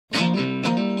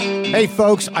Hey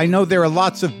folks, I know there are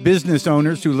lots of business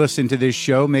owners who listen to this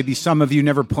show. Maybe some of you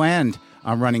never planned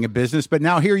on running a business, but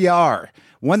now here you are.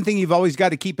 One thing you've always got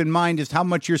to keep in mind is how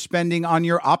much you're spending on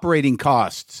your operating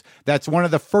costs. That's one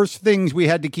of the first things we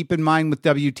had to keep in mind with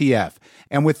WTF.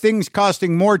 And with things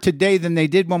costing more today than they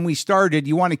did when we started,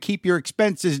 you want to keep your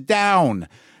expenses down.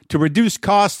 To reduce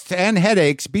costs and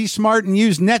headaches, be smart and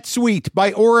use NetSuite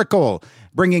by Oracle,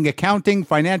 bringing accounting,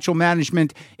 financial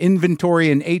management,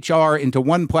 inventory, and HR into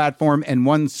one platform and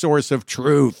one source of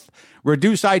truth.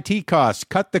 Reduce IT costs,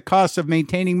 cut the costs of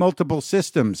maintaining multiple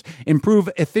systems, improve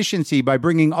efficiency by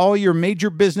bringing all your major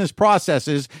business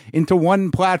processes into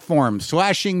one platform,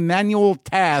 slashing manual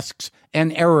tasks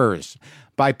and errors.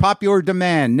 By popular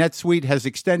demand, NetSuite has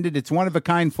extended its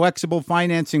one-of-a-kind flexible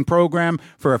financing program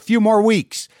for a few more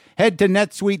weeks. Head to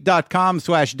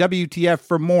netsuite.com/WTF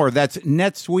for more. That's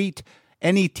NetSuite,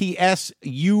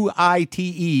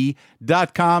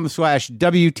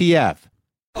 NetSuite.com/WTF.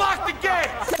 Lock the gate!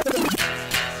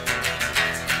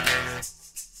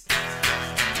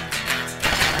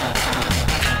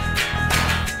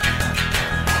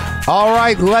 All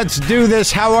right, let's do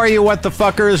this. How are you, what the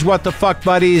fuckers, what the fuck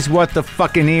buddies, what the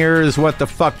fucking ears, what the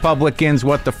fuck publicans,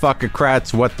 what the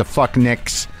fuckocrats, what the fuck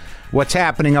nicks? What's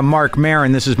happening? I'm Mark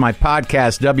Maron. This is my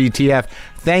podcast, WTF.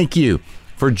 Thank you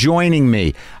for joining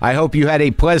me. I hope you had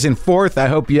a pleasant 4th. I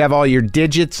hope you have all your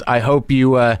digits. I hope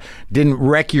you didn't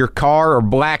wreck your car or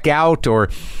black out or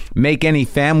make any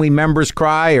family members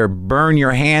cry or burn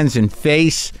your hands and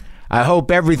face. I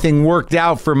hope everything worked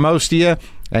out for most of you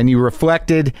and you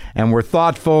reflected and were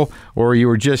thoughtful, or you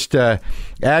were just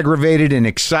aggravated and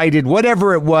excited.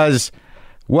 Whatever it was,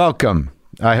 welcome.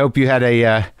 I hope you had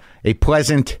a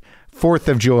pleasant 4th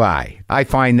of July. I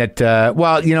find that,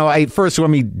 first let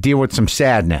me deal with some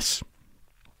sadness.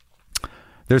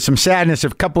 There's some sadness a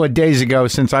couple of days ago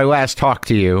since I last talked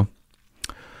to you.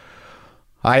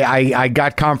 I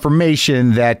got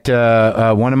confirmation that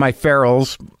one of my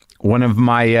ferals, one of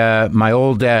my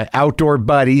old outdoor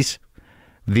buddies,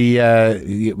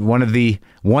 one of the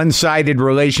one-sided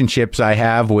relationships I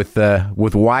have with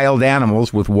wild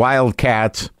animals, with wild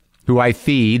cats who I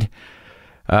feed,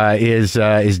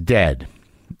 is dead.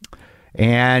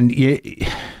 And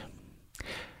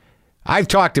I've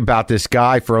talked about this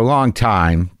guy for a long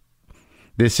time.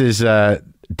 This is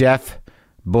Death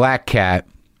Black Cat,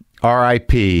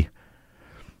 R.I.P.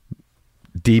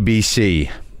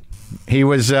 DBC. He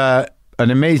was an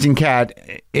amazing cat,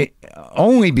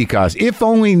 only because, how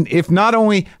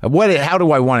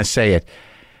do I want to say it?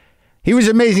 He was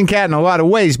an amazing cat in a lot of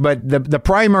ways, but the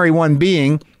primary one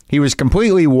being he was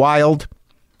completely wild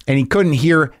and he couldn't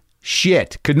hear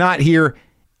shit, could not hear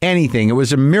anything. It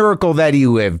was a miracle that he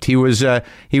lived. He was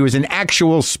an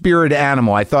actual spirit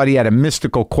animal. I thought he had a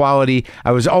mystical quality. I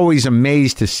was always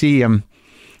amazed to see him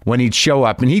when he'd show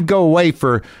up, and he'd go away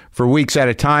for weeks at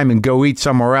a time and go eat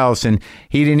somewhere else, and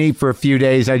he didn't eat for a few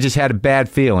days. I just had a bad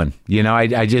feeling,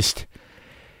 but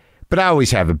I always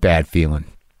have a bad feeling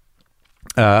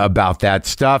about that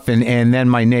stuff. And then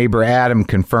my neighbor Adam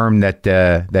confirmed that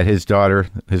his daughter,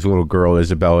 his little girl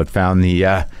Isabel, had found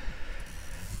the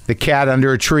cat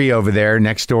under a tree over there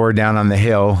next door down on the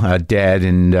hill, dead,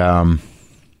 and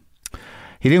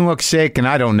he didn't look sick, and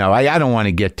I don't know. I don't want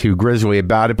to get too grisly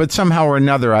about it, but somehow or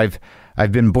another, I've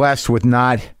been blessed with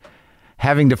not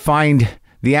having to find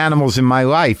the animals in my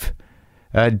life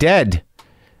dead.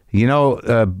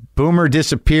 Boomer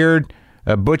disappeared.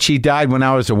 Butchie died when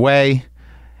I was away.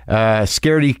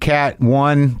 Scaredy Cat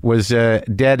 1 was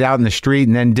dead out in the street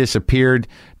and then disappeared.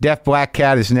 Deaf Black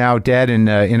Cat is now dead in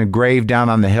a grave down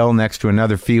on the hill next to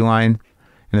another feline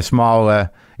in a small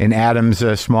in Adam's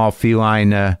small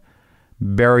feline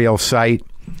burial site.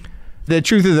 The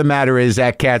truth of the matter is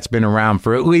that cat's been around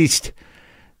for at least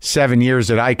 7 years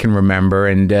that I can remember,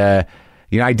 and I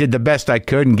did the best I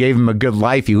could and gave him a good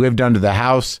life. He lived under the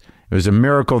house. It was a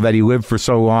miracle that he lived for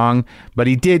so long, but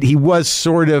he was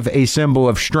sort of a symbol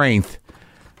of strength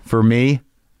for me.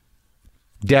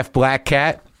 Deaf Black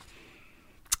Cat.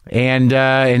 And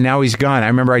now he's gone. I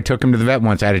remember I took him to the vet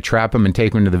once. I had to trap him and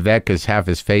take him to the vet because half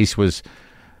his face was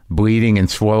bleeding and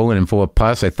swollen and full of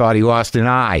pus. I thought he lost an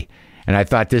eye. And I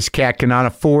thought this cat cannot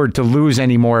afford to lose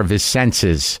any more of his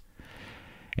senses.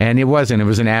 And it wasn't. It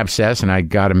was an abscess, and I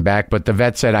got him back. But the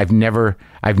vet said, I've never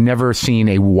seen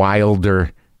a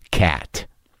wilder cat.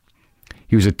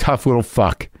 He was a tough little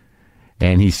fuck.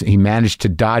 And he managed to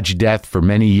dodge death for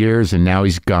many years, and now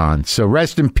he's gone. So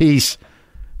rest in peace,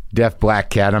 Deaf Black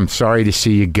Cat. I'm sorry to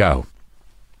see you go.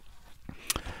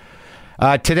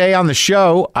 Today on the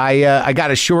show, I got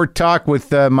a short talk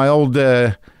with my old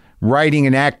writing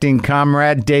and acting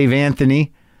comrade, Dave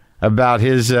Anthony, about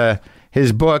his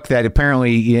his book that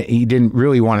apparently he didn't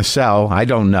really want to sell. I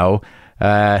don't know.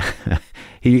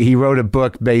 He wrote a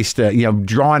book based,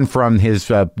 drawn from his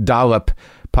Dollop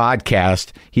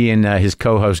podcast, he and his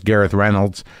co-host Gareth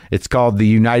Reynolds. It's called The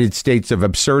United States of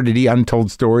Absurdity,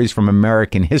 Untold Stories from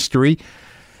American History.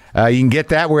 You can get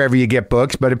that wherever you get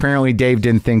books, but apparently Dave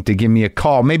didn't think to give me a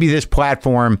call. Maybe this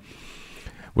platform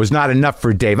was not enough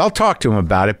for Dave. I'll talk to him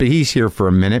about it, but he's here for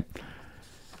a minute.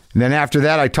 And then after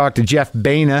that, I talked to Jeff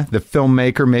Baena, the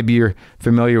filmmaker. Maybe you're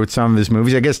familiar with some of his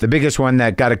movies. I guess the biggest one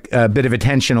that got a bit of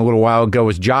attention a little while ago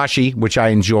was Joshy, which I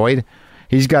enjoyed.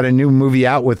 He's got a new movie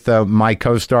out with my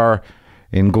co-star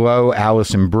in Glow,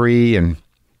 Allison Brie, and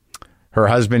her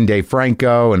husband, Dave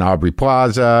Franco, and Aubrey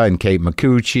Plaza, and Kate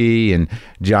Micucci, and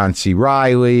John C.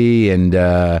 Reilly,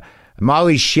 and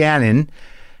Molly Shannon.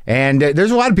 And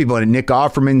there's a lot of people in it. Nick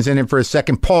Offerman's in it for a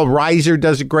second. Paul Reiser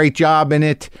does a great job in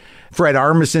it. Fred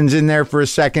Armisen's in there for a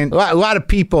second. A lot of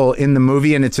people in the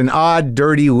movie, and it's an odd,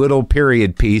 dirty little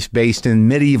period piece based in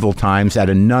medieval times at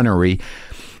a nunnery.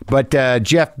 But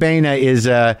Jeff Baena is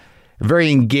a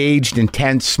very engaged,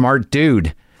 intense, smart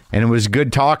dude, and it was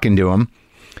good talking to him.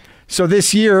 So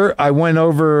this year, I went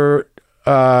over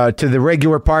to the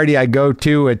regular party I go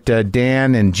to at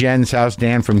Dan and Jen's house.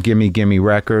 Dan from Gimme Gimme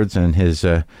Records and his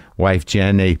wife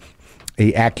Jen, a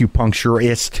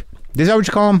acupuncturist. Is that what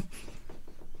you call him?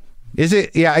 Is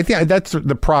it? Yeah, I think that's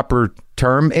the proper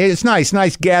term. It's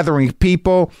nice gathering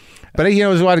people. But,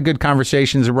 there's a lot of good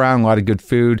conversations around, a lot of good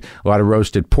food, a lot of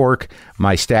roasted pork.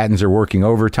 My statins are working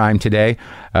overtime today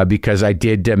because I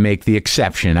did make the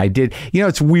exception. I did.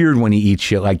 It's weird when you eat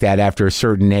shit like that after a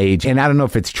certain age. And I don't know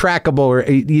if it's trackable or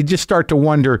you just start to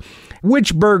wonder,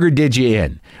 which burger did you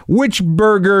in? Which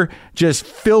burger just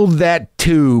filled that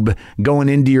tube going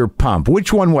into your pump?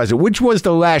 Which one was it? Which was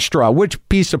the last straw? Which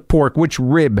piece of pork? Which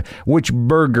rib? Which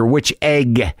burger? Which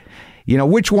egg?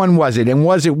 Which one was it? And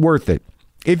was it worth it?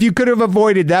 If you could have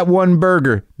avoided that one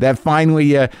burger that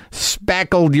finally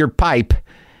spackled your pipe,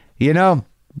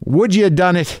 would you have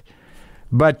done it?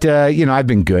 But, I've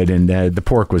been good, and the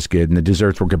pork was good, and the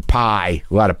desserts were good. Pie,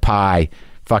 a lot of pie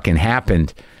fucking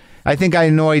happened. I think I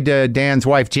annoyed Dan's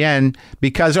wife, Jen,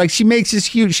 because she makes this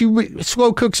huge, she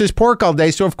slow cooks his pork all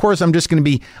day, so of course I'm just going to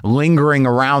be lingering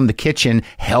around the kitchen,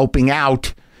 helping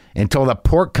out until the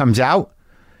pork comes out.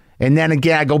 And then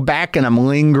again, I go back and I'm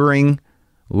lingering,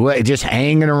 just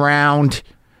hanging around,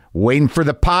 waiting for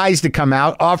the pies to come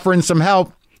out, offering some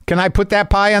help. Can I put that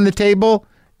pie on the table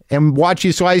and watch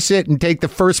you slice it and take the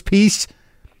first piece?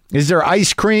 Is there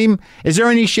ice cream? Is there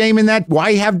any shame in that?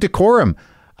 Why have decorum?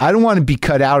 I don't want to be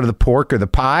cut out of the pork or the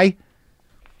pie.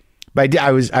 But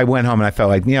I went home and I felt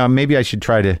like, maybe I should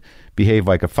try to behave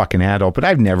like a fucking adult. But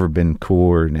I've never been cool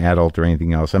or an adult or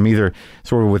anything else. I'm either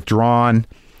sort of withdrawn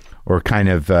or kind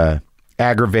of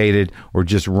aggravated or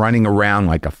just running around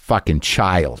like a fucking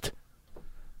child.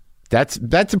 That's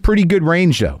a pretty good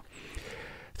range, though.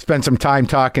 Spent some time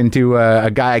talking to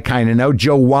a guy I kind of know,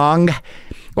 Joe Wong. A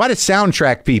lot of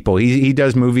soundtrack people. He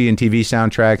does movie and TV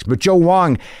soundtracks, but Joe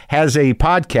Wong has a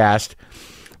podcast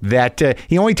that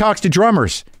he only talks to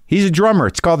drummers. He's a drummer.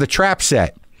 It's called The Trap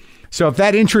Set. So if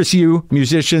that interests you,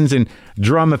 musicians and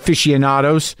drum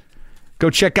aficionados, go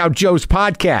check out Joe's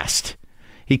podcast.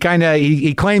 He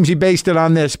claims he based it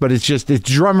on this, but it's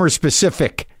drummer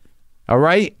specific. All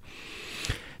right.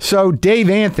 So Dave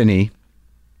Anthony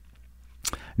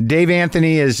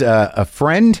is a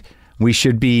friend. We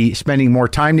should be spending more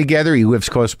time together. He lives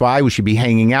close by. We should be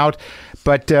hanging out.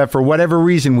 But for whatever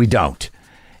reason, we don't.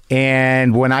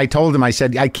 And when I told him, I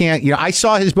said, I can't, I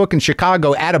saw his book in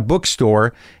Chicago at a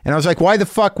bookstore. And I was like, why the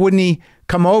fuck wouldn't he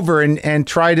come over and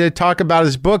try to talk about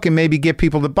his book and maybe get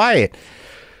people to buy it?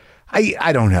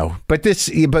 I don't know, but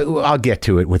I'll get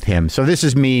to it with him. So this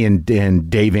is me and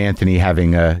Dave Anthony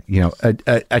having a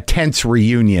tense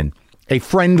reunion, a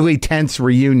friendly tense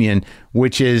reunion,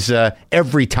 which is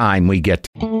every time we get.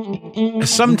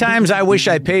 Sometimes I wish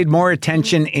I paid more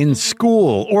attention in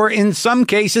school, or in some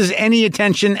cases, any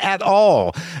attention at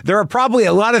all. There are probably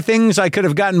a lot of things I could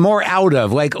have gotten more out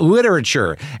of, like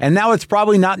literature, and now it's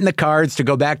probably not in the cards to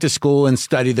go back to school and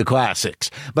study the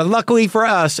classics. But luckily for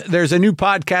us, there's a new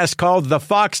podcast called The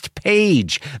Foxed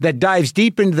Page that dives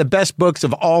deep into the best books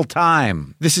of all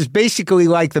time. This is basically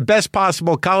like the best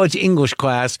possible college English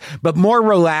class, but more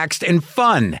relaxed and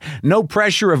fun. No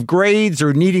pressure of grades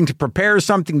or needing to prepare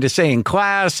something to say in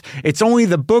class. It's only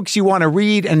the books you want to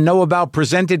read and know about,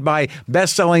 presented by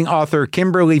best-selling author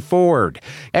Kimberly Ford.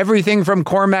 Everything from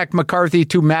Cormac McCarthy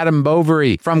to Madame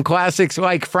Bovary, from classics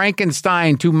like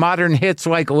Frankenstein to modern hits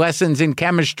like Lessons in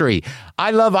Chemistry.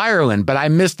 I love Ireland, but I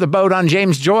missed the boat on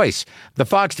James Joyce. The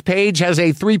Foxed Page has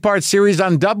a 3-part series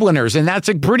on Dubliners, and that's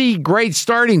a pretty great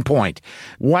starting point.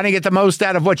 Want to get the most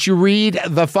out of what you read?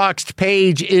 The Foxed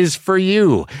Page is for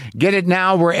you. Get it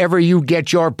now wherever you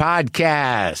get your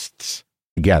podcasts.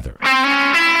 Together.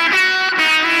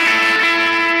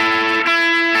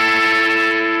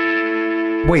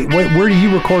 Wait, where do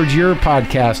you record your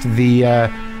podcast? The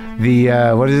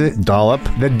what is it? Dollop.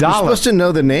 The Dollop. You're supposed to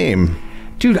know the name.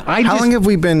 Dude, How long have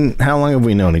we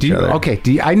known each other? Okay,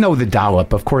 I know the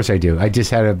Dollop. Of course I do. I just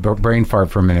had a brain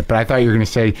fart for a minute, but I thought you were going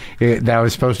to say that I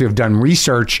was supposed to have done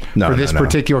research for this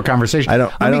particular conversation.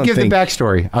 Let me give the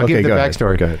backstory. I'll give the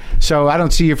backstory. Go ahead. So I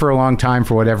don't see you for a long time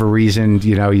for whatever reason.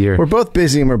 You know, we're both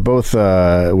busy and we're both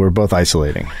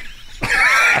isolating.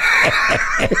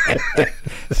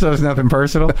 So it's nothing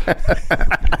personal.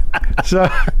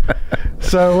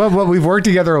 So we've worked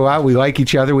together a lot. We like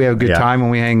each other. We have a good time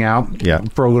when we hang out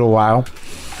for a little while.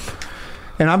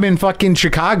 And I'm in fucking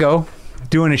Chicago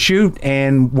doing a shoot,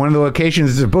 and one of the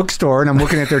locations is a bookstore, and I'm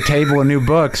looking at their table of new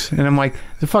books, and I'm like,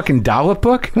 the fucking Dollop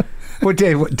book? What,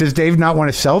 Dave, does Dave not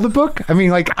want to sell the book? I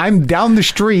mean, like, I'm down the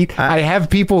street. I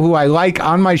have people who I like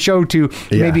on my show to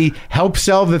maybe help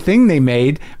sell the thing they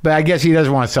made, but I guess he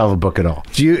doesn't want to sell the book at all.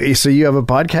 So you have a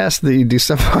podcast that you do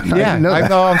stuff on? Yeah.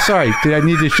 I'm sorry. Did I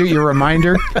need to shoot you a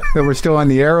reminder that we're still on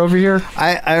the air over here?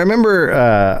 I remember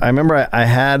I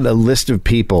had a list of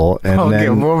people. And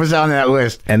then, what was on that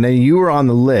list? And then you were on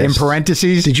the list. In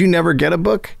parentheses? Did you never get a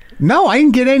book? No, I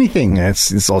didn't get anything.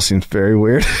 This all seems very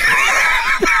weird.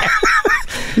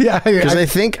 Yeah, because I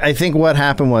think what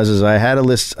happened was I had a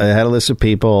list of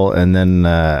people, and then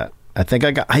I think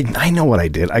I know what I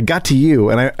did. I got to you,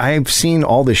 and I've seen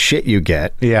all the shit you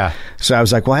get. Yeah. So I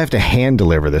was like, well, I have to hand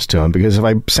deliver this to him, because if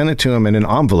I send it to him in an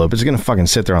envelope, it's gonna fucking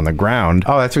sit there on the ground.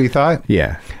 Oh, that's what you thought?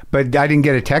 Yeah. But I didn't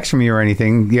get a text from you or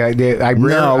anything. Yeah,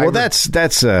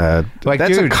 that's a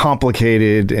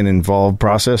complicated and involved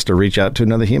process to reach out to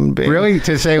another human being. Really?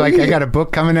 To say, like, I got a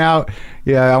book coming out.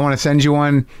 Yeah, I want to send you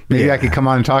one. Maybe I could come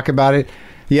on and talk about it.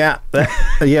 Yeah.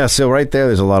 So right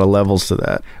there's a lot of levels to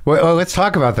that. Well, let's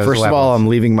talk about those First levels. of all, I'm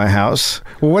leaving my house.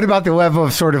 Well, what about the level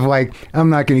of sort of like, I'm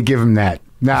not going to give him that.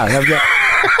 No,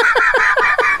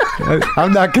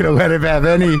 I'm not going to let him have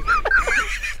any.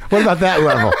 What about that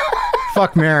level?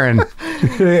 Fuck Marin.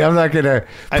 I'm not going to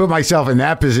put myself in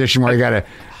that position where I got to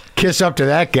kiss up to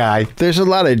that guy. I think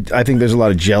there's a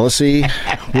lot of jealousy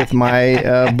with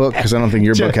my book, because I don't think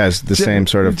your book has the same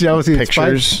sort of jealousy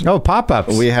pictures. Oh,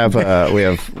 pop-ups. We have a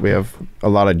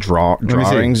lot of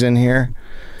drawings in here.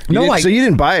 So you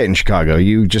didn't buy it in Chicago.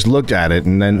 You just looked at it,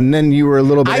 and then you were a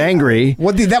little bit angry.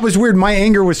 Well, that was weird. My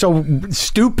anger was so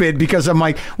stupid because I'm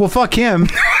like, well, fuck him.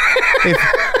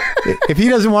 If he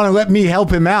doesn't want to let me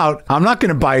help him out, I'm not going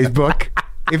to buy his book.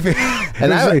 It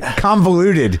was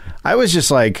convoluted. I was just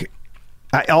like,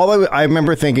 I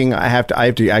remember thinking I have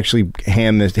to actually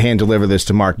hand deliver this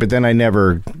to Mark, but then I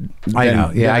never. I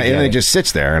know, yeah, and it just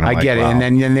sits there, and I get it, and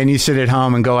then you sit at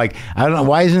home and go like, I don't know,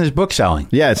 why isn't this book selling?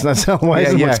 Yeah, it's not selling.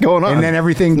 What's going on? And then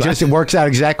everything just works out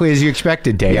exactly as you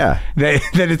expected, Dave. Yeah, that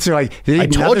it's like I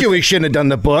told you we shouldn't have done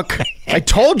the book. I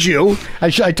told you. I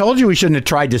told you we shouldn't have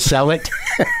tried to sell it.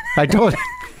 I told.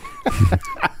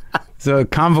 So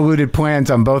convoluted plans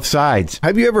on both sides.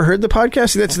 Have you ever heard the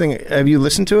podcast? That's the thing. Have you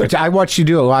listened to it? I watched you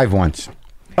do it live once.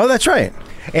 Oh, that's right.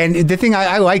 And the thing,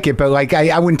 I like it, but like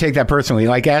I wouldn't take that personally.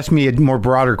 Like, ask me a more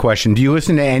broader question. Do you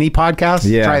listen to any podcasts?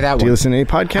 Yeah. Try that one. Do you listen to any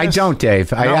podcasts? I don't,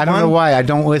 Dave. I don't know why. I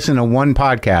don't listen to one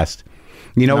podcast.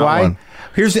 You know why? One.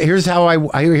 Here's how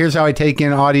I take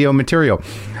in audio material.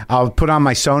 I'll put on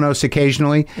my Sonos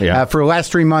occasionally. Yeah. For the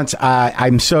last 3 months,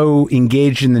 I'm so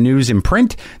engaged in the news in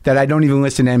print that I don't even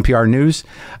listen to NPR News.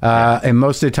 And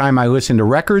most of the time I listen to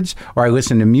records or I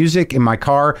listen to music in my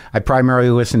car. I primarily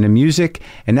listen to music,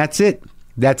 and that's it.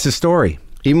 That's the story.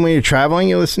 Even when you're traveling,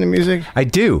 you listen to music? I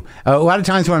do. A lot of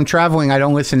times when I'm traveling, I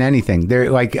don't listen to anything.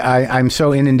 I'm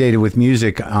so inundated with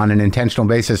music on an intentional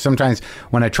basis. Sometimes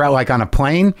when I travel, like on a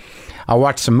plane, I'll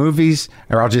watch some movies,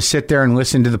 or I'll just sit there and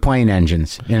listen to the plane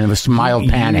engines in a mild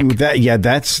panic.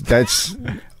 That's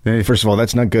First of all,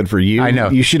 that's not good for you. I know.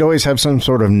 You should always have some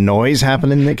sort of noise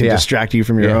happening that can Yeah. distract you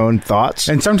from your Yeah. own thoughts.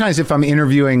 And sometimes if I'm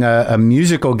interviewing a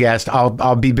musical guest,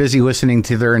 I'll be busy listening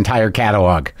to their entire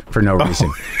catalog for no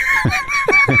reason.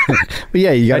 But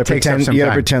yeah, you got to That takes up pretend. some You got to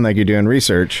time. pretend like you're doing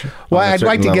research. Well, on a I'd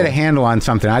like to certain get a level. handle on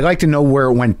something. I'd like to know where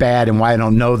it went bad and why I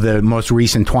don't know the most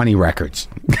recent 20 records.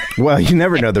 Well, you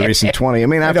never know the recent 20. I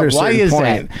mean, after a Why certain is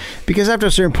point, that? because after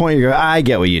a certain point, you go, I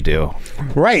get what you do.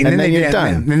 Right. And then you're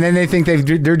done. And then they think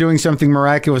they're doing something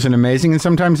miraculous and amazing, and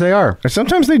sometimes they are. Or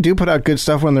sometimes they do put out good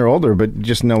stuff when they're older, but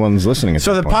just no one's listening. At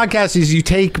So the that point. podcast is you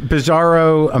take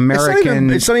bizarro American...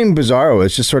 It's not even bizarro.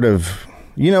 It's just sort of,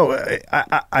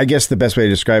 I guess the best way to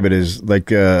describe it is like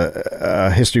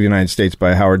History of the United States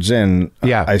by Howard Zinn.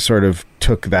 Yeah. I sort of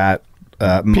took that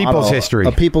People's history.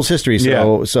 A people's history.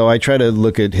 So I try to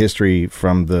look at history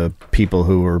from the people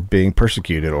who were being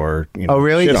persecuted or, Oh,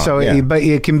 really? shit on. So, Yeah. but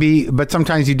it can be... But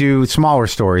sometimes you do smaller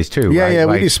stories, too, Yeah, right? yeah,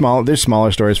 we Like- do small. There's smaller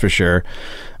stories for sure.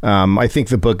 I think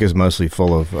the book is mostly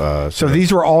full of. So sort of-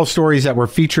 these were all stories that were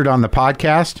featured on the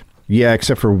podcast? yeah,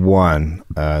 except for one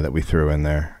that we threw in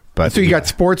there. But So you got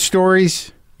sports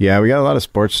stories, yeah, we got a lot of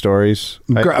sports stories.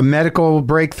 medical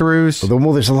breakthroughs.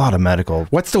 Well, there's a lot of medical.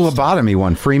 What's the lobotomy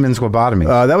one? Freeman's lobotomy.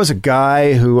 That was a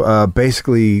guy who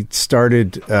basically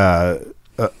started a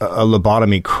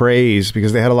lobotomy craze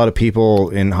because they had a lot of people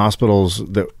in hospitals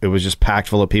that it was just packed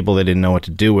full of people they didn't know what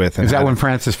to do with. And Is that had- when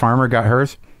Frances Farmer got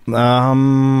hers?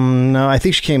 No, I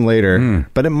think she came later,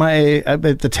 but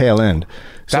at the tail end.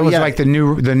 That was like the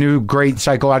new great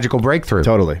psychological breakthrough.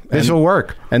 Totally. This will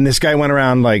work. And this guy went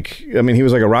around he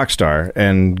was like a rock star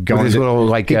and going his little,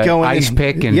 like, he'd go in ice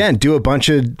pick and- and do a bunch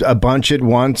at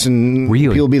once, and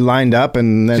Really? people be lined up,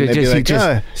 and then they'd be like,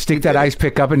 Just stick that ice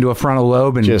pick up into a frontal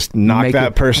lobe and just knock make that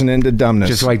it, person into dumbness.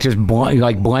 just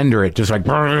blender it, just like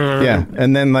yeah,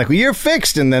 and then like, well, you're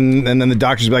fixed, and then the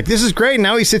doctors be like, this is great.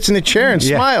 Now he sits in a chair and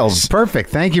Yeah. smiles. Perfect.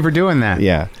 Thank you for doing that.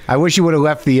 Yeah. I wish you would have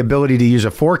left the ability to use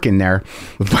a fork in there.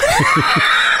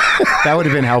 That would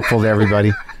have been helpful to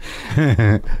everybody.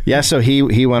 Yeah, so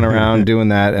he went around doing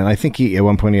that, and I think at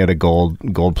one point he had a gold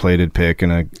plated pick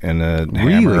and a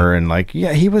hammer, and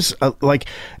he was like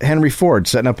Henry Ford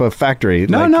setting up a factory.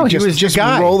 No, like, he was the just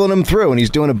guy. rolling them through, and he's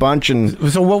doing a bunch.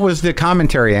 And So what was the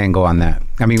commentary angle on that?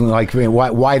 I mean, like,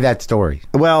 why that story?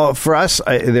 well, for us,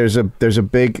 there's a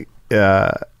big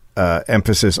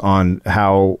emphasis on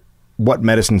what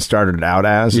medicine started out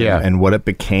as, Yeah. and what it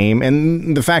became,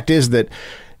 and the fact is that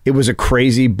it was a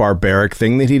crazy, barbaric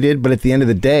thing that he did, but at the end of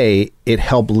the day, it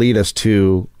helped lead us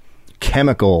to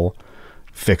chemical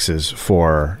fixes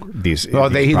for these. Well,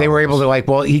 these they were problems.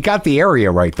 able to he got the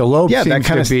area right. The lobe Yeah, that seems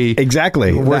kind to of be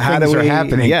exactly where How things do are we-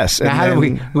 happening. Yes, Now, and how do we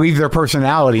then- leave their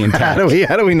personality intact?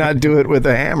 how do we not do it with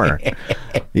a hammer?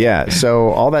 Yeah, so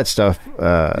all that stuff.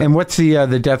 And what's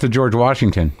the death of George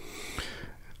Washington?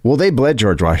 Well, they bled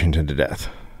George Washington to death.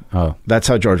 Oh, That's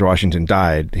how George Washington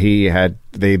died.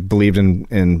 They believed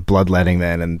in bloodletting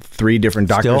then, and 3 different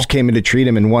doctors Still? came in to treat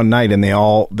him in one night, and they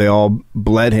all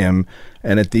bled him.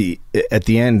 And at the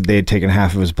end, they had taken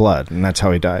half of his blood, and that's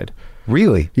how he died.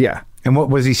 really? Yeah. And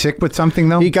what was he sick with something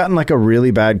though? He gotten like a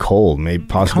really bad cold, maybe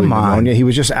possibly Come on. pneumonia. He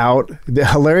was just out.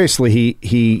 Hilariously,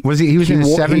 he was in his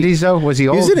wo- 70s though? Was he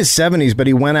old? He was in his 70s, but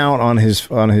he went out on his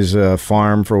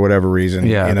farm for whatever reason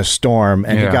Yeah. in a storm,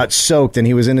 and Yeah. he got soaked, and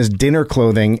he was in his dinner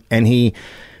clothing, and he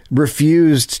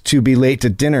refused to be late to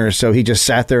dinner, so he just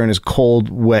sat there in his cold,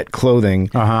 wet clothing,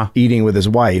 eating with his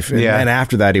wife. And, Yeah. and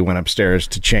after that, he went upstairs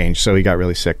to change, so he got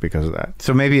really sick because of that.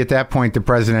 So maybe at that point the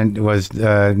president was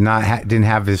didn't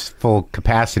have his full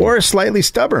capacity. Or slightly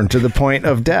stubborn to the point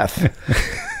of death.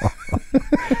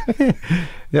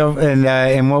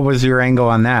 And what was your angle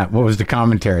on that? What was the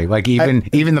commentary? Like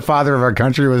even the father of our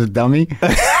country was a dummy.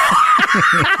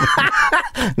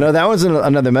 No, that was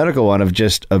another medical one of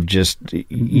just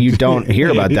you don't hear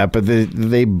about that, but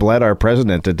they bled our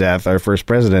president to death, our first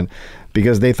president,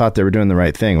 because they thought they were doing the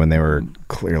right thing when they were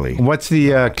clearly. What's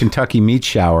the Kentucky meat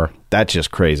shower? That's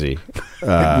just crazy.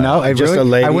 No, I just really, a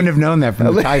lady- I wouldn't have known that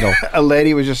from the title. A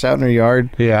lady was just out in her yard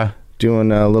Yeah.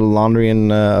 doing a little laundry,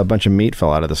 and a bunch of meat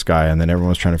fell out of the sky, and then everyone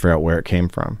was trying to figure out where it came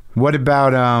from. What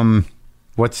about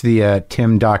what's the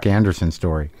Tim Doc Anderson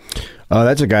story? Oh,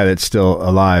 that's a guy that's still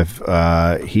alive.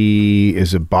 He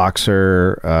is a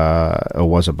boxer, or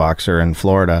was a boxer in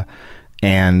Florida,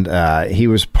 and he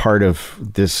was part of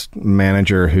this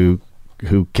manager who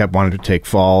kept wanting to take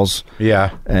falls. Yeah.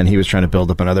 And he was trying to build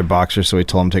up another boxer, so he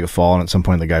told him to take a fall, and at some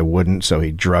point the guy wouldn't, so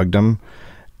he drugged him,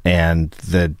 and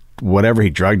whatever he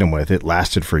drugged him with, it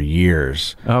lasted for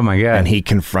years. Oh my God. And he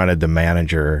confronted the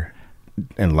manager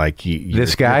like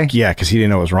this guy? Yeah, because he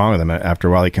didn't know what was wrong with him. After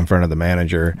a while, he confronted the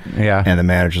manager. Yeah. And the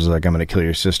manager's like, I'm going to kill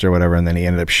your sister or whatever. And then he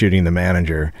ended up shooting the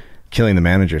manager, killing the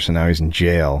manager. So now he's in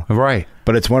jail. Right.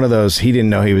 But it's one of those, he didn't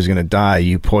know he was going to die.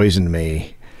 You poisoned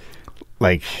me.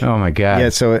 Like, oh my God. Yeah,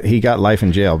 so he got life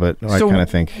in jail, but I kind of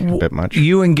think a bit much.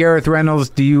 You and Gareth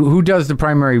Reynolds, who does the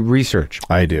primary research?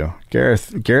 I do.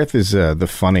 Gareth is the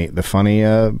funny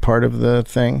part of the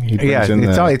thing. He brings in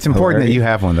it's important that you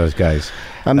have one of those guys.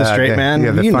 I'm the straight man.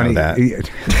 Yeah, the you funny, know that.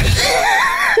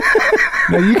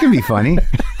 No, you can be funny.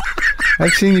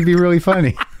 I've seen you be really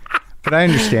funny. But I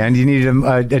understand you need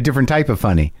a different type of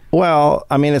funny. Well,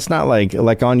 I mean, it's not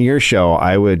like on your show,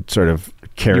 I would sort of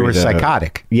carry. You were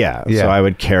psychotic. Yeah, so I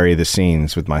would carry the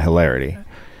scenes with my hilarity.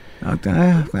 All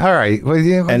right. Well,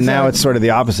 and now it's sort of the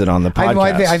opposite on the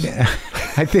podcast.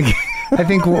 I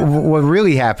think what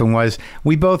really happened was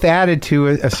we both added to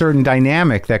a certain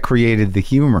dynamic that created the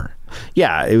humor.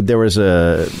 Yeah, there was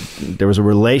a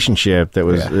relationship that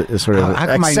was sort of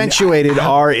accentuated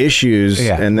our issues,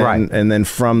 and then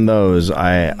from those,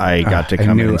 I got to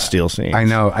come in and steal scenes. I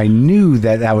know. I knew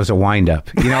that was a wind up.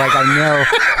 You know, like I know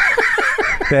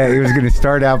that it was going to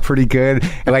start out pretty good.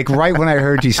 Like right when I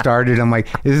heard you started, I'm like,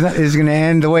 is it going to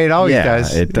end the way it always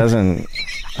does? It doesn't.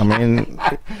 I mean,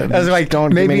 I was like,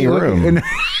 don't give me room.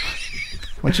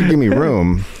 Why don't you give me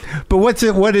room? But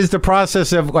what is the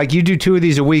process of, like, you do 2 of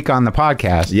these a week on the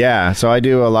podcast? Yeah, so I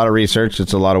do a lot of research.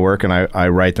 It's a lot of work, and I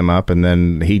write them up, and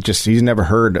then he's never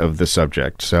heard of the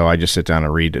subject, so I just sit down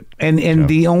and read it. And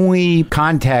the only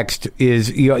context is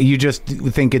you just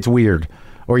think it's weird,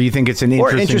 or you think it's an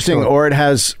interesting story. Or it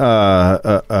has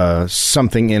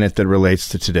something in it that relates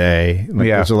to today.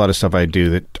 There's a lot of stuff I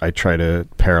do that I try to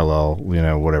parallel,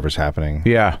 whatever's happening.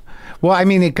 Yeah. Well, I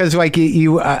mean, because like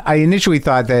I initially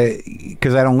thought that,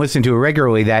 because I don't listen to it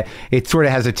regularly, that it sort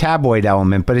of has a tabloid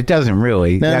element, but it doesn't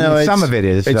really. No, some of it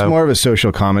is. It's more of a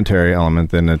social commentary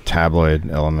element than a tabloid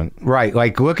element. Right.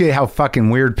 Like, look at how fucking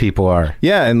weird people are.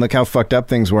 Yeah, and look how fucked up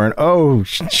things were. And oh,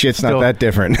 shit's not that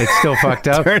different. It's still fucked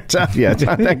up. Turns out, it's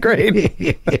not that great.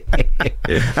 I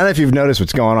don't know if you've noticed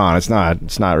what's going on. It's not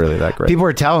really that great. People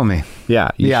are telling me. Yeah,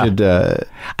 you should.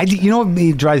 You know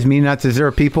what drives me nuts? Is there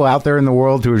are people out there in the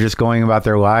world who are just going about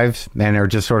their lives and are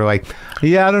just sort of like, I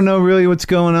don't know really what's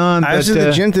going on. I was at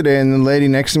the gym today, and the lady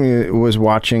next to me was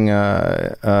watching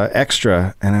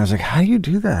Extra, and I was like, how do you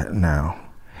do that now?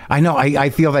 I know, I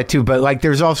feel that too, but like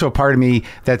there's also a part of me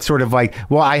that's sort of like,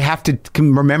 well, I have to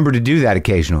remember to do that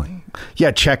occasionally.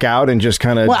 Yeah, check out and just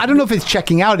kind of... Well, I don't know if it's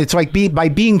checking out. It's like by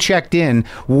being checked in,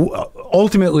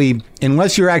 ultimately,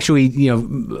 unless you're actually,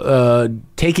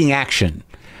 taking action,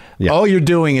 all you're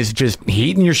doing is just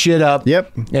heating your shit up.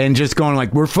 Yep. And just going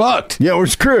like, we're fucked. Yeah, we're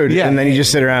screwed. Yeah. And then you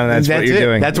just sit around and that's what you're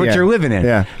doing. That's what you're living in.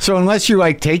 Yeah. So unless you're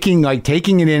like taking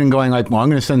it in and going like, well, I'm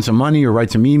going to send some money or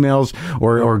write some emails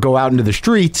or go out into the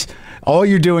streets, all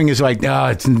you're doing is like,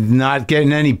 it's not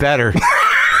getting any better.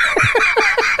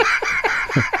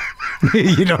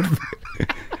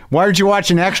 Why aren't you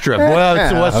watching Extra?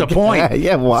 Well, what's the point?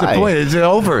 Yeah, why? What's the point? It's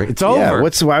over. It's over.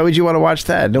 Why would you want to watch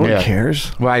that? No one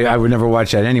cares. Well, I would never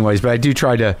watch that anyways, but I do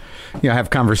try to, have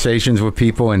conversations with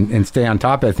people and stay on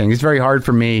top of things. It's very hard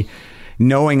for me,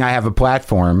 knowing I have a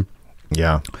platform.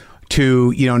 Yeah.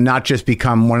 To, not just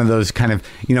become one of those kind of,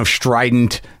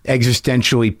 strident,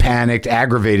 existentially panicked,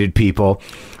 aggravated people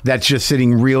that's just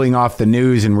sitting reeling off the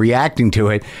news and reacting to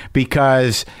it,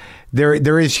 because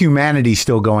there is humanity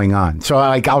still going on. So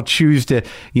like I'll choose to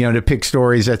to pick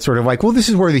stories that sort of like, well, this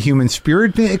is where the human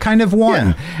spirit kind of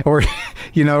won, or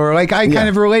or like I kind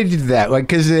of related to that, like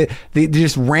because they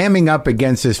just ramming up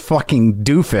against this fucking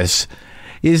doofus.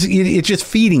 It's just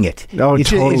feeding it. Oh, it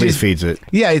totally feeds it.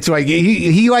 Yeah, it's like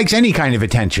he likes any kind of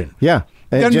attention. Yeah,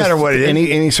 doesn't matter what it is.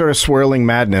 Any sort of swirling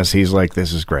madness, he's like,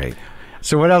 this is great.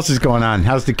 So what else is going on?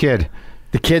 How's the kid?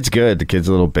 The kid's good. The kid's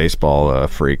a little baseball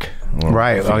freak.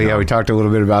 Right. Oh yeah, we talked a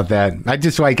little bit about that. I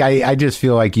just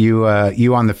feel like you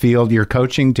on the field, you're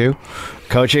coaching too.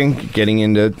 Coaching, getting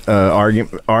into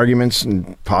arguments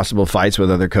and possible fights with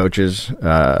other coaches.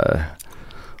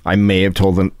 I may have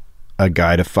told a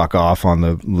guy to fuck off on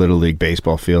the Little League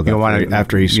baseball field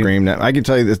after he screamed. I can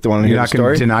tell you this. The one. You're not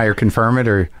going to deny or confirm it,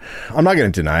 or I'm not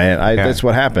going to deny it. That's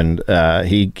what happened.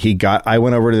 I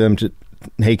went over to them to.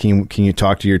 Hey, can you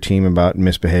talk to your team about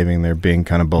misbehaving? They're being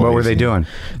kind of bullies. What were they doing?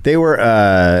 They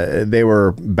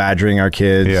were badgering our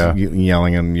kids,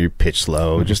 yelling at them, you pitch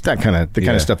slow, just that kind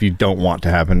of stuff you don't want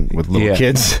to happen with little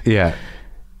kids. Yeah.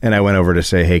 And I went over to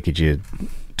say, hey, could you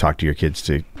talk to your kids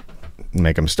to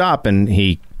make them stop? And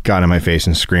he got in my face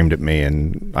and screamed at me,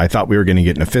 and I thought we were going to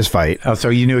get in a fist fight. Oh, so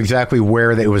you knew exactly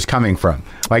where it was coming from.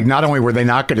 Like, not only were they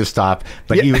not going to stop,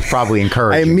 but he was probably I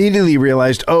encouraging. immediately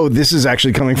realized, oh, this is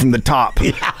actually coming from the top.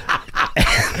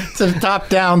 It's a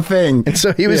top-down thing. And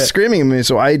so he was screaming at me.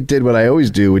 So I did what I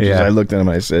always do, which is Yeah. I looked at him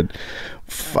and I said,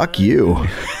 fuck you.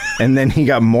 And then he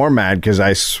got more mad because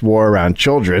I swore around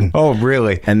children. Oh,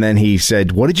 really? And then he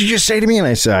said, what did you just say to me? And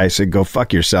I said, go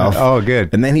fuck yourself. Oh,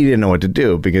 good. And then he didn't know what to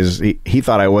do because he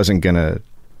thought I wasn't going to,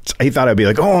 he thought I'd be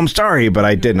like, oh, I'm sorry. But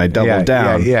I didn't. I doubled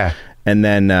down. Yeah. And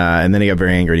then he got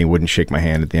very angry and he wouldn't shake my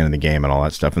hand at the end of the game and all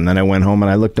that stuff. And then I went home and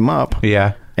I looked him up.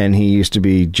 Yeah. And he used to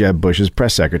be Jeb Bush's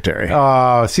press secretary.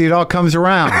 Oh, see, it all comes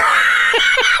around.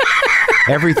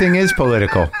 Everything is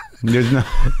political. There's no...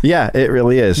 Yeah, it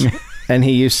really is. And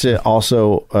he used to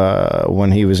also,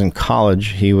 when he was in college,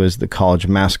 he was the college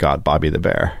mascot, Bobby the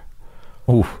Bear.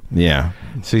 Ooh. Yeah.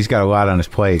 So he's got a lot on his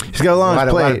plate. He's got a lot on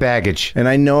his plate. A lot of baggage. And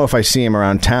I know if I see him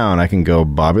around town, I can go,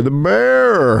 Bobby the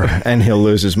Bear, and he'll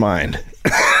lose his mind.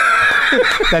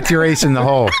 That's your ace in the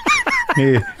hole.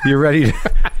 You're ready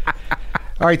to...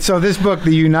 All right, so this book,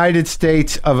 The United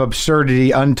States of Absurdity,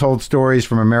 Untold Stories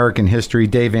from American History,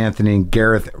 Dave Anthony and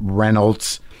Gareth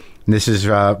Reynolds. And this is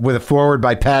with a foreword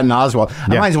by Patton Oswalt.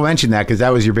 I might as well mention that because that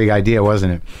was your big idea,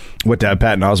 wasn't it? What,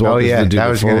 Patton Oswalt? Oh, yeah. That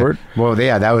was forward? Well,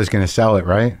 yeah, that was going to sell it,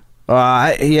 right?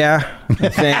 Yeah, I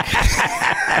think.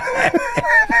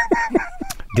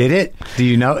 Did it? Do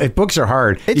you know? Books are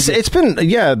hard. It's been,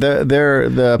 yeah,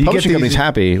 the publishing company's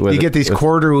happy with it. You get these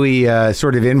quarterly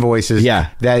sort of invoices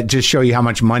that just show you how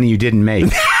much money you didn't make.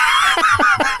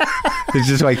 It's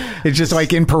just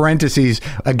like in parentheses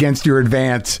against your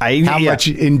advance how much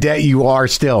in debt you are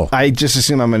still. I just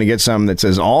assume I'm going to get some that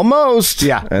says almost.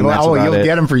 Yeah. And you'll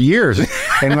get them for years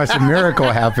unless a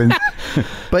miracle happens.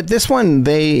 But this one,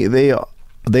 they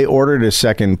ordered a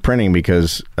second printing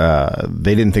because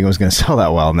they didn't think it was going to sell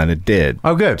that well, and then it did.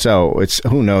 Oh, good. So it's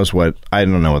who knows what, I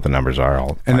don't know what the numbers are.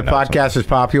 And the podcast is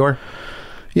popular?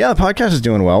 Yeah, the podcast is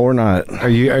doing well. We're not.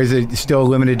 Is it still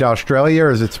limited to Australia,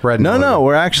 or is it spreading? No.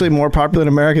 We're actually more popular in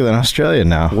America than Australia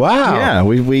now. Wow. Yeah,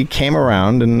 we came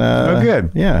around and. Oh,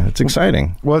 good. Yeah, it's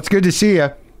exciting. Well, it's good to see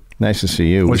you. Nice to see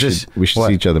you. We should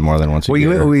see each other more than once a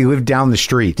year. We live down the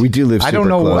street. We do live super I don't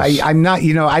know. close. I'm not.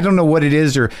 I don't know what it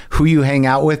is or who you hang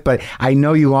out with, but I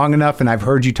know you long enough, and I've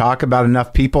heard you talk about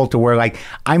enough people to where, like,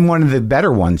 I'm one of the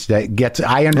better ones that gets.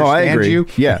 I understand I agree. you.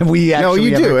 Yeah.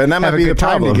 You do, and that might be the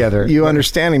problem. Together. You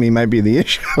understanding me might be the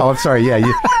issue. Oh, I'm sorry. Yeah,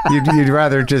 you'd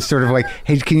rather just sort of like,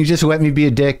 hey, can you just let me be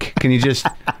a dick? Can you just?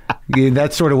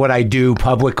 That's sort of what I do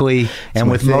publicly and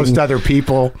with most other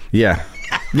people. Yeah.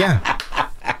 Yeah.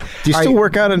 Do you still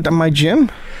work out at my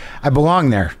gym? I belong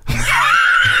there.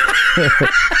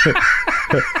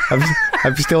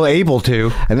 I'm still able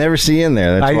to. I never see you in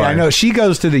there. That's why. I know she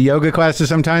goes to the yoga classes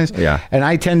sometimes. Yeah. And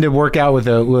I tend to work out with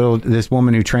this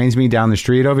woman who trains me down the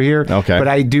street over here. Okay. But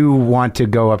I do want to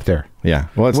go up there. Yeah.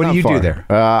 Well, it's what not do you far. do there?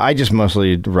 I just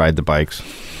mostly ride the bikes.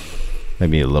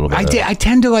 Maybe a little bit. I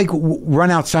tend to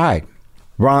run outside.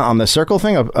 Run on the circle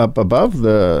thing up above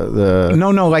the.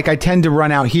 No. Like I tend to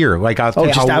run out here. Like I'll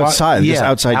outside. Yeah, just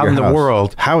outside out your in house. the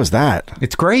world. How is that?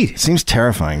 It's great. It seems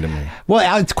terrifying to me.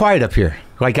 Well, it's quiet up here.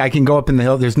 Like I can go up in the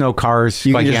hill. There's no cars.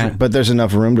 But there's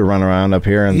enough room to run around up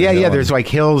here. Yeah. There's like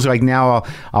hills. Like now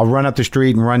I'll run up the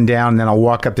street and run down, and then I'll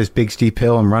walk up this big steep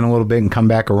hill and run a little bit and come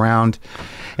back around.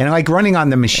 And like running on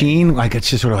the machine, like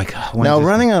it's just sort of like.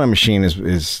 Running on a machine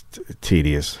is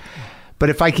tedious. But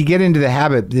if I could get into the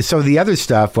habit, so the other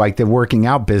stuff, like the working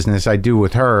out business, I do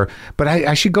with her. But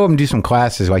I should go up and do some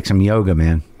classes, like some yoga,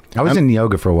 man. I was in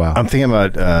yoga for a while. I'm thinking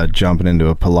about jumping into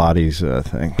a Pilates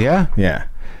thing. Yeah? Yeah.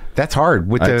 That's hard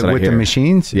with the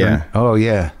machines. Yeah. Oh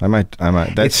yeah. I might.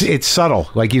 It's subtle.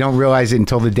 Like you don't realize it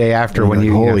until the day after when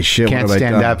you holy shit, can't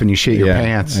stand up and you shit your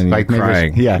pants. And like you're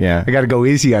crying. Yeah. I got to go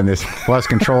easy on this. Lost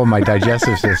control of my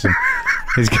digestive system.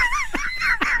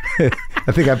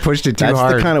 I think I pushed it too hard.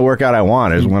 That's the kind of workout I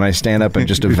want, is when I stand up and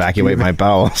just evacuate my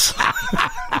bowels.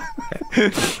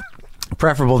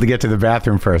 Preferable to get to the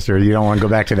bathroom first, or you don't want to go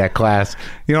back to that class.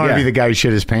 You don't want to be the guy who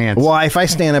shit his pants. Well, if I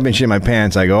stand up and shit my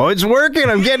pants, I go, oh, it's working.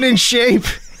 I'm getting in shape.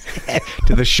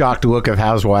 To the shocked look of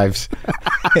housewives.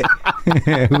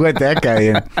 Who let that guy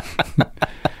in?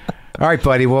 All right,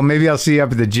 buddy. Well, maybe I'll see you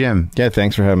up at the gym. Yeah,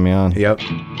 thanks for having me on. Yep.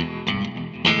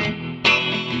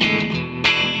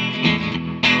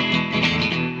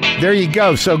 There you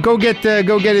go. So go get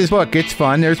his book. It's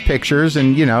fun. There's pictures,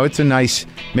 and it's a nice,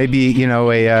 maybe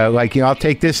I'll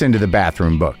take this into the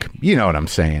bathroom book. You know what I'm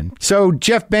saying. So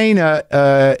Jeff Baena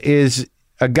is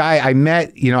a guy I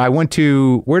met. I went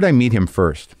to, where did I meet him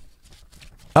first?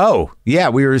 Oh, yeah.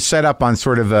 We were set up on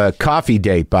sort of a coffee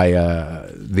date by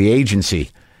the agency.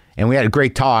 And we had a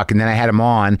great talk. And then I had him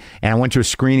on, and I went to a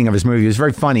screening of his movie. It was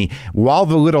very funny. While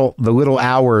the little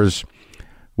hours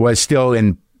was still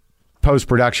in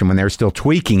post-production, when they were still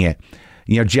tweaking it,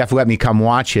 Jeff let me come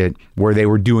watch it where they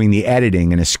were doing the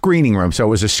editing in a screening room. So it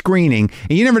was a screening,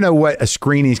 and you never know what a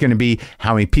screening is going to be,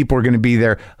 how many people are going to be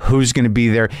there, who's going to be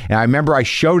there. And I remember I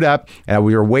showed up, and I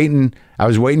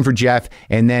was waiting for Jeff,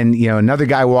 and then, another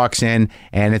guy walks in,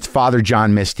 and it's Father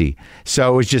John Misty.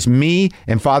 So it was just me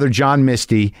and Father John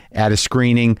Misty at a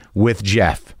screening with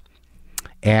Jeff.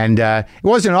 And it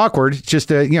wasn't awkward,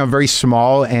 just a very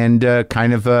small and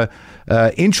kind of a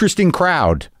interesting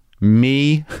crowd.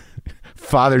 Me,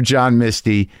 Father John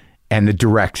Misty, and the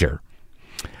director.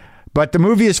 But the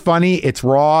movie is funny. It's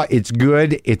raw. It's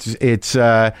good. It's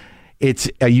a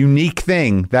unique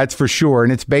thing, that's for sure.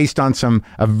 And it's based on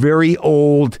a very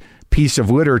old piece of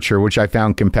literature, which I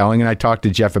found compelling. And I talked to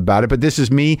Jeff about it. But this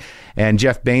is me and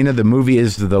Jeff Baena. The movie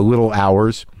is The Little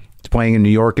Hours. It's playing in New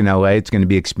York and LA. It's going to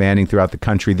be expanding throughout the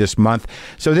country this month.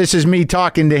 So this is me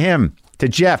talking to him, to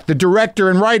Jeff, the director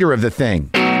and writer of the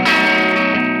thing.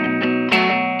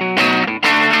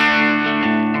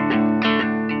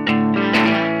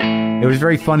 It was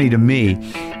very funny to me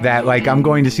that, I'm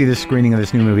going to see this screening of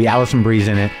this new movie. Alison Brie's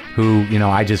in it, who,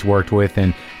 I just worked with,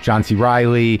 and John C.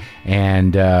 Reilly,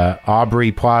 and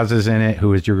Aubrey Plaza's in it,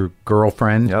 who is your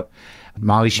girlfriend. Yep.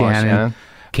 Molly Shannon.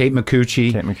 Kate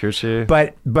Micucci.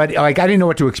 But I didn't know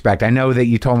what to expect. I know that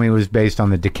you told me it was based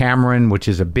on the Decameron, which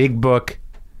is a big book.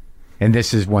 And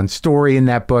this is one story in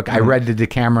that book. Mm-hmm. I read the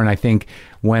Decameron, I think,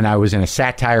 when I was in a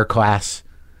satire class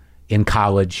in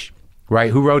college. Right?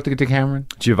 Who wrote the Decameron?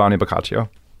 Giovanni Boccaccio.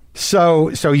 So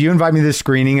you invite me to this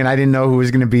screening, and I didn't know who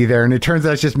was going to be there. And it turns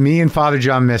out it's just me and Father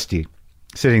John Misty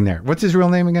sitting there. What's his real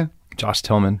name again? Josh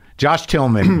Tillman. Josh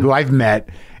Tillman, who I've met.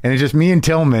 And it's just me and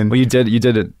Tillman. Well, you did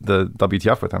the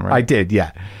WTF with him, right? I did,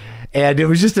 yeah. And it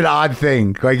was just an odd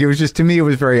thing. It was just, to me, it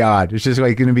was very odd. It's just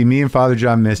going to be me and Father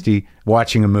John Misty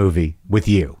watching a movie with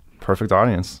you. Perfect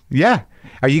audience. Yeah.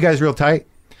 Are you guys real tight?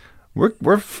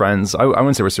 We're friends. I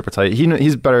wouldn't say we're super tight.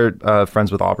 He's better friends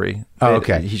with Aubrey. Oh,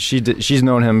 okay. She's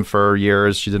known him for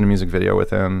years. She did a music video with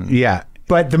him. Yeah,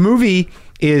 but the movie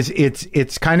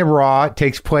it's kind of raw. It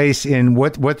takes place in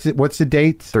what's the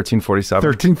date? 1347.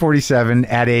 1347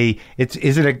 at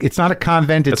it's not a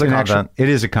convent. It's a convent. It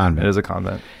is a convent. It is a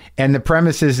convent. And the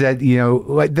premise is that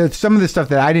some of the stuff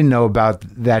that I didn't know about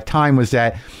that time was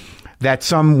that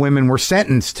some women were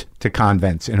sentenced to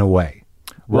convents in a way.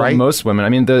 Well, right? Most women. I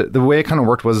mean, the way it kind of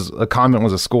worked was a convent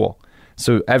was a school.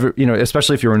 So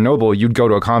especially if you were a noble, you'd go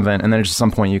to a convent, and then at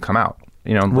some point you come out.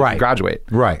 Right. Graduate.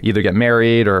 Right. Either get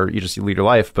married or you lead your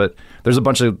life. But there's a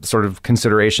bunch of sort of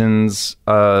considerations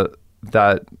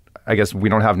that I guess we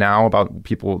don't have now about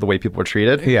the way people are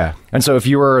treated. Yeah. And so if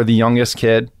you were the youngest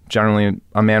kid, generally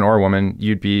a man or a woman,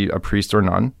 you'd be a priest or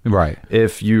nun. Right.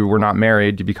 If you were not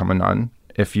married, you become a nun.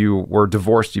 If you were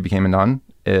divorced, you became a nun.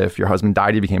 If your husband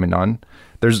died, you became a nun.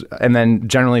 And then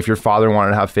generally, if your father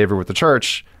wanted to have favor with the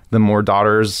church, the more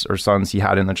daughters or sons he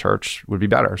had in the church would be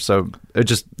better. So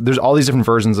there's all these different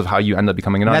versions of how you end up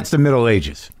becoming a nun. That's the Middle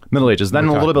Ages. Middle Ages. Then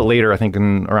a little bit later, I think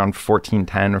in around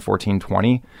 1410 or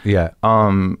 1420,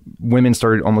 women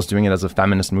started almost doing it as a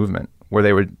feminist movement where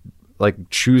they would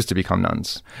choose to become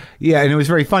nuns. Yeah, and it was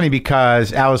very funny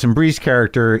because Alison Brie's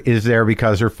character is there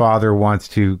because her father wants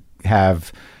to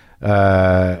have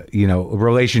a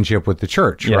relationship with the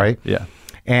church, right? Yeah.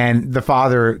 And the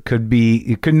father could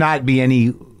not be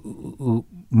any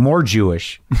more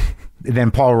Jewish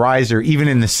than Paul Reiser, even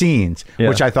in the scenes,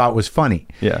 which I thought was funny.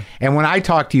 Yeah. And when I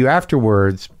talked to you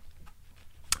afterwards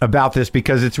about this,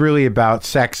 because it's really about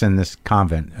sex in this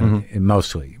convent,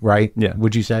 mostly, right? Yeah.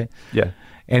 Would you say? Yeah.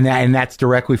 And that's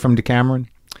directly from Decameron?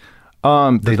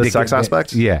 The sex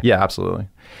aspect? Yeah. Yeah, absolutely.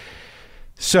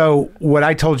 So what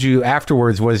I told you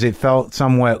afterwards was it felt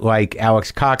somewhat like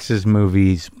Alex Cox's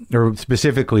movies, or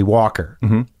specifically Walker,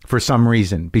 for some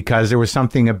reason, because there was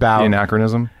something about... The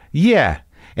anachronism? Yeah.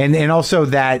 And also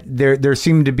that there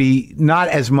seemed to be not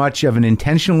as much of an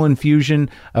intentional infusion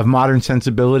of modern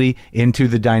sensibility into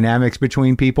the dynamics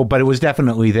between people, but it was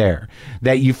definitely there.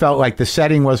 That you felt like the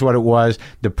setting was what it was,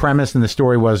 the premise and the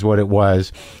story was what it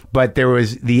was, but there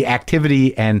was the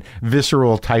activity and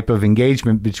visceral type of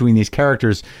engagement between these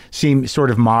characters seemed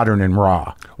sort of modern and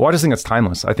raw. Well, I just think it's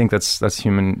timeless. I think that's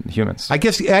humans. I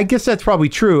guess that's probably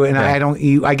true, and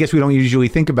I guess we don't usually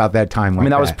think about that time.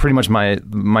 That was pretty much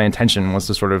my intention, was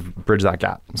to sort of bridge that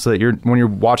gap, so that when you're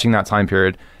watching that time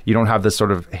period, you don't have this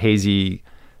sort of hazy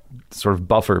sort of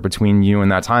buffer between you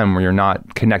and that time where you're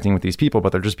not connecting with these people,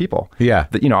 but they're just people. Yeah.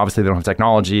 That, you know, obviously they don't have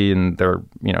technology and they're,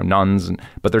 you know, nuns,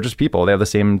 but they're just people. They have the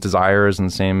same desires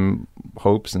and same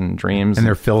hopes and dreams. And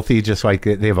they're filthy, just like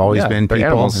they've always been they're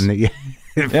people. animals. And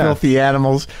they're filthy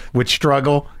animals with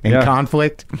struggle and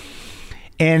conflict.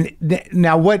 And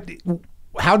now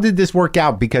how did this work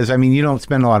out? Because, I mean, you don't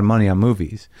spend a lot of money on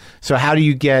movies. So how do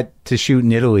you get to shoot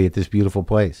in Italy at this beautiful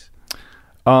place?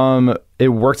 It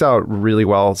worked out really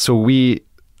well. So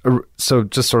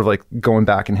just sort of like going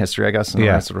back in history, I guess, and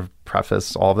I sort of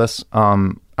preface all of this.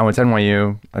 I went to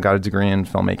NYU. I got a degree in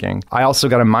filmmaking. I also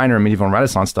got a minor in medieval and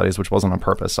Renaissance studies, which wasn't on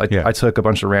purpose. I took a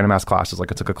bunch of random ass classes.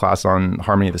 Like I took a class on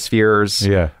Harmony of the Spheres,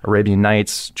 Arabian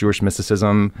Nights, Jewish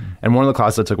mysticism. And one of the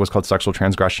classes I took was called Sexual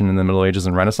Transgression in the Middle Ages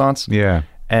and Renaissance. Yeah.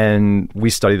 And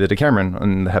we studied the Decameron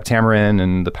and the Heptameron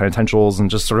and the Penitentials and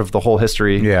just sort of the whole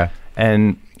history. Yeah.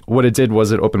 And what it did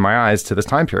was it opened my eyes to this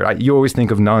time period. You always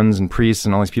think of nuns and priests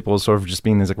and all these people as sort of just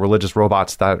being these like religious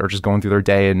robots that are just going through their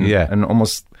day and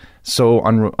almost so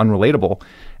unrelatable.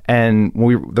 And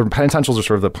the penitentials are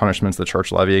sort of the punishments the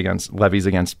church levies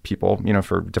against people, you know,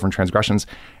 for different transgressions.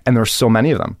 And there were so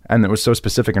many of them, and it was so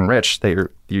specific and rich that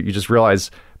you just realize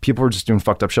people were just doing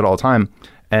fucked up shit all the time.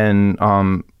 And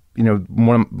you know,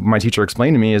 one of my teacher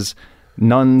explained to me is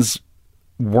nuns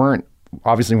weren't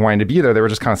obviously wanting to be there. They were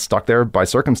just kind of stuck there by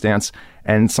circumstance.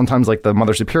 And sometimes like the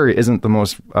Mother Superior isn't the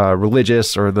most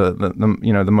religious or the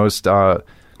you know, the most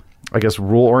I guess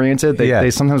rule oriented. They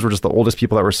sometimes were just the oldest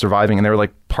people that were surviving, and they were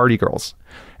like party girls.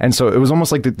 And so it was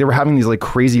almost like they were having these like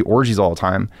crazy orgies all the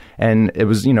time. And it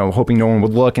was, you know, hoping no one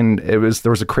would look. And there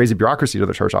was a crazy bureaucracy to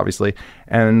the church, obviously.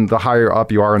 And the higher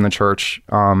up you are in the church,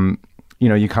 you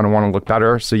know, you kind of want to look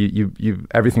better. So you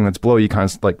everything that's below you kind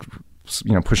of like,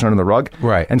 you know, push under the rug.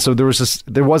 Right. And so there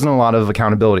wasn't a lot of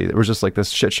accountability. There was just like this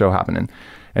shit show happening.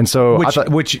 And so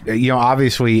which you know,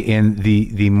 obviously in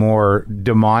the more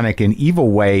demonic and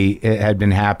evil way, it had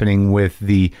been happening with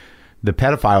the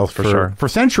pedophiles for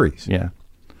centuries. Yeah.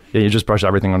 Yeah, you just brush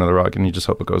everything under the rug and you just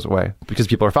hope it goes away because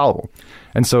people are fallible.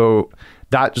 And so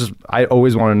I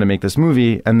always wanted to make this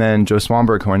movie. And then Joe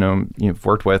Swanberg, who I know you've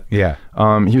worked with, he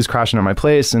was crashing at my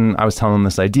place, and I was telling him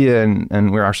this idea,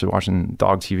 and we were actually watching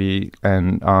Dog TV,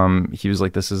 and he was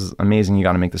like, "This is amazing. You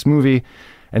got to make this movie."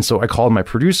 And so I called my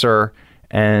producer,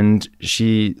 and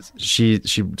she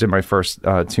did my first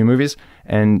 2 movies,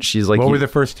 and she's like, "What were the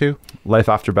first 2?" Life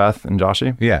After Beth and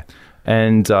Joshi. Yeah.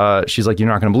 And she's like, "You're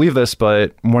not going to believe this,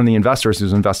 but one of the investors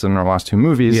who's invested in our last 2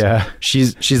 movies,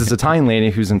 she's this Italian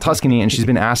lady who's in Tuscany, and she's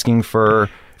been asking for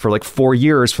like 4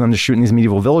 years for them to shoot in these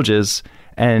medieval villages.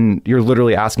 And you're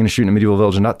literally asking to shoot in a medieval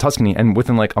village in Tuscany. And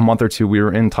within like a month or 2, we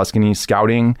were in Tuscany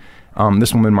scouting.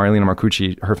 This woman, Marilena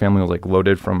Marcucci, her family was like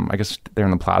loaded from, I guess they're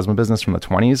in the plasma business from the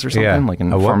 20s or something, like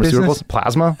in pharmaceuticals, business?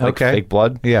 Plasma, like fake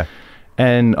blood. Yeah.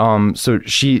 And so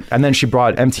she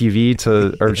brought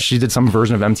MTV or she did some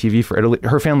version of MTV for Italy.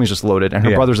 Her family's just loaded, and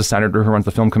her brother's a senator who runs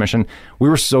the film commission. We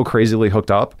were so crazily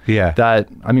hooked up that,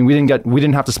 I mean, we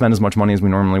didn't have to spend as much money as we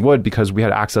normally would because we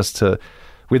had access to.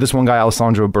 We had this one guy,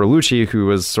 Alessandro Bertolucci, who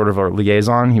was sort of our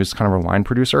liaison. He was kind of our line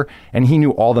producer, and he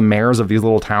knew all the mayors of these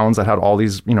little towns that had all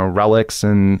these, you know, relics.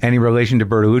 And any relation to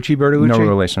Bertolucci? No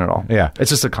relation at all. Yeah, it's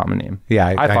just a common name.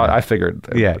 Yeah, I figured.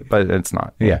 But it's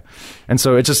not. Yeah, and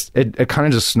so it kind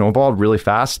of just snowballed really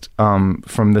fast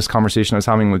from this conversation I was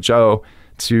having with Joe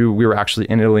to we were actually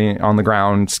in Italy on the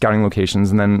ground scouting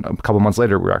locations, and then a couple months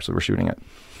later we were shooting it.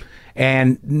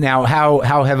 And now,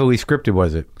 how heavily scripted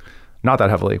was it? Not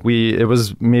that heavily. It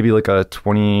was maybe like a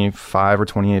 25 or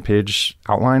 28 page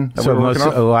outline. So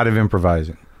a lot of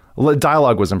improvising.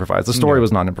 Dialogue was improvised. The story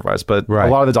was not improvised, but a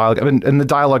lot of the dialogue, and the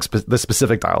dialogue, the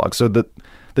specific dialogue. So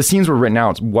the scenes were written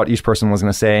out, what each person was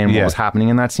going to say and what was happening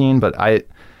in that scene. But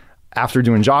after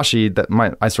doing Joshi,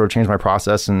 I sort of changed my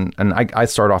process, and I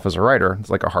started off as a writer. It's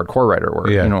like a hardcore writer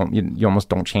where you know you almost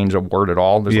don't change a word at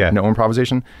all. There's like no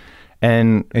improvisation,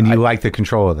 and you like the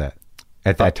control of that.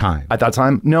 At that time? At that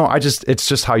time? No, it's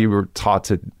just how you were taught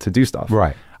to do stuff.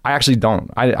 Right. I actually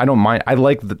don't. I don't mind. I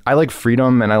like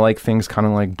freedom, and I like things kind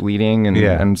of like bleeding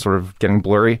and sort of getting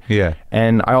blurry. Yeah.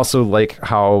 And I also like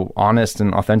how honest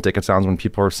and authentic it sounds when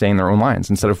people are saying their own lines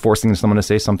instead of forcing someone to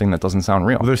say something that doesn't sound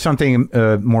real. Well, there's something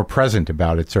more present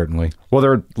about it, certainly. Well,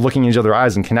 they're looking in each other's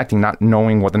eyes and connecting, not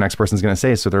knowing what the next person's going to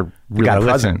say, so they're really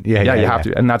present. Yeah, you have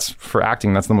to. And that's for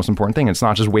acting. That's the most important thing. It's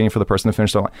not just waiting for the person to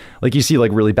finish their line. Like you see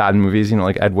like really bad movies, you know,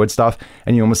 like Ed Wood stuff,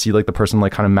 and you almost see like the person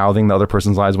like kind of mouthing the other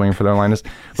person's lines, waiting for their line.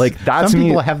 Like that's Some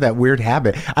people have that weird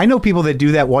habit. I know people that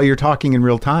do that while you're talking in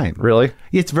real time. Really?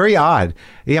 It's very odd.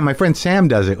 Yeah, my friend Sam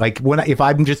does it. Like if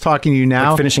I'm just talking to you now,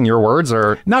 like finishing your words,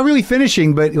 or not really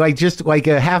finishing, but like just like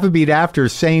a half a beat after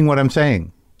saying what I'm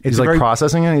saying. He's like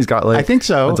processing it. He's got like I think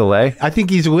so. a delay. I think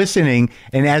he's listening,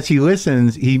 and as he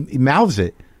listens, he mouths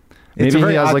it. It's Maybe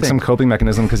he has like some coping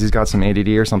mechanism because he's got some ADD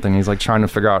or something. He's like trying to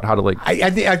figure out how to like.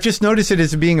 I've just noticed it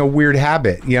as being a weird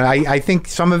habit. You know, I think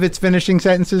some of it's finishing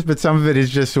sentences, but some of it is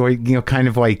just like, you know, kind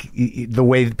of like the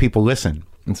way that people listen.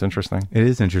 It's interesting. It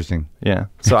is interesting. Yeah.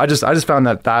 So I just found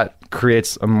that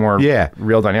creates a more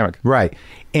real dynamic. Right.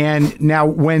 And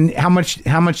now, how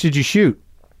much did you shoot?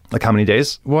 Like how many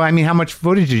days? Well, I mean, how much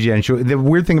footage did you shoot? The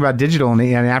weird thing about digital, and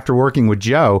after working with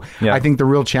Joe, I think the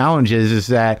real challenge is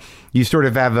that you sort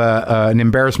of have an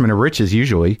embarrassment of riches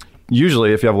usually.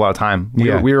 Usually, if you have a lot of time.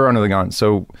 We were under the gun.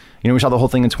 So, you know, we shot the whole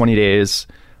thing in 20 days.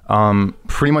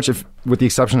 Pretty much, with the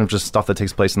exception of just stuff that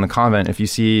takes place in the convent, if you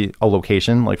see a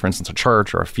location, like for instance a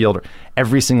church or a field, or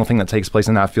every single thing that takes place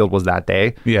in that field was that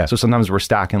day. Yeah. So sometimes we're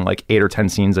stacking like 8 or 10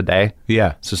 scenes a day.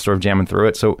 Yeah. So sort of jamming through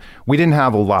it. So we didn't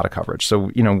have a lot of coverage. So,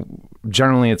 you know,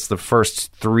 generally it's the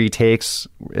first 3 takes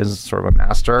is sort of a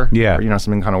master. Yeah. Or, you know,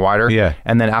 something kind of wider. Yeah.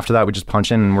 And then after that we just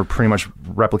punch in and we're pretty much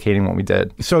replicating what we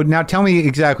did. So now tell me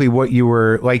exactly what you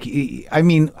were like. I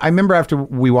mean, I remember after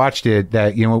we watched it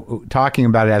that, you know, talking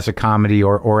about it as a comedy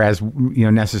or as, you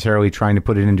know, necessarily trying to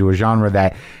put it into a genre,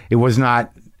 that it was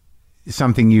not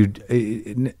something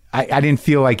I didn't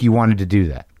feel like you wanted to do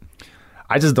that.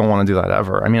 I just don't want to do that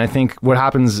ever. I mean, I think what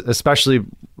happens, especially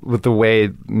with the way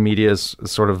media is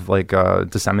sort of like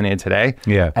disseminated today,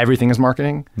 everything is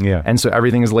marketing. Yeah. And so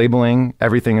everything is labeling,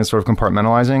 everything is sort of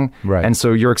compartmentalizing. Right. And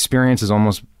so your experience is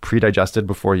almost pre-digested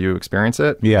before you experience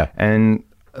it. Yeah. And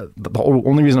the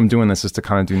only reason I'm doing this is to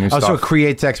kind of do new stuff. So it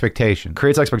creates expectation.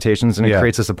 Creates expectations and it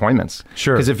creates disappointments.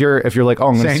 Sure. Because if you're like, oh,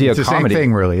 I'm going to see a comedy. It's the same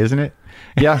thing, really, isn't it?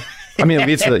 Yeah. I mean, it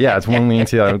leads to, it's one leading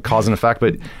to cause and effect.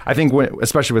 But I think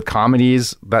especially with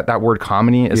comedies, that word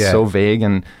comedy is so vague.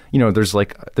 And, you know, there's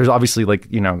obviously like,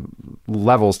 you know,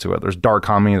 levels to it. There's dark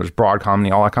comedy, there's broad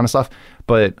comedy, all that kind of stuff.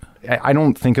 But I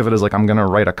don't think of it as like, I'm going to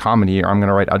write a comedy or I'm going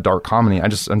to write a dark comedy.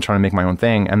 I'm trying to make my own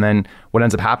thing. And then what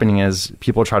ends up happening is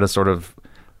people try to sort of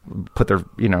put their,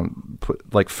 you know,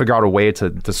 figure out a way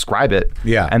to describe it.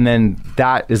 Yeah. And then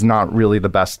that is not really the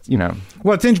best, you know.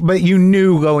 Well, but you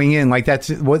knew going in, like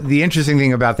that's what the interesting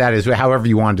thing about that is, however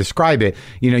you want to describe it,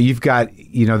 you know, you've got,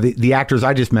 you know, the actors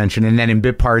I just mentioned, and then in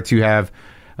bit parts you have,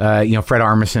 you know, Fred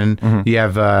Armisen, you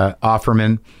have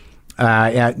Offerman.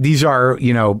 These are,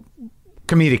 you know,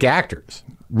 comedic actors.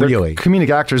 Really, they're comedic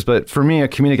actors, but for me, a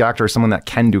comedic actor is someone that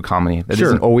can do comedy. That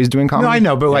isn't always doing comedy. No, I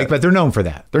know, but but they're known for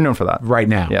that. They're known for that right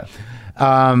now. Yeah.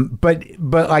 But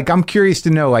like, I'm curious to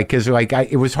know, like, because like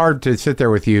it was hard to sit there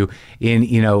with you in,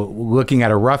 you know, looking at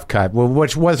a rough cut, well,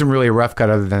 which wasn't really a rough cut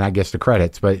other than I guess the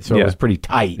credits, but so it was pretty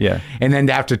tight. Yeah. And then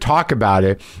to have to talk about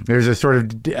it, there's a sort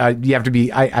of you have to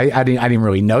be. I didn't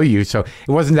really know you, so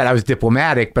it wasn't that I was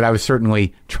diplomatic, but I was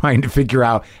certainly trying to figure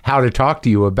out how to talk to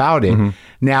you about it.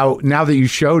 Now that you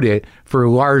showed it for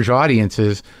large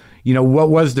audiences, you know, what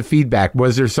was the feedback?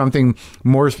 Was there something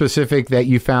more specific that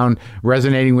you found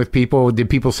resonating with people? Did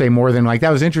people say more than like, that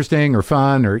was interesting or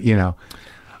fun, or, you know?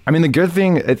 I mean, the good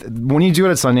thing, when you do it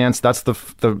at Sundance, that's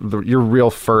your real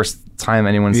first time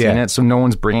anyone's seen it. So no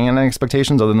one's bringing in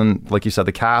expectations other than, like you said,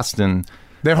 the cast, and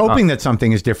they're hoping that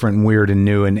something is different and weird and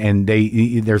new, and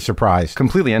they're surprised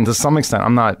completely. And to some extent,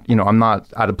 I'm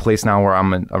not at a place now where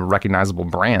I'm a recognizable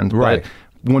brand, right? But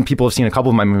when people have seen a couple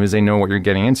of my movies, they know what you're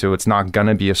getting into. It's not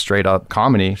gonna be a straight up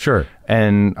comedy. Sure.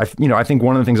 And I think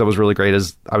one of the things that was really great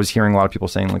is I was hearing a lot of people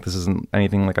saying like, this isn't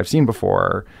anything like I've seen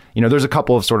before. You know, there's a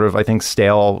couple of sort of, I think,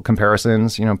 stale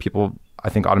comparisons. You know, people I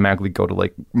think automatically go to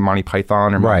like Monty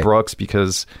Python or Mel Brooks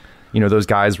because, you know, those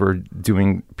guys were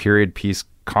doing period piece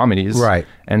comedies. Right.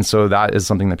 And so that is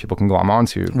something that people can glom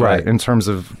onto. But right. in terms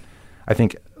of, I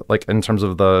think, like in terms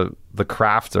of the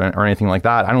craft or anything like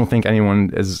that, I don't think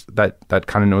anyone is that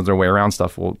kind of knows their way around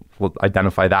stuff will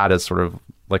identify that as sort of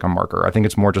like a marker. I think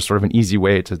it's more just sort of an easy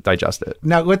way to digest it.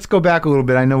 Now let's go back a little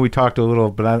bit. I know we talked a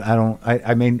little, but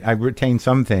I retained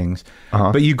some things.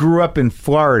 But you grew up in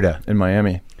Florida, in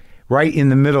Miami, right in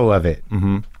the middle of it.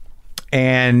 Mm-hmm.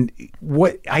 And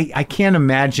what I can't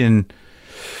imagine.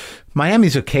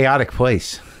 Miami's a chaotic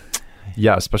place.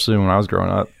 Yeah, especially when I was growing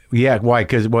up. Yeah, why?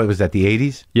 Because what was that, the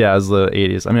 80s? Yeah, it was the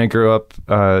 80s. I mean, I grew up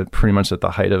pretty much at the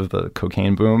height of the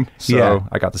cocaine boom. So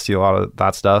I got to see a lot of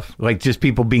that stuff. Like just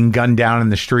people being gunned down in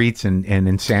the streets and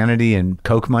insanity and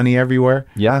coke money everywhere?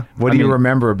 Yeah. What do you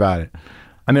remember about it?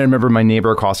 I mean, I remember my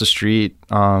neighbor across the street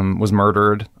was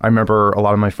murdered. I remember a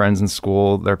lot of my friends in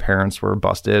school, their parents were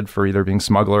busted for either being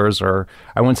smugglers or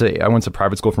I went to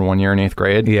private school for 1 year in 8th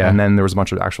grade. Yeah. And then there was a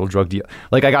bunch of actual drug deal.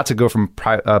 Like I got to go from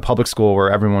public school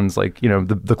where everyone's like, you know,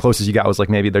 the closest you got was like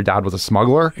maybe their dad was a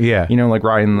smuggler. Yeah. You know, like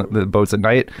riding the boats at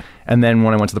night. And then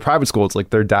when I went to the private school, it's like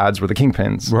their dads were the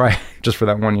kingpins. Right. Just for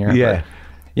that 1 year. Yeah. But,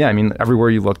 yeah. I mean, everywhere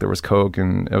you looked, there was coke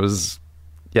and it was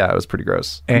pretty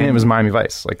gross. And it was Miami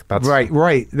Vice. Like that's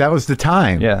Right. That was the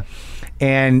time. Yeah.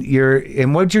 And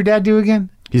what did your dad do again?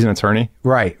 He's an attorney.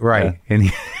 Right. Yeah.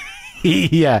 And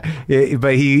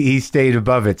but he stayed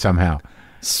above it somehow.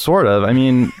 Sort of. I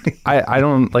mean, I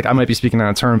don't like. I might be speaking out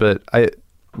of turn, but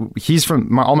he's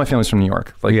from all my family's from New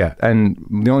York. Like, yeah. And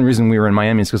the only reason we were in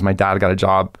Miami is because my dad got a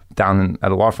job down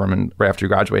at a law firm, and right after he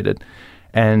graduated,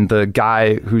 and the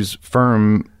guy whose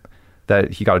firm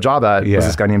that he got a job at was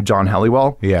this guy named John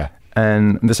Helliwell. Yeah.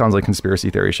 And this sounds like conspiracy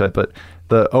theory shit, but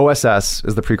the OSS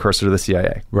is the precursor to the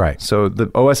CIA. Right. So the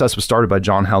OSS was started by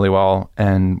John Helliwell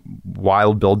and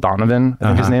Wild Bill Donovan, I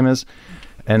think his name is,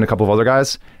 and a couple of other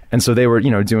guys. And so they were,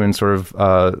 you know, doing sort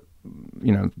of,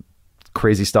 you know,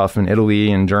 crazy stuff in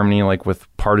Italy and Germany, like with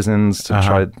partisans to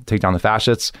try to take down the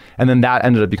fascists. And then that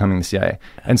ended up becoming the CIA.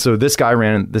 And so this guy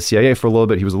ran the CIA for a little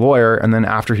bit. He was a lawyer. And then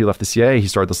after he left the CIA, he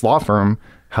started this law firm,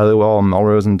 Helliwell,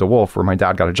 Melrose, and DeWolf, where my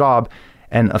dad got a job.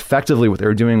 And effectively what they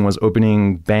were doing was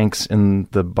opening banks in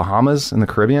the Bahamas, in the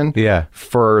Caribbean,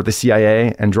 for the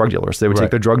CIA and drug dealers. They would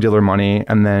take the drug dealer money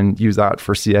and then use that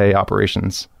for CIA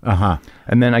operations.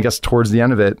 And then I guess towards the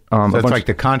end of it... so it's like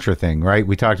the Contra thing, right?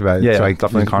 We talked about it. Yeah, it's like,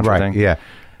 definitely a Contra thing. Yeah.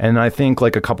 And I think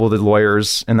like a couple of the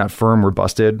lawyers in that firm were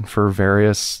busted for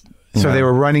various... So they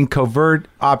were running covert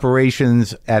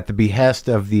operations at the behest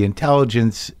of the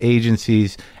intelligence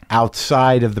agencies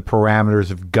outside of the parameters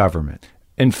of government.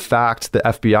 In fact, the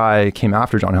FBI came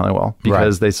after John Helliwell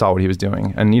because they saw what he was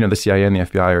doing. And, you know, the CIA and the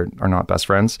FBI are not best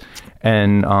friends.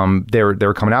 And they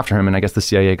were coming after him. And I guess the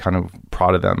CIA kind of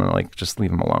prodded them and like, just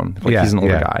leave him alone. Like, he's an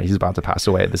older guy. He's about to pass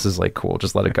away. This is like, cool.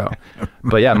 Just let it go.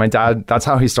 But yeah, my dad, that's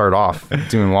how he started off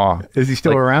doing law. Is he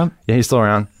still around? Yeah, he's still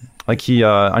around. Like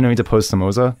I know he deposed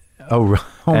Somoza. Oh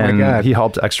my God. He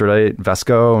helped extradite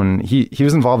Vesco, and he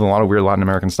was involved in a lot of weird Latin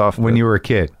American stuff. When you were a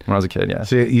kid? When I was a kid, yeah.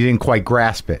 So you didn't quite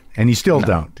grasp it, and you still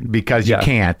don't, because you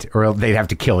can't, or they'd have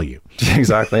to kill you.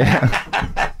 Exactly.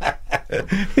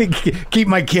 Keep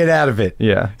my kid out of it.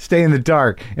 Yeah. Stay in the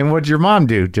dark. And what'd your mom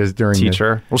do just during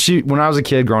Teacher. Well, when I was a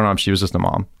kid growing up, she was just a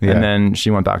mom. Yeah. And then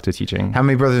she went back to teaching. How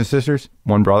many brothers and sisters?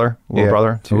 One brother, little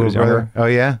brother, 2 years younger. Oh,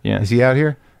 yeah? Yeah. Is he out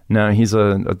here? No, he's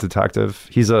a detective.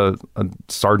 He's a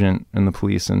sergeant in the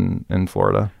police in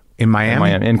Florida. In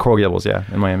Miami? In Coral Gables, yeah,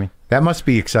 in Miami. That must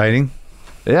be exciting.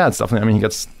 Yeah, it's definitely, I mean, he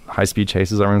gets high-speed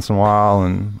chases every once in a while,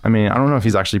 and I mean, I don't know if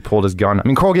he's actually pulled his gun. I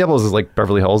mean, Coral Gables is like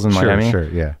Beverly Hills in Miami. Sure,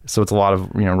 yeah. So it's a lot of,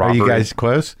 you know, robbery. Are you guys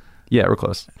close? Yeah, we're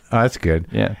close. Oh, that's good.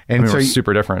 Yeah. And I mean, so we're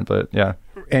super different, but yeah.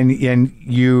 And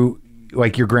you...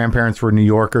 Like your grandparents were New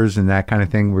Yorkers and that kind of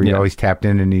thing, where you always tapped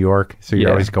into New York, so you're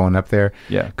always going up there.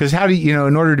 Yeah. Because how do you,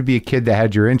 in order to be a kid that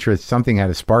had your interests, something had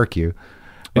to spark you.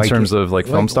 In terms of like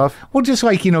film stuff? Well, just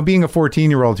like, being a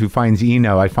 14-year-old who finds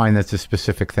Eno, I find that's a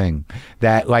specific thing.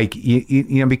 That like,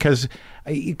 because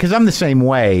I'm the same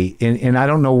way, and I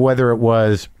don't know whether it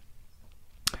was...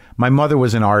 My mother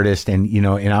was an artist, and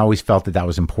and I always felt that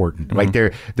was important. Mm-hmm.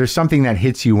 Like there's something that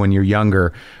hits you when you're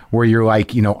younger, where you're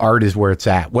like, art is where it's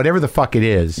at, whatever the fuck it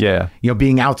is. Yeah.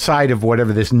 Being outside of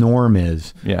whatever this norm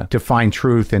is. Yeah. To find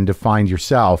truth and to find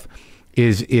yourself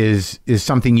is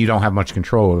something you don't have much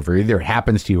control over. Either it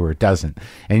happens to you or it doesn't.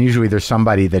 And usually there's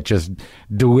somebody that just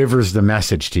delivers the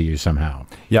message to you somehow.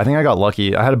 Yeah, I think I got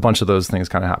lucky. I had a bunch of those things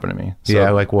kind of happen to me. So,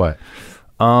 yeah, like what?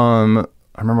 I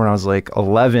remember when I was like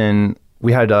 11.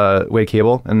 We had Wade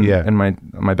cable in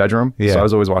my bedroom, so I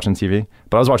was always watching TV.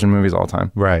 But I was watching movies all the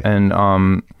time. Right.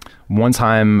 And one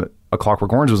time, A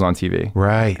Clockwork Orange was on TV.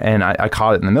 Right. And I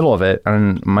caught it in the middle of it,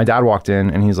 and my dad walked in,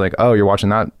 and he's like, "Oh, you're watching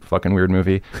that fucking weird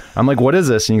movie?" I'm like, "What is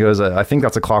this?" And he goes, "I think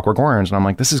that's A Clockwork Orange." And I'm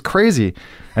like, "This is crazy."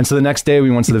 And so the next day,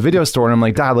 we went to the video store, and I'm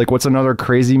like, "Dad, like, what's another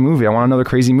crazy movie? I want another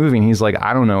crazy movie." And he's like,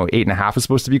 "I don't know, 8.5 is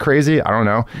supposed to be crazy. I don't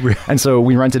know." And so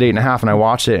we rented 8.5, and I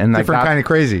watched it, and different kind of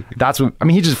crazy. That's what I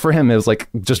mean. For him, it was like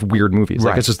just weird movies.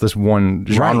 Like it's just this one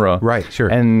genre. Right. Sure.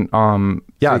 And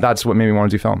that's what made me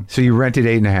want to do film. So you rented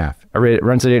 8.5. I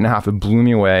rented 8.5. It blew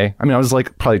me away. I mean, I was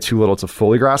like probably too little to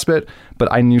fully grasp it,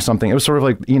 but I knew something. It was sort of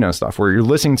like stuff where you're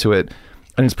listening to it,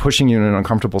 and it's pushing you in an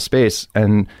uncomfortable space.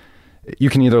 And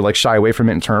you can either like shy away from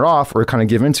it and turn it off, or kind of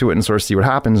give into it and sort of see what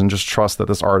happens and just trust that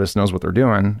this artist knows what they're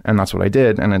doing. And that's what I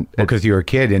did. And because you were a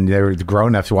kid and they were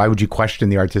grown-ups, so why would you question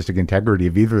the artistic integrity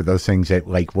of either of those things at,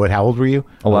 like, how old were you?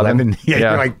 11? Yeah, Yeah.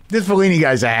 You're like, this Fellini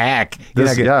guy's a hack.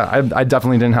 I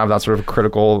definitely didn't have that sort of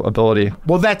critical ability.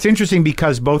 Well, that's interesting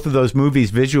because both of those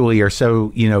movies visually are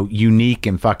so, unique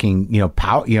and fucking,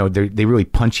 they really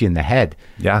punch you in the head.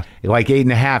 Yeah. Like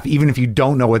 8.5, even if you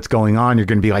don't know what's going on, you're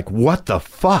going to be like, what the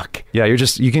fuck? Yeah,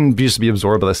 you can just be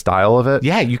absorbed by the style of it.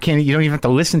 Yeah, you don't even have to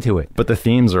listen to it. But the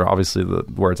themes are obviously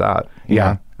where it's at.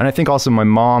 Yeah. Know? And I think also my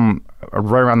mom,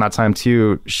 right around that time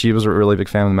too, she was a really big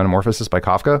fan of the Metamorphosis by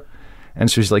Kafka. And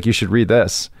she's like, you should read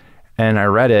this. And I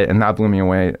read it, and that blew me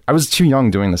away. I was too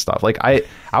young doing this stuff. Like I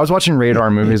was watching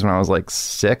Radar movies when I was like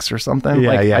 6 or something.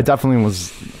 Yeah. I definitely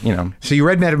was, So you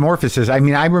read Metamorphosis. I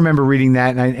mean, I remember reading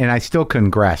that, and I still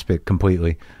couldn't grasp it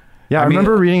completely. Yeah, I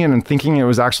remember reading it and thinking it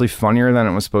was actually funnier than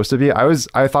it was supposed to be. I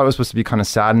thought it was supposed to be kind of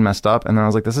sad and messed up, and then I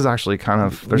was like, this is actually kind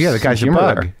of the guy's a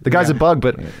bug. there. The guy's a bug,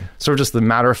 but sort of just the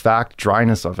matter of fact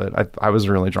dryness of it, I was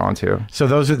really drawn to. So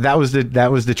that was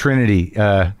the Trinity: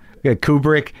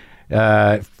 Kubrick,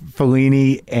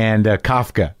 Fellini, and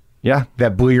Kafka. Yeah,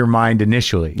 that blew your mind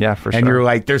initially. Yeah, for sure. And you're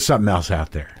like, there's something else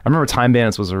out there. I remember Time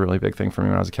Bandits was a really big thing for me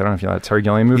when I was a kid. I don't know if you know that Terry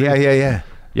Gilliam movie. Yeah.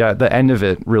 Yeah, the end of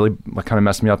it really kind of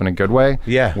messed me up in a good way.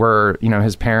 Yeah. Where,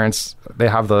 his parents, they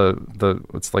have the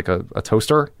it's like a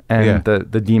toaster, and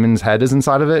the demon's head is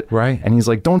inside of it. Right. And he's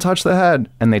like, don't touch the head.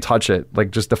 And they touch it,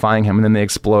 like just defying him, and then they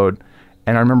explode.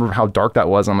 And I remember how dark that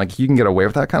was. I'm like, you can get away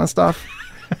with that kind of stuff?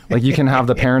 Like, you can have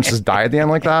the parents just die at the end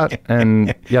like that?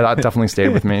 And yeah, that definitely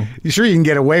stayed with me. You sure you can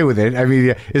get away with it? I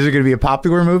mean, is it going to be a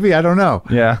popular movie? I don't know.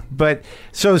 Yeah. But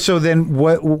so then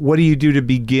what do you do to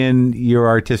begin your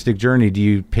artistic journey? Do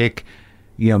you pick,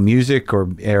 music or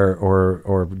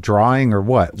drawing or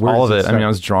what? All of it. I mean, I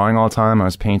was drawing all the time. I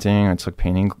was painting. I took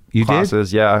painting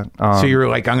classes. Yeah. So you were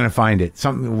like, I'm going to find it.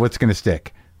 What's going to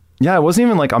stick? Yeah, it wasn't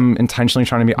even like I'm intentionally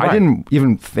trying to be. Right. I didn't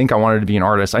even think I wanted to be an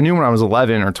artist. I knew when I was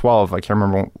 11 or 12. I can't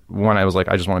remember when I was like,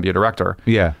 I just want to be a director.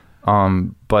 Yeah.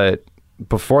 But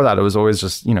before that, it was always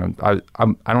just, I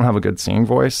don't have a good singing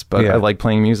voice, but I like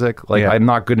playing music. Like I'm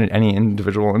not good at any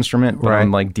individual instrument, but I'm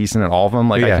like decent at all of them.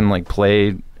 Like I can like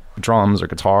play drums or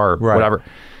guitar or whatever.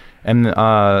 And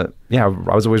I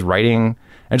was always writing.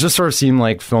 It just sort of seemed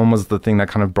like film was the thing that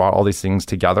kind of brought all these things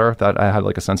together that I had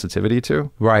like a sensitivity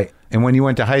to. Right. And when you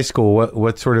went to high school, what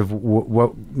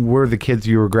were the kids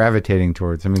you were gravitating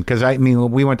towards? I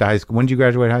mean, we went to high school. When did you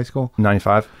graduate high school?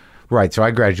 95. Right. So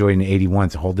I graduated in 81.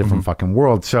 It's a whole different fucking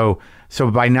world. So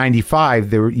by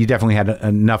 95, you definitely had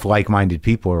enough like-minded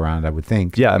people around, I would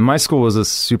think. Yeah. And my school was a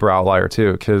super outlier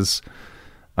too, because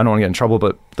I don't want to get in trouble,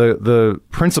 but the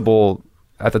principal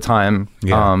at the time,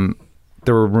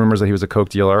 there were rumors that he was a coke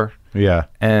dealer. Yeah.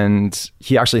 And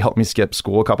he actually helped me skip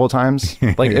school a couple of times.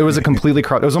 Like it was a completely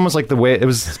corrupt, it was almost like it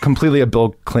was completely a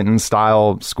Bill Clinton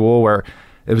style school where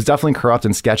it was definitely corrupt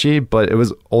and sketchy, but it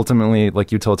was ultimately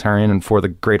like utilitarian and for the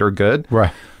greater good.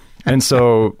 Right. And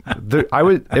so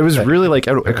it was really like,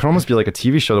 it could almost be like a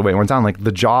TV show the way it went down. Like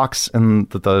the jocks and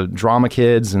the drama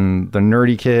kids and the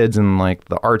nerdy kids and like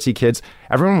the artsy kids,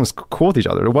 everyone was cool with each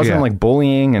other. It wasn't like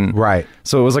bullying. And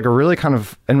so it was like a really kind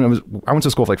of, and I went to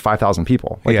school with like 5,000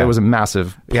 people. Like it was a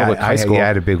massive public high school. Yeah, I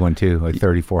had a big one too, like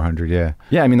 3,400. Yeah.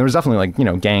 Yeah. I mean, there was definitely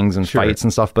like, gangs and fights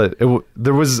and stuff, but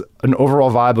there was an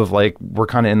overall vibe of like, we're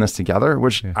kind of in this together,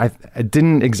 which it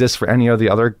didn't exist for any of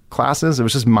the other classes. It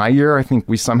was just my year. I think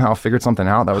we somehow figured something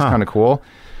out that was kind of cool.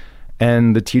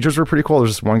 And the teachers were pretty cool. There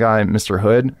was just one guy, Mr.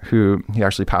 Hood, who he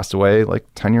actually passed away like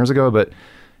 10 years ago, but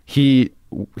he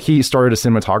started a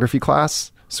cinematography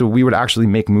class. So we would actually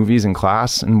make movies in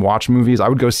class and watch movies. I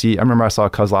would go see, I remember I saw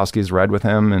Kozlowski's Red with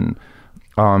him,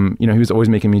 and he was always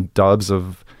making me dubs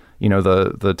of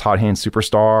the Todd Haynes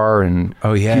Superstar, and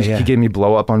he gave me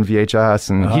Blow Up on VHS,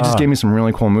 and he just gave me some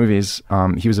really cool movies.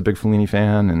 He was a big Fellini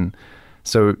fan, and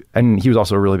he was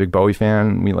also a really big Bowie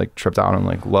fan. We like tripped out on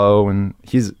like Low, and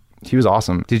he was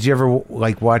awesome. Did you ever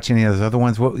like watch any of those other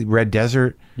ones? What, Red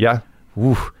Desert? Yeah.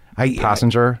 Ooh,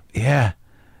 Passenger. Yeah.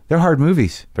 They're hard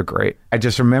movies. They're great. I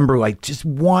just remember like just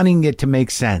wanting it to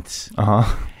make sense.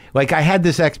 Like I had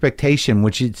this expectation,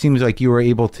 which it seems like you were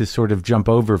able to sort of jump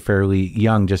over fairly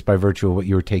young just by virtue of what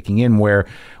you were taking in, where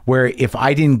if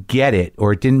I didn't get it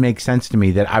or it didn't make sense to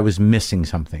me, that I was missing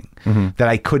something, that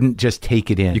I couldn't just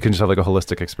take it in. You can just have like a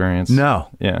holistic experience. No.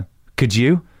 Yeah. Could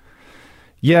you?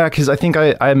 Yeah, because I think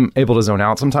I'm able to zone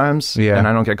out sometimes, and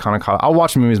I don't get kind of caught. I'll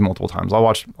watch movies multiple times. I'll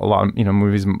watch a lot of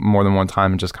movies more than one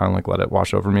time and just kind of like let it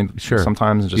wash over me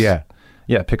sometimes. And just,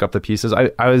 Yeah, pick up the pieces.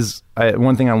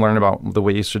 One thing I learned about the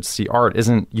way you should see art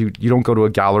isn't you don't go to a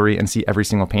gallery and see every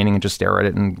single painting and just stare at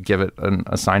it and give it an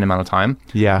assigned amount of time.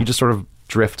 Yeah. You just sort of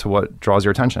drift to what draws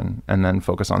your attention and then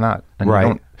focus on that. And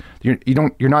Right.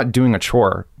 you're not doing a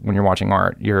chore when you're watching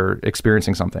art. You're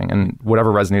experiencing something, and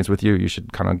whatever resonates with you, you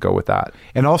should kind of go with that.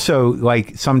 And also,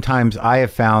 like, sometimes I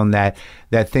have found that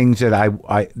things that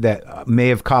I that may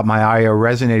have caught my eye or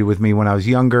resonated with me when I was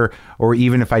younger, or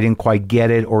even if I didn't quite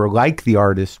get it or like the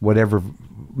artist, whatever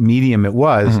medium it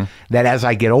was, that as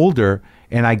I get older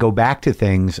and I go back to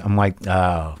things, I'm like,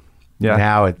 oh, Yeah.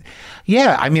 now it,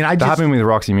 yeah. I mean, That happened with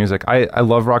Roxy Music. I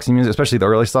love Roxy Music, especially the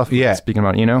early stuff. Yeah. Speaking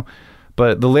about Eno,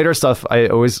 but the later stuff,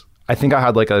 I think I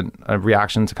had like a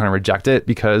reaction to kind of reject it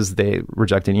because they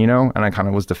rejected Eno, and I kind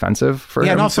of was defensive for him.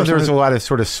 and also for there some was a reason. lot of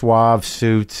sort of suave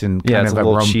suits and Yeah, kind it's of a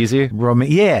little cheesy.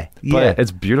 Yeah, But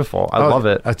it's beautiful. I love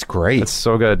it. That's great. It's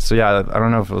so good. So yeah, I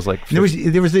don't know if it was like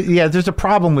There's a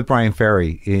problem with Brian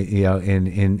Ferry, you know,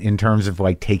 in terms of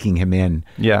like taking him in,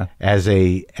 Yeah. as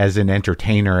an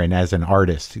entertainer and as an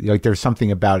artist. Like there's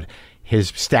something about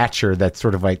his stature that's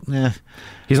sort of like,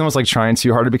 He's almost like trying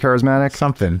too hard to be charismatic.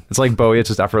 something. It's like Bowie, it's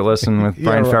just effortless, and with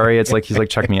Brian right. Ferry, it's like he's like,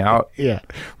 check me out. Yeah,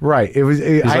 right. It was.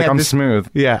 He's like, I'm smooth.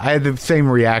 Yeah, I had the same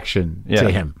reaction Yeah. to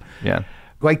him. Yeah.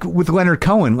 Like with Leonard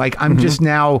Cohen, like I'm just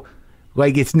now,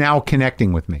 like it's now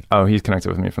connecting with me. Oh, he's connected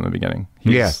with me from the beginning.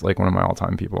 He's Yeah. like one of my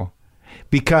all-time people.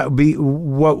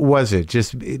 What was it?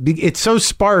 It's so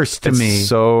sparse to It's me.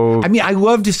 so I mean, I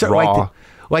love to start raw.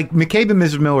 like McCabe and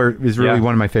Mrs. Miller is really Yeah.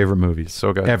 one of my favorite movies.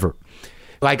 So good. Ever.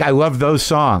 Like I love those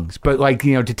songs, but like,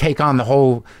 you know, to take on the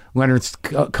whole Leonard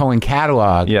Cohen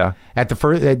catalog. Yeah. At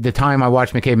the time I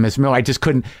watched McCabe and Mrs. Miller,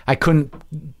 I couldn't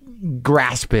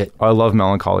grasp it. I love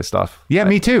melancholy stuff. Yeah,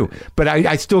 me too. But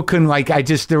I still couldn't, like,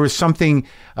 there was something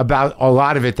about a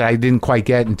lot of it that I didn't quite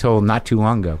get until not too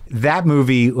long ago. That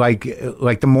movie, like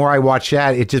the more I watch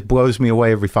that, it just blows me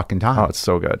away every fucking time. Oh, it's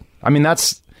so good. I mean,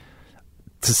 that's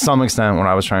to some extent what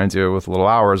I was trying to do with Little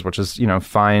Hours, which is, you know,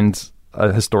 find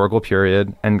a historical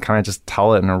period and kind of just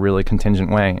tell it in a really contingent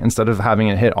way instead of having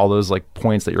it hit all those like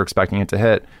points that you're expecting it to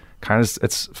hit. Kind of,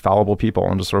 it's fallible people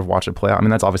and just sort of watch it play out. I mean,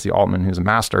 that's obviously Altman, who's a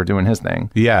master doing his thing.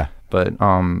 Yeah. But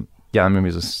yeah, the movie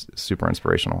is super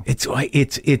inspirational. It's like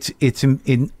it's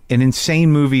an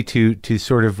insane movie to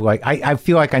sort of like I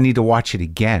feel like I need to watch it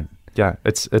again. Yeah,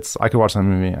 it's I could watch that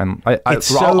movie, and It's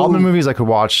for so- Altman movies I could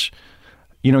watch.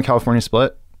 You know, California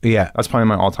Split. Yeah, That's probably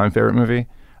my all-time favorite movie.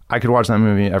 I could watch that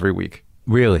movie every week.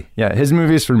 really. Yeah, his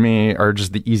movies for me are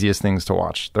just the easiest things to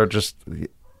watch. They're just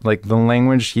like the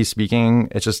language he's speaking.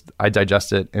 It's just I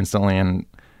digest it instantly, and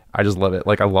I just love it.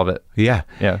 Like I love it. Yeah,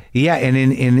 Yeah. yeah. And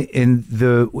in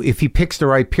the if he picks the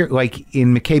right period, like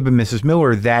in McCabe and Mrs.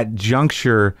 Miller, that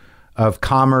juncture of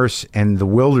commerce and the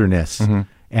wilderness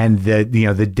and the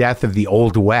death of the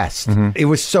Old West, it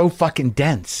was so fucking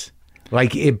dense.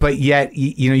 Like it, but yet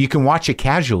you can watch it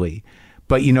casually,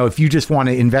 but if you just want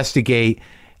to investigate,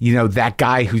 that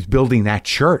guy who's building that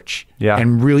church, Yeah.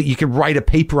 and really you could write a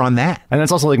paper on that. And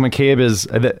that's also like McCabe is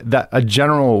that a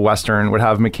general Western would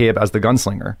have McCabe as the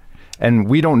gunslinger. And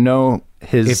we don't know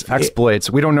his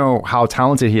exploits. We don't know how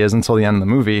talented he is until the end of the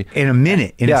movie. In a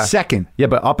minute, in Yeah. a second. Yeah,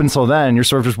 but up until then, you're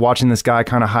sort of just watching this guy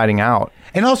kind of hiding out.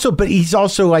 And also, but he's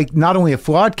also like not only a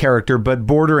flawed character, but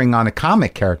bordering on a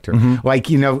comic character.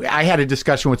 Like, I had a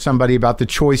discussion with somebody about the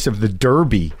choice of the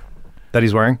derby. That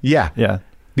he's wearing? Yeah. Yeah.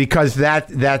 Because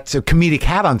that's a comedic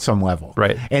hat on some level.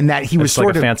 Right. And that he was It's like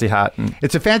sort a of fancy hat.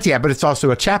 It's a fancy hat, but it's also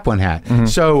a chaplain hat.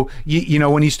 So,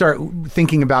 when you start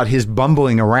thinking about his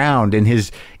bumbling around and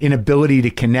his inability to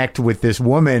connect with this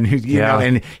woman, who,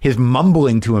 and his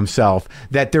mumbling to himself,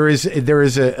 that there is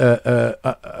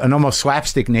an almost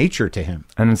slapstick nature to him.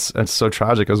 And it's so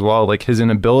tragic as well. Like his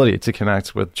inability to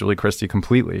connect with Julie Christie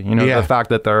completely. Yeah. The fact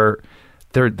that they're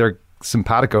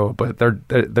simpatico, but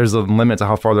there's a limit to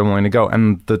how far they're willing to go,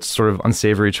 and the sort of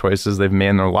unsavory choices they've made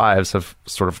in their lives have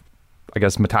sort of, I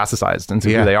guess, metastasized into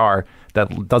who they are.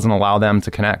 That doesn't allow them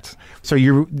to connect. So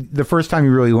the first time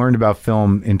you really learned about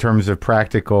film in terms of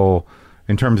technical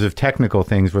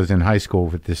things was in high school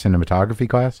with the cinematography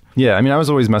class. Yeah, I mean, I was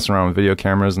always messing around with video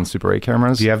cameras and Super 8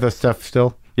 cameras. Do you have those stuff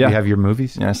still? Yeah. Do you have your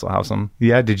movies? Yeah, I still have some.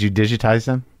 Yeah. Did you digitize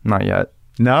them? Not yet.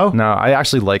 No. No, I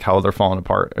actually like how they're falling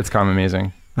apart. It's kind of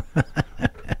amazing.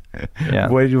 Yeah.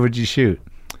 What did you shoot?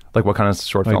 Like what kind of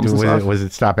short Like, films and stuff? was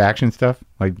it stop action stuff?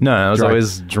 Like No, it was dry-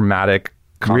 always dramatic,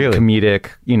 Really? comedic,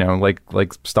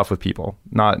 like stuff with people,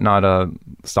 not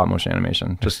stop motion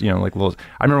animation. Just, like little,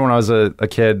 I remember when I was a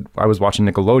kid, I was watching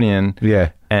Nickelodeon. Yeah.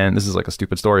 And this is like a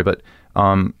stupid story, but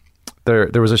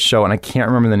there was a show, and I can't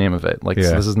remember the name of it. Like,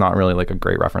 so this is not really like a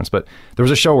great reference, but there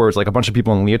was a show where it's like a bunch of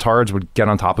people in leotards would get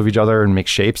on top of each other and make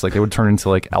shapes. Like they would turn into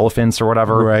like elephants or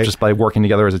whatever, just by working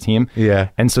together as a team. Yeah.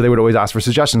 And so they would always ask for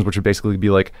suggestions, which would basically be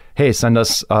like, hey, send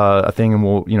us a thing and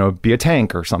we'll, be a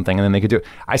tank or something. And then they could do it.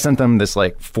 I sent them this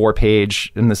like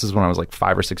 4-page, and this is when I was like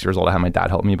 5 or 6 years old. I had my dad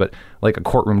help me, but like a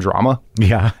courtroom drama.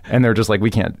 Yeah. And they're just like, we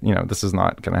can't, this is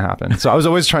not going to happen. So I was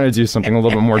always trying to do something a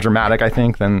little bit more dramatic, I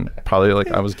think, than probably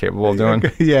like I was capable of doing.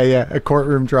 Yeah. A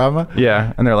courtroom drama.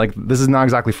 Yeah. And they're like, this is not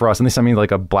exactly for us. And they sent me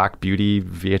like a Black Beauty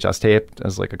VHS tape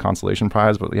as like a consolation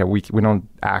prize. But yeah, we don't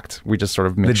act. We just sort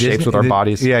of make shapes with our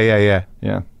bodies. Yeah.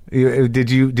 Yeah.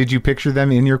 Did you picture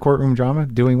them in your courtroom drama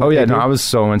doing what no, I was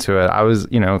so into it. I was,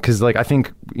 because like I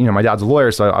think, my dad's a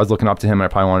lawyer, so I was looking up to him, and I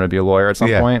probably wanted to be a lawyer at some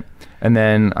point. And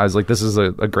then I was like, this is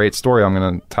a great story I'm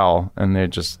going to tell. And they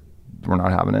just were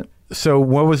not having it. So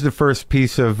what was the first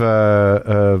piece of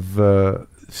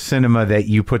cinema that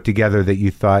you put together that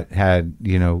you thought had,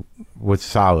 was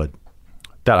solid?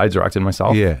 That I directed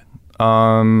myself? Yeah.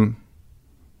 I don't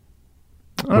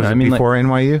know. Before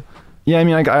NYU? Yeah,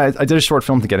 I did a short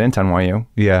film to get into NYU.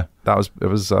 Yeah. It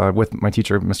was with my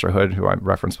teacher, Mr. Hood, who I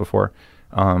referenced before,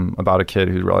 about a kid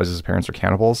who realizes his parents are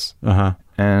cannibals. Uh-huh.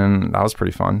 And that was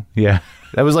pretty fun. Yeah.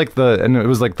 That was like it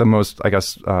was like the most, I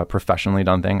guess, professionally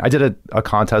done thing. I did a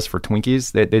contest for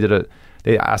Twinkies.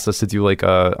 They asked us to do like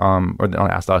or they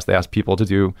not asked us, they asked people to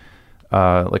do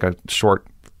like a short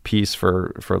piece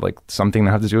for like something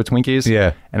that had to do with Twinkies.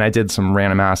 Yeah. And I did some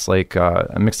random ass, like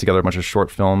I mixed together a bunch of short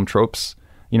film tropes,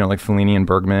 like Fellini and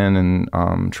Bergman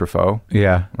and Truffaut.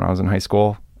 Yeah. When I was in high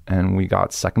school, and we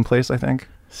got second place, I think.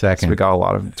 Second. So we got a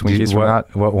lot of Twinkies for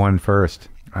that. What won first?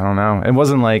 I don't know. It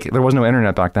wasn't like, there was no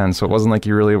internet back then, so it wasn't like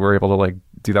you really were able to like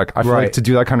do that. I feel like to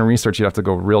do that kind of research, you'd have to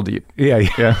go real deep.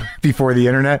 Yeah. Before the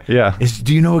internet? Yeah.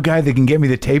 Do you know a guy that can get me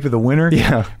the tape of the winner?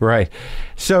 Yeah. Right.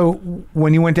 So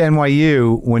when you went to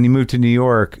NYU, when you moved to New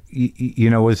York,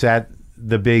 was that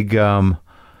the big,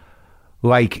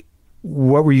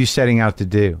 what were you setting out to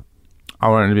do? I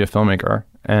wanted to be a filmmaker,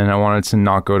 and I wanted to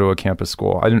not go to a campus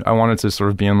school. I wanted to sort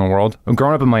of be in the world.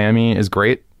 Growing up in Miami is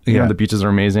great. The beaches are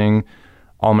amazing.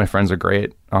 All my friends are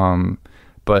great.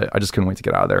 But I just couldn't wait to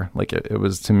get out of there. Like it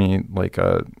was to me like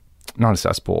not a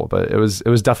cesspool, but it was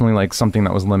definitely like something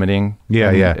that was limiting.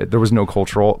 Yeah. There was no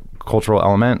cultural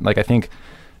element. Like I think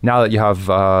now that you have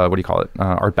what do you call it,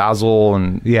 Art Basel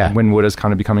and Wynwood is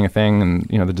kind of becoming a thing,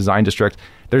 and the design district.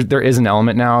 There is an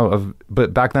element now of,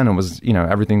 but back then it was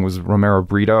everything was Romero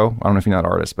Brito. I don't know if you know that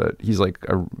artist, but he's like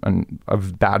a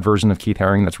bad version of Keith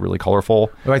Haring that's really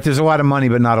colorful. Right, there's a lot of money,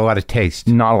 but not a lot of taste.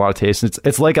 Not a lot of taste.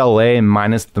 It's like LA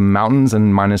minus the mountains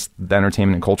and minus the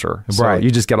entertainment and culture. So right. You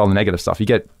just get all the negative stuff.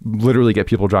 You literally get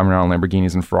people driving around in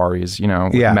Lamborghinis and Ferraris,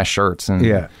 with mesh shirts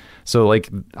and So like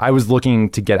I was looking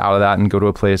to get out of that and go to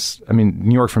a place.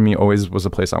 New York for me always was a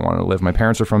place I wanted to live. My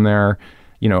parents are from there.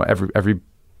 Every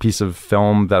piece of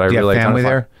film that I really like. Family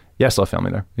there? Yeah, I still have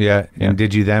family there. Yeah. And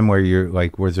did you then,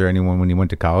 was there anyone when you went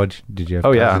to college? Did you have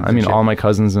all my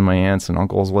cousins and my aunts and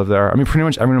uncles live there. Pretty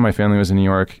much everyone in my family was in New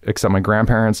York except my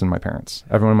grandparents and my parents.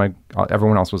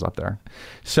 Everyone else was up there.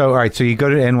 So all right, so you go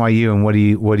to NYU, and what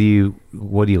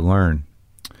do you learn?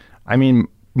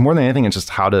 More than anything, it's just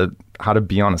how to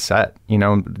be on a set.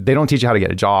 They don't teach you how to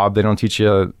get a job. They don't teach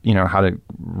you, how to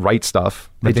write stuff.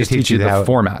 They just teach you the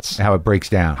formats, how it breaks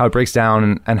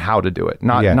down, and how to do it.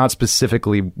 Not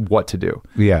specifically what to do.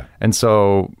 Yeah. And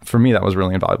so for me, that was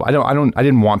really invaluable. I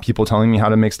didn't want people telling me how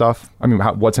to make stuff.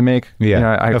 What to make.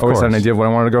 Yeah. I always had an idea of what I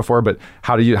wanted to go for, but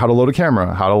how to load a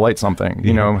camera, how to light something,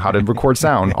 how to record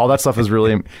sound, all that stuff is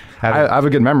really, I have a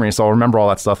good memory. So I'll remember all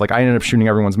that stuff. Like I ended up shooting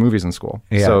everyone's movies in school.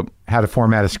 Yeah. So how to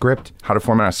format a script.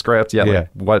 Yeah. Like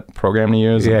what program to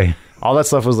use. Yeah. All that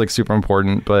stuff was like super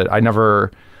important, but I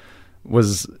never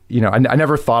was, I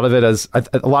never thought of it as,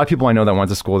 a lot of people I know that went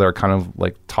to school there kind of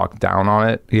like talked down on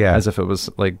it. Yeah. As if it was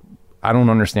like, I don't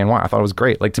understand why. I thought it was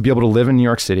great. Like to be able to live in New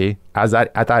York City at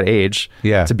that age,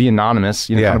 to be anonymous,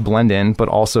 kind of blend in, but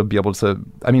also be able to,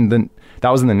 that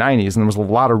was in the 90s, and there was a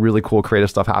lot of really cool creative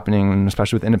stuff happening, and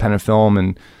especially with independent film.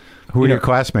 And who were your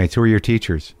classmates? Who were your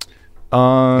teachers?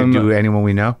 Do anyone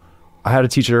we know? I had a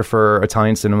teacher for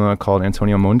Italian cinema called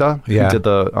Antonio Monda. Yeah. He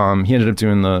did he ended up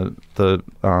doing the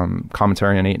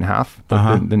commentary on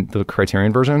 8.5, the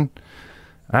Criterion version.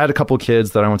 I had a couple of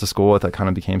kids that I went to school with that kind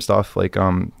of became stuff. Like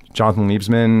Jonathan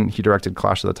Liebsman, he directed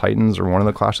Clash of the Titans, or one of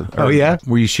the Clash of the Oh yeah?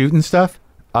 Were you shooting stuff?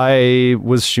 I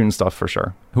was shooting stuff for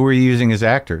sure. Who were you using as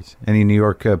actors? Any New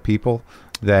York people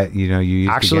that you used?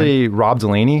 Actually, Rob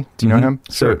Delaney. Do you know him?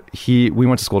 Sure. So we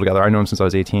went to school together. I know him since I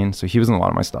was 18. So he was in a lot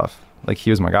of my stuff. Like he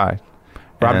was my guy.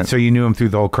 Rob, so you knew him through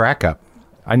the whole crack up.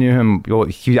 I knew him. Well,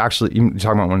 he actually, you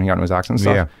talking about when he got into his accident and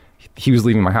stuff. Yeah. He was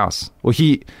leaving my house. Well,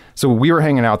 so we were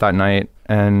hanging out that night,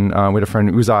 and we had a friend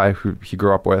Uzai who he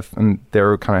grew up with, and they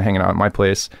were kind of hanging out at my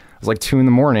place. It was like 2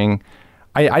 a.m.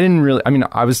 I didn't really. I mean,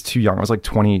 I was too young. I was like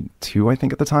 22, I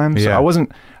think, at the time. So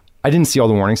I didn't see all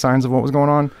the warning signs of what was going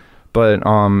on. But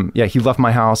yeah, he left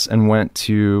my house and went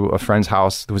to a friend's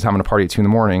house who was having a party at 2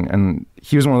 a.m. And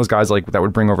he was one of those guys like that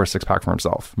would bring over a 6-pack for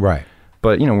himself. Right.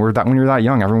 But when you're that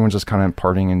young, everyone's just kind of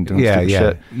partying and doing stupid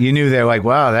shit. You knew they're like,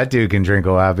 wow, that dude can drink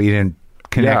a lot, but you didn't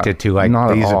connect it to like,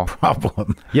 not he's at all. a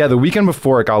problem. Yeah, the weekend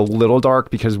before it got a little dark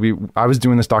because I was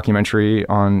doing this documentary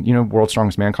on, World's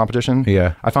Strongest Man competition.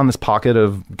 Yeah. I found this pocket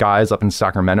of guys up in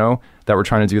Sacramento that were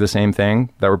trying to do the same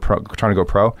thing, that were trying to go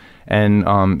pro.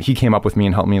 And he came up with me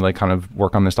and helped me like kind of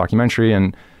work on this documentary.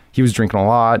 And he was drinking a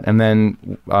lot. And then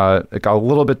it got a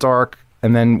little bit dark.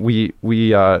 And then we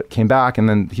came back, and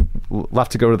then he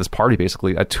left to go to this party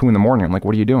basically at 2 a.m. I'm like,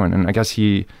 what are you doing? And I guess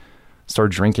he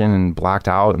started drinking and blacked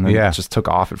out, and then just took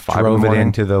off at 5 Drove a.m. it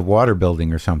into the water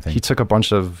building or something. He took a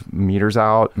bunch of meters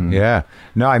out. And Yeah.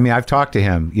 No, I mean, I've talked to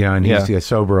him, and he's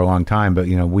sober a long time, but,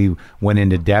 we went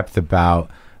into depth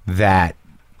about that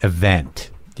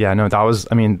event. Yeah, no, that was,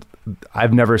 I mean,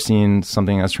 I've never seen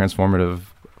something as transformative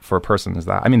for a person as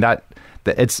that. I mean,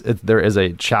 there is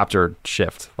a chapter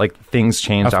shift. Like, things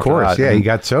changed after that. Of course, yeah, he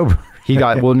got sober. He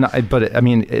got,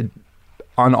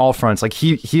 on all fronts, like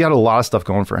he had a lot of stuff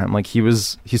going for him. Like he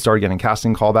started getting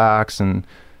casting callbacks and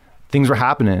things were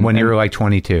happening. When you were like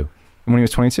 22. When he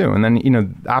was 22. And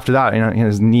then, after that,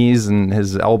 his knees and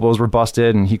his elbows were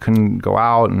busted and he couldn't go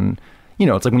out. And,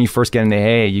 it's like when you first get into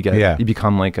AA, you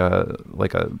become like a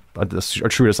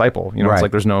true disciple. Right. It's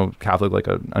like there's no Catholic, like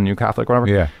a new Catholic, whatever.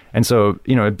 Yeah. And so,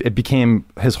 it became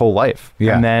his whole life.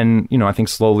 Yeah. And then, I think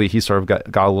slowly he sort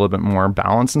of got a little bit more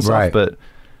balance and stuff. Right. But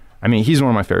I mean, he's one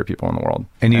of my favorite people in the world.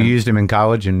 And you used him in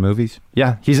college and movies?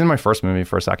 Yeah. He's in my first movie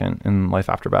for a second, in Life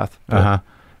After Beth. Uh-huh.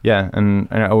 Yeah. And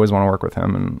I always want to work with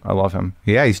him, and I love him.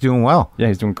 Yeah, he's doing well. Yeah,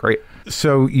 he's doing great.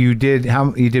 So you did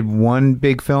one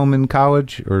big film in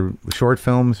college, or short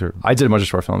films, or? I did a bunch of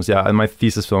short films, yeah. And my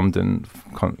thesis film didn't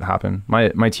happen.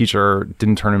 My teacher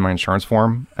didn't turn in my insurance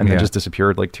form, and then just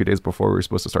disappeared like 2 days before we were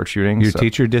supposed to start shooting. Your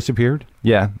teacher disappeared?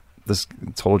 Yeah, this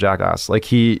total jackass. Like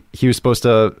he was supposed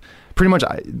to pretty much.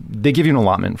 They give you an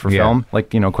allotment for film,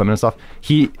 like equipment and stuff.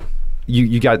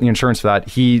 You got the insurance for that.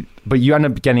 But you end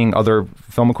up getting other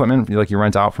film equipment, like you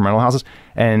rent out from rental houses,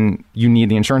 and you need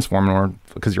the insurance form in order,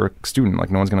 because you're a student. Like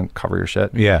no one's going to cover your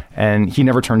shit. Yeah. And he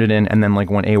never turned it in, and then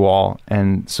like went AWOL,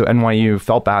 and so NYU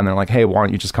felt bad, and they're like, hey, why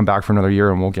don't you just come back for another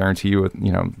year, and we'll guarantee you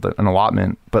an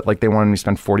allotment. But like they wanted me to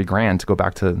spend $40,000 to go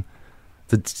back to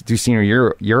do senior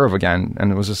year of again,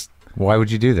 and it was just. Why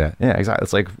would you do that? Yeah, exactly.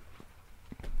 It's like,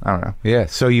 I don't know. Yeah.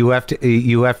 So you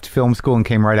left film school and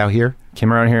came right out here?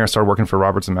 Came around here. I started working for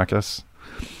Robert Zemeckis.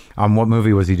 What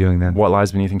movie was he doing then? What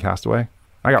Lies Beneath and Castaway.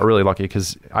 I got really lucky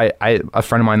because a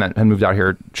friend of mine that had moved out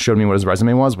here showed me what his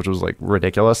resume was, which was like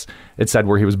ridiculous. It said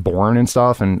where he was born and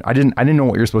stuff, and I didn't know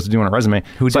what you're supposed to do on a resume.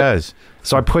 Who does?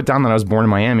 So I put down that I was born in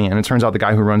Miami, and it turns out the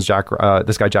guy who runs Jack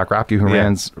Rapke, who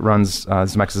runs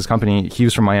Zemeckis' company, he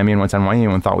was from Miami and went to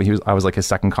NYU and thought I was like his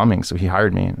second coming, so he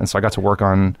hired me, and so I got to work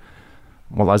on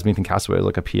What Lies Beneath and Castaway as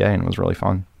like a PA, and it was really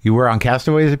fun. You were on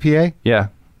Castaway as a PA? Yeah.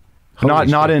 Holy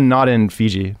not in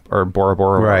Fiji or Bora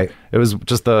Bora. Right. It was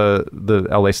just the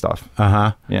LA stuff.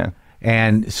 Uh-huh. Yeah.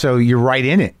 And so you're right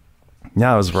in it.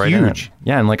 Yeah, I was right in it. Huge.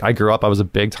 Yeah, and like I grew up, I was a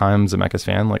big time Zemeckis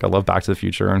fan. Like I love Back to the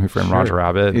Future and Who Framed Roger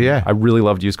Rabbit. Yeah. I really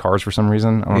loved Used Cars for some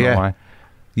reason. I don't know why.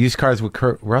 Used Cars with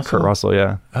Kurt Russell? Kurt Russell,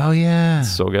 yeah. Oh, yeah.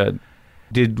 So good.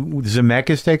 Did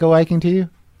Zemeckis take a liking to you?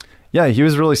 Yeah, he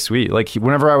was really sweet. Like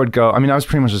whenever I would go, I mean, I was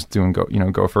pretty much just doing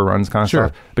go for runs kind of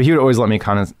stuff. But he would always let me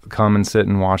kind of come and sit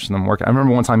and watch them work. I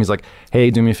remember one time he's like,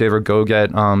 "Hey, do me a favor, go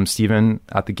get Steven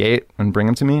at the gate and bring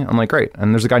him to me." I'm like, "Great."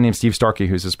 And there's a guy named Steve Starkey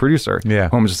who's his producer. Yeah.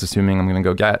 Who I'm just assuming I'm going to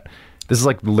go get. This is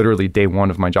like literally day one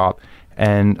of my job.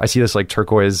 And I see this like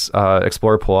turquoise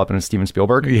Explorer pull up, and it's Steven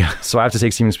Spielberg. Yeah. So I have to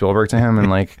take Steven Spielberg to him,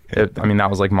 and like, that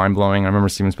was like mind blowing. I remember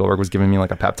Steven Spielberg was giving me like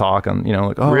a pep talk, and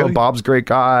like, "Oh, really? Bob's a great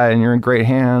guy, and you're in great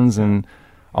hands," and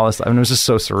all this stuff. And it was just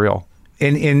so surreal.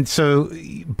 And so,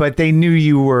 but they knew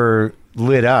you were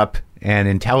lit up and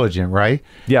intelligent, right?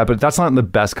 Yeah, but that's not the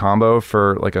best combo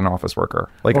for like an office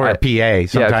worker. Like or a PA.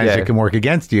 Sometimes PA. it can work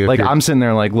against you. Like I'm sitting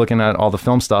there like looking at all the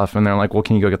film stuff, and they're like, "Well,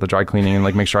 can you go get the dry cleaning and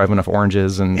like make sure I have enough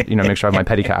oranges and make sure I have my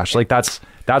petty cash?" Like that's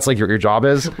like your job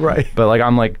is. Right. But like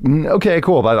I'm like, okay,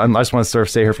 cool. But I just want to sort of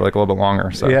stay here for like a little bit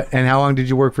longer. So yeah. And how long did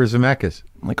you work for Zemeckis?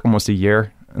 Like almost a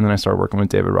year, and then I started working with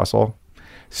David Russell.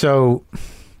 So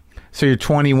you're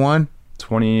 21?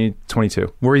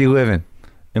 22. Where are you living?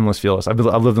 in Los Feliz. I've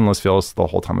lived in Los Feliz the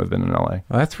whole time I've been in LA.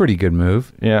 Well, that's a pretty good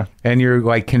move. Yeah. And you're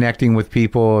like connecting with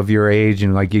people of your age,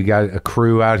 and like you got a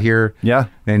crew out here. Yeah.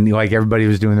 And like everybody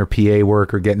was doing their PA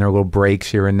work or getting their little breaks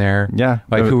here and there. Yeah.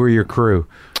 Like who were your crew?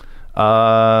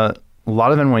 A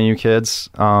lot of NYU kids.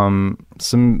 I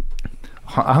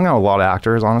hung out with a lot of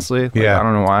actors, honestly. Like, Yeah. I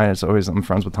don't know why. I'm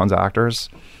friends with tons of actors.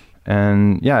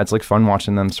 And yeah, it's like fun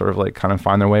watching them sort of like kind of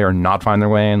find their way or not find their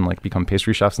way and like become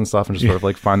pastry chefs and stuff and just sort of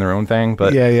like find their own thing.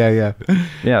 But yeah.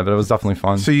 but it was definitely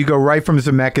fun. So you go right from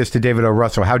Zemeckis to David O.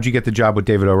 Russell. How'd you get the job with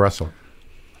David O. Russell?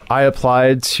 I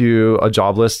applied to a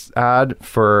job list ad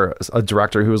for a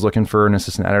director who was looking for an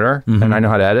assistant editor, and I know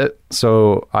how to edit.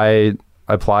 So I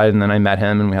applied, and then I met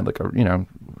him, and we had like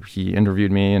he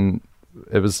interviewed me, and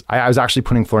I was actually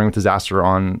putting Flirting with Disaster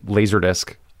on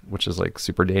Laserdisc, which is like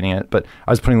super dating it, but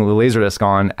I was putting the Laserdisc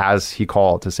on as he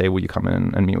called to say, will you come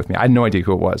in and meet with me? I had no idea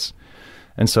who it was.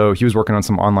 And so he was working on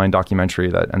some online documentary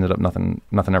that ended up nothing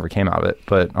ever came out of it.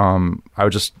 But I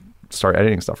would just start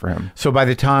editing stuff for him. So by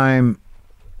the time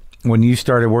when you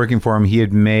started working for him, he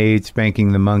had made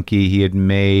Spanking the Monkey, he had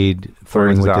made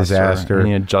Flirting with Disaster. And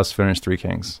he had just finished Three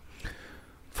Kings.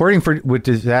 Flirting with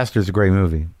Disaster is a great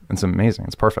movie. It's amazing.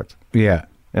 It's perfect. Yeah.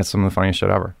 It's some of the funniest shit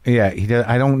ever. Yeah,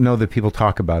 I don't know that people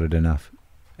talk about it enough.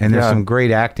 And there's some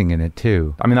great acting in it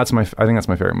too. I mean, I think that's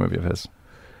my favorite movie of his.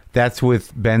 That's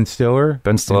with Ben Stiller,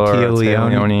 Tia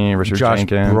Leone, Richard Josh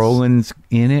Jenkins, Brolin's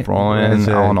in it.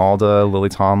 Alan Alda, Lily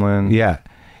Tomlin. Yeah,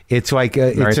 it's like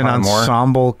it's an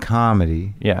ensemble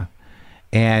comedy. Yeah,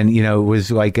 and it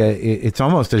was like it's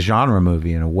almost a genre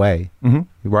movie in a way,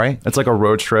 right? It's like a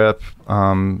road trip,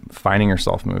 finding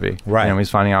yourself movie. Right, he's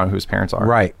finding out who his parents are.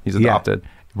 Right, he's adopted. Yeah.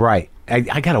 Right,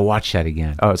 I gotta watch that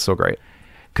again. Oh, it's so great.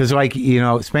 Because, like,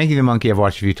 Spanking the Monkey I've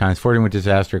watched a few times. Flirting with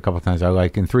Disaster a couple of times.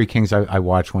 And Three Kings I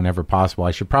watch whenever possible.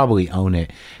 I should probably own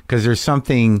it. Because there's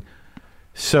something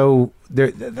so...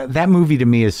 that movie to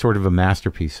me is sort of a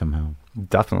masterpiece somehow.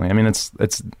 Definitely. I mean, it's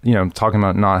talking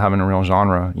about not having a real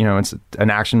genre. It's an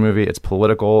action movie. It's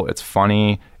political. It's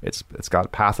funny. It's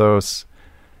got pathos.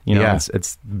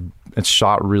 It's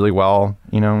shot really well.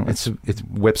 It's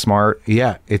whip smart.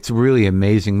 Yeah, it's a really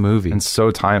amazing movie. And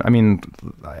so I mean,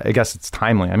 I guess it's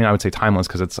timely. I mean, I would say timeless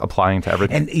because it's applying to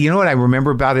everything. And you know what I remember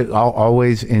about it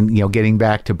always, and getting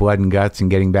back to blood and guts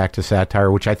and getting back to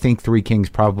satire, which I think Three Kings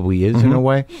probably is in a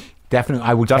way. Definitely,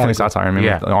 I would definitely satire. I mean,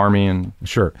 with the army and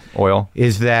oil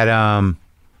is that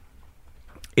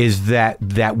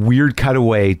that weird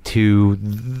cutaway to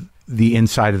the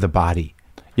inside of the body.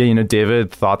 Yeah,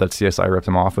 David thought that CSI ripped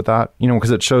him off with that,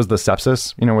 because it shows the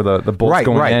sepsis, where the bullets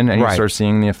going in, and you start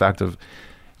seeing the effect of,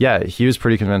 he was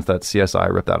pretty convinced that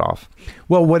CSI ripped that off.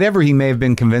 Well, whatever he may have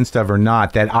been convinced of or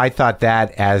not, that I thought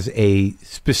that as a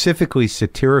specifically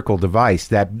satirical device,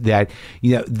 that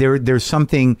there's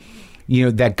something,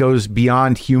 that goes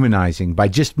beyond humanizing by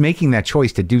just making that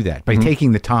choice to do that, by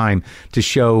taking the time to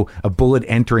show a bullet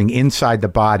entering inside the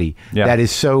body. Yeah. That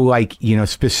is so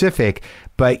specific,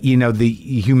 but the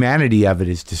humanity of it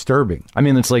is disturbing. I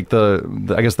mean, it's like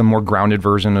I guess the more grounded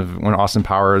version of when Austin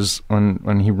Powers,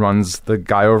 when he runs the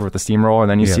guy over with the steamroller, and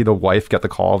then you see the wife get the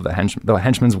call of the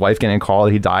henchman's wife getting a call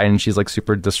that he died, and she's like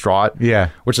super distraught.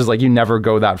 Yeah. Which is like, you never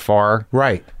go that far.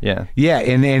 Right. Yeah. Yeah.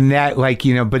 And that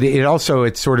but it also,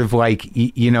 it's sort of like,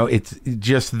 it's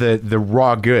just the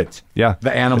raw goods. Yeah.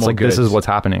 The animal goods. This is what's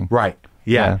happening. Right.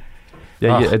 Yeah.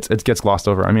 Yeah, it gets glossed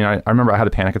over. I mean, I remember I had a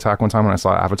panic attack one time when I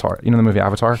saw Avatar. The movie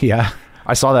Avatar? Yeah.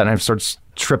 I saw that and I started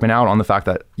tripping out on the fact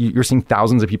that you're seeing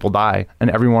thousands of people die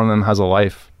and every one of them has a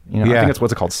life. I think it's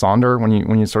what's it called, Sonder,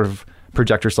 when you sort of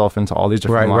project yourself into all these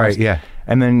different lives. Right, yeah.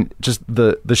 And then just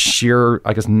the sheer,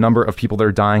 I guess, number of people that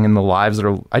are dying and the lives that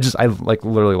are... I like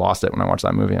literally lost it when I watched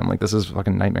that movie. I'm like, this is a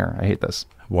fucking nightmare. I hate this.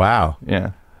 Wow.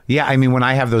 Yeah. Yeah, I mean, when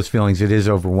I have those feelings, it is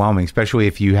overwhelming, especially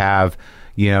if you have...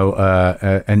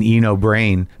 an Eno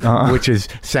brain, which is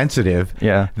sensitive.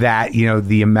 Yeah. That,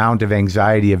 the amount of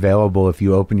anxiety available if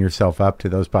you open yourself up to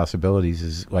those possibilities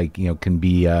is like, can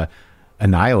be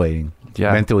annihilating.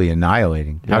 Yeah. Mentally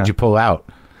annihilating. Yeah. How'd you pull out?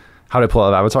 How did I pull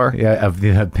out of Avatar? Yeah, of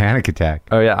the panic attack.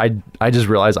 Oh, yeah. I just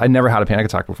realized I never had a panic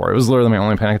attack before. It was literally my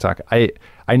only panic attack.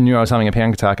 I knew I was having a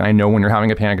panic attack, and I know when you're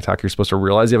having a panic attack, you're supposed to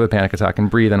realize you have a panic attack and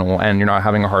breathe, and it will end. You're not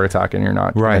having a heart attack, and you're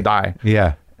not going to die.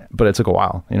 Yeah. But it took a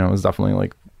while. It was definitely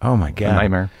like, oh my God, a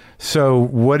nightmare. So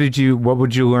what would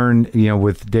you learn,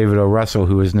 with David O. Russell,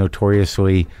 who is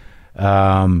notoriously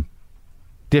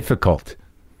difficult?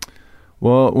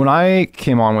 Well, when I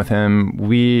came on with him,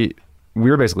 we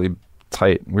were basically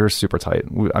tight. We were super tight.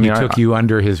 He took you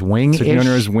under his wing. Took me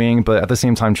under his wing, but at the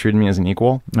same time treated me as an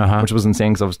equal, which was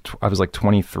insane because I was like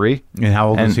 23. And how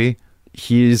old is he?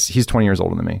 He's 20 years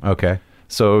older than me. Okay.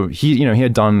 So he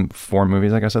had done 4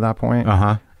 movies, I guess, at that point.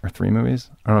 Uh-huh. Or 3 movies.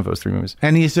 I don't know if it was 3 movies.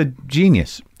 And he's a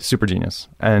genius. Super genius.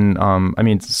 And I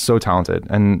mean, so talented.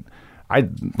 And I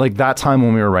like that time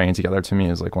when we were writing together, to me,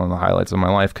 is like one of the highlights of my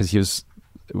life, because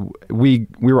we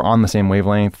were on the same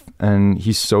wavelength, and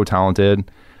he's so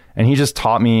talented. And he just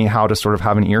taught me how to sort of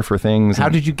have an ear for things. How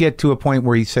did you get to a point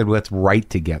where you said, let's write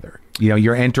together?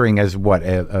 You're entering as what,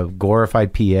 a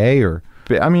glorified PA, or?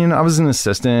 I mean, I was an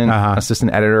assistant,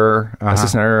 assistant editor,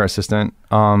 assistant.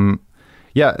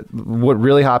 Yeah, what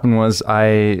really happened was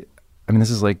I mean, this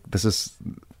is, I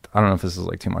don't know if this is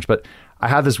like too much, but I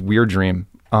had this weird dream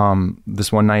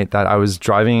this one night that I was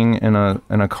driving in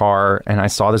a car, and I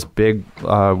saw this big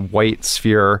white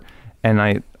sphere,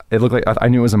 and it looked like I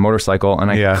knew it was a motorcycle,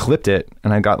 and I clipped it,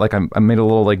 and I got I made a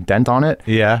little dent on it.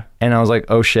 Yeah. And I was like,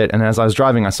 oh shit. And as I was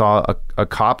driving, I saw a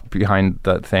cop behind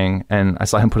the thing, and I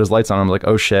saw him put his lights on. I'm like,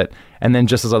 oh shit. And then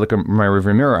just as I look at my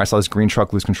rearview mirror, I saw this green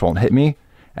truck lose control and hit me.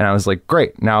 And I was like,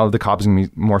 great. Now the cop is going to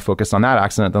be more focused on that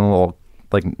accident than the little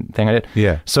thing I did.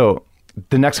 Yeah. So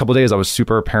the next couple of days, I was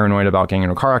super paranoid about getting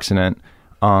into a car accident.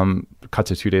 Cut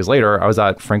to 2 days later, I was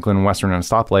at Franklin Western at a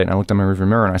stoplight, and I looked at my rearview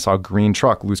mirror, and I saw a green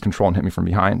truck lose control and hit me from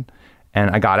behind.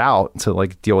 And I got out to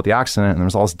deal with the accident, and there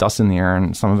was all this dust in the air,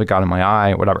 and some of it got in my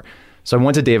eye, whatever. So I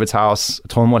went to David's house,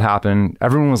 told him what happened.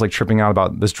 Everyone was tripping out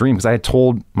about this dream, because I had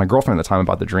told my girlfriend at the time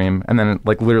about the dream, and then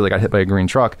literally got hit by a green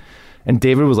truck. And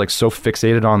David was so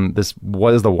fixated on this,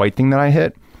 what is the white thing that I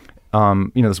hit?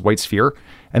 This white sphere.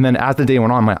 And then as the day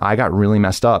went on, my eye got really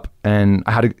messed up, and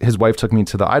his wife took me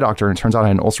to the eye doctor, and it turns out I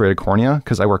had an ulcerated cornea,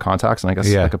 because I wear contacts, and I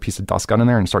guess a piece of dust got in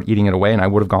there and started eating it away, and I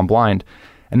would have gone blind.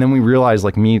 And then we realized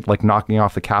me knocking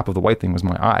off the cap of the white thing was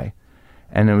my eye.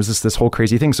 And it was just this whole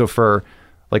crazy thing. So for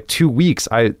 2 weeks,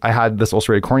 I had this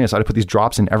ulcerated cornea, so I had to put these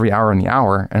drops in every hour in the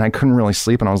hour, and I couldn't really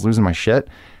sleep, and I was losing my shit.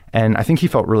 And I think he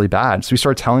felt really bad. So he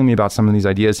started telling me about some of these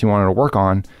ideas he wanted to work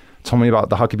on, told me about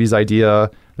the Huckabees idea.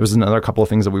 There was another couple of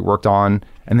things that we worked on.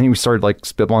 And then we started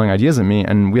spitballing ideas at me.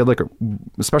 And we had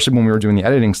especially when we were doing the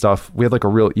editing stuff, we had a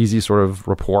real easy sort of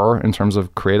rapport in terms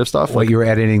of creative stuff. You were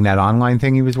editing that online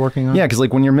thing he was working on? Yeah, because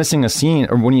when you're missing a scene,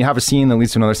 or when you have a scene that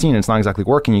leads to another scene, it's not exactly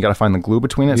working. You got to find the glue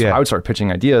between it. So I would start pitching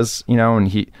ideas,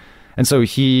 and so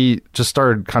he just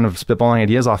started kind of spitballing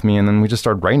ideas off me, and then we just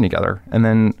started writing together. And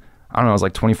then I don't know, I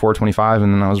was 24, 25,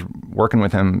 and then I was working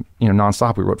with him,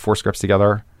 nonstop. We wrote 4 scripts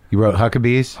together. You wrote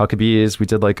Huckabees? Huckabees. We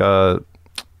did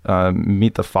a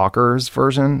Meet the Fockers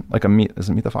version. Is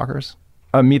it Meet the Fockers?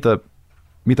 Meet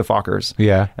the Fockers.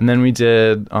 Yeah. And then we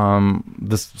did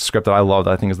this script that I love,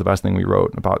 that I think is the best thing we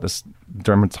wrote, about this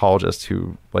dermatologist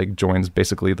who joins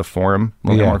basically the forum,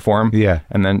 forum. Yeah.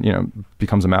 And then,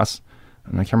 becomes a mess.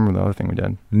 And I can't remember the other thing we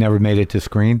did. Never made it to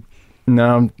screen?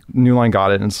 No, New Line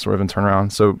got it, and it's sort of in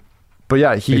turnaround. So, but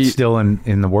yeah, it's still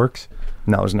in the works?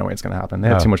 No, there's no way it's going to happen. They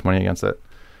have too much money against it.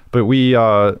 But we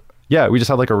just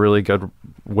had a really good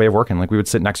way of working. We would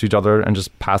sit next to each other and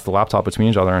just pass the laptop between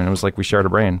each other, and it was we shared a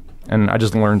brain. And I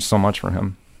just learned so much from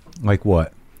him. Like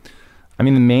what? I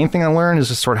mean, the main thing I learned is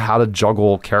just sort of how to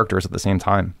juggle characters at the same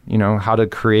time. How to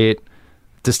create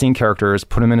distinct characters,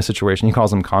 put them in a situation. He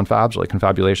calls them confabs,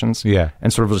 confabulations. Yeah.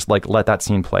 And sort of just let that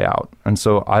scene play out. And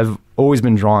so I've always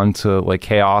been drawn to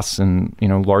chaos and,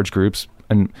 large groups.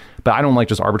 But I don't like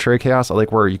just arbitrary chaos. I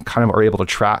like where you kind of are able to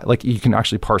track, you can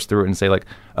actually parse through it and say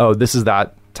oh, this is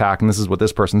that tack, and this is what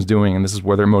this person's doing, and this is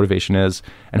where their motivation is,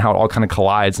 and how it all kind of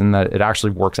collides, and that it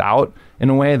actually works out in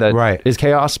a way that is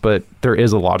chaos, but there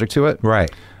is a logic to it. Right.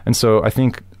 And so I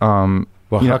think,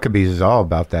 Huckabees is all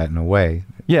about that in a way.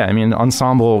 Yeah. I mean,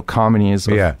 ensemble comedies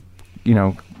of,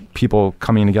 people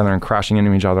coming together and crashing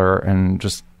into each other, and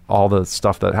just all the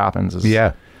stuff that happens.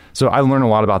 So I learned a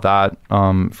lot about that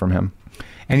from him.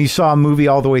 And you saw a movie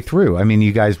all the way through. I mean,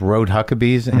 you guys wrote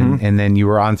Huckabees, and then you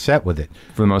were on set with it.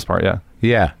 For the most part, yeah.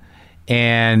 Yeah.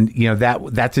 And,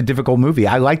 that's a difficult movie.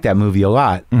 I like that movie a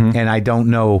lot. And I don't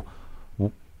know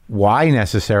why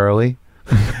necessarily.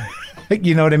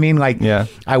 You know what I mean?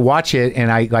 I watch it,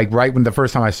 and I, right when the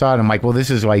first time I saw it, I'm like, well, this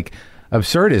is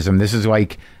absurdism. This is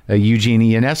a Eugene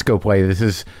Ionesco play. This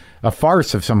is a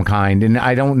farce of some kind, and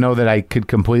I don't know that I could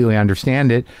completely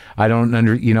understand it. I don't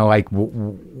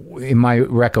in my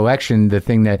recollection, the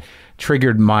thing that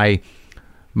triggered my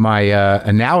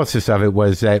analysis of it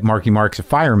was that Marky Mark's a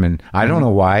fireman. I don't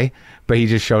know why, but he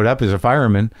just showed up as a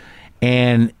fireman.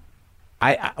 And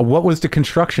what was the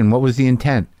construction? What was the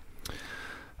intent?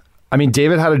 I mean,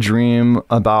 David had a dream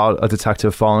about a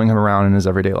detective following him around in his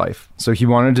everyday life. So he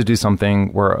wanted to do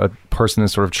something where a person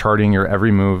is sort of charting your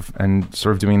every move and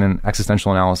sort of doing an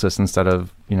existential analysis instead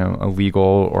of, a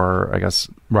legal or I guess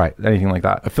Right. anything like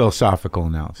that. A philosophical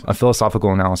analysis. A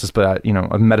philosophical analysis, but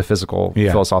a metaphysical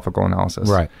philosophical analysis.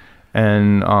 Right.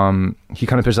 And he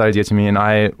kind of pitched that idea to me, and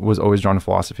I was always drawn to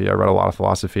philosophy. I read a lot of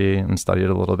philosophy and studied it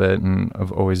a little bit, and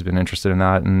I've always been interested in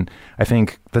that. And I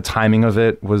think the timing of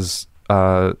it was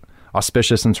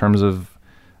auspicious in terms of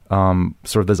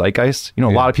sort of the zeitgeist. A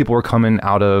lot of people were coming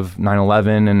out of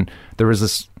 9/11, and there was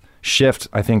this shift,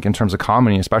 I think, in terms of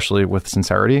comedy, especially with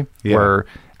sincerity, where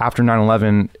after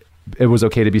 9/11, it was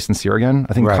okay to be sincere again.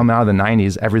 I think coming out of the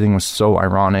 90s, everything was so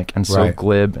ironic and so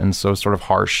glib and so sort of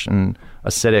harsh and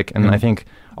acidic. And I think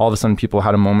all of a sudden people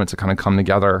had a moment to kind of come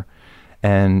together.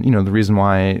 And, the reason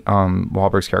why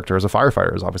Wahlberg's character is a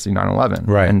firefighter is obviously 9/11.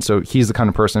 Right. And so he's the kind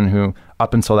of person who,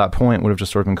 up until that point, would have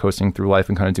just sort of been coasting through life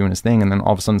and kind of doing his thing. And then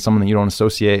all of a sudden, someone that you don't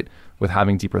associate with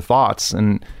having deeper thoughts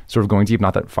and sort of going deep,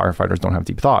 not that firefighters don't have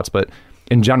deep thoughts, but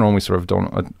in general, we sort of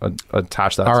don't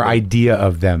attach that. Our idea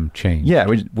of them changed. Yeah,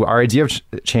 our idea of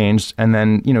changed. And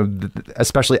then,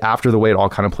 especially after the way it all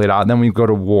kind of played out, then we go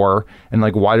to war. And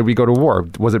like, why did we go to war?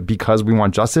 Was it because we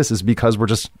want justice? Is it because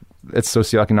it's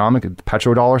socioeconomic,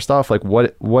 petrodollar stuff? Like,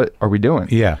 what are we doing?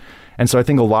 Yeah. And so I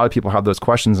think a lot of people have those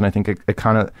questions, and I think it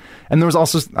kind of, and there was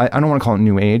also, I don't want to call it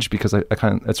new age because I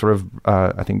kind of, it sort of,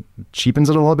 I think cheapens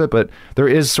it a little bit, but there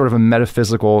is sort of a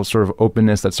metaphysical sort of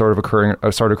openness that started occurring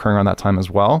around that time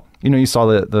as well. You saw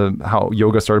the how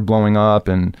yoga started blowing up,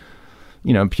 and,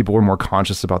 people were more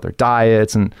conscious about their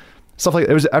diets and stuff like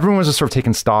it. Everyone was just sort of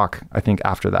taking stock, I think,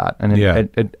 after that. And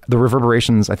the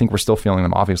reverberations, I think we're still feeling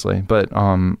them, obviously, but,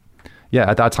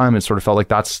 at that time, it sort of felt like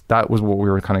that was what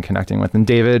we were kind of connecting with. And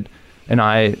David and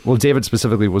David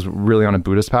specifically was really on a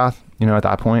Buddhist path, at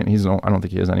that point. I don't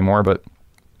think he is anymore, but,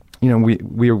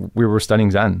 we were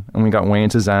studying Zen, and we got way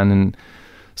into Zen, and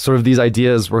sort of these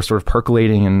ideas were sort of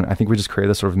percolating. And I think we just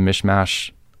created this sort of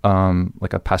mishmash,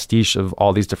 like a pastiche of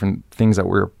all these different things that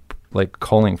we're like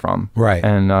culling from. Right.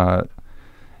 And,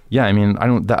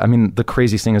 the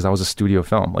craziest thing is that was a studio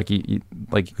film. Like, can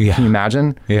you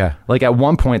imagine? Yeah. Like at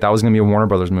one point that was going to be a Warner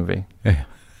Brothers movie. Yeah.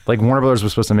 Like Warner Brothers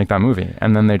was supposed to make that movie,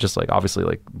 and then they just like obviously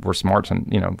like were smart,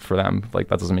 and for them like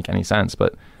that doesn't make any sense.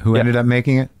 But who ended up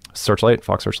making it? Searchlight,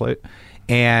 Fox Searchlight.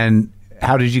 And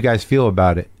how did you guys feel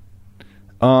about it?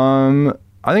 I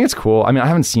think it's cool. I mean, I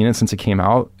haven't seen it since it came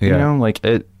out. Like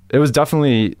it was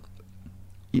definitely.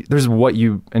 There's what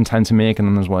you intend to make, and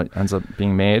then there's what ends up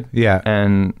being made. Yeah.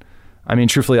 And I mean,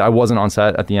 truthfully, I wasn't on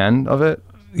set at the end of it.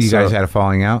 You guys had a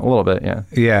falling out? A little bit, yeah.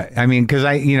 Yeah. I mean, because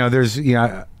there's,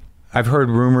 I've heard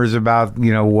rumors about,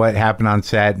 what happened on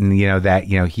set, and, that,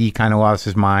 he kind of lost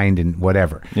his mind and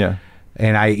whatever. Yeah.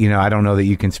 And I don't know that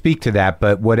you can speak to that,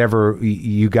 but whatever,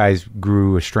 you guys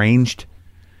grew estranged?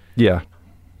 Yeah.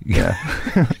 Yeah.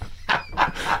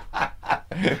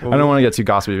 I don't want to get too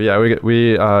gossipy, but yeah,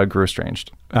 we grew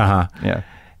estranged. Uh-huh. Yeah.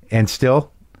 And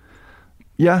still?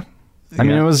 Yeah. I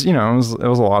mean, it was a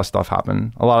lot of stuff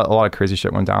happened. A lot of crazy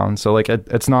shit went down. So like,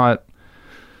 it's not,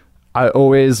 I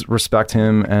always respect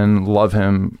him and love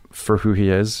him for who he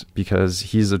is, because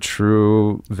he's a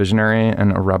true visionary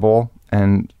and a rebel.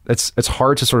 And it's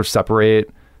hard to sort of separate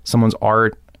someone's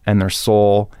art and their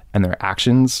soul and their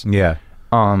actions. Yeah.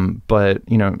 But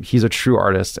he's a true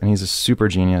artist, and he's a super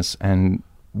genius. And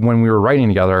when we were writing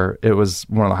together, it was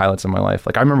one of the highlights of my life.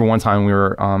 Like I remember one time we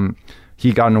were,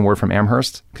 he got an award from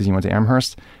Amherst because he went to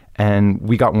Amherst, and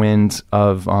we got wind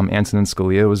of Antonin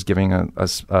Scalia was giving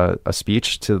a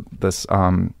speech to this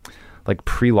like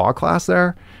pre-law class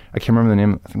there. I can't remember the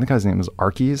name. I think the guy's name was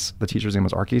Arkes. The teacher's name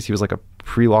was Arkes. He was like a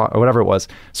pre-law or whatever it was.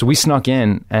 So we snuck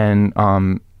in, and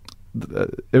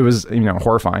it was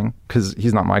horrifying because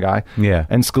he's not my guy. Yeah.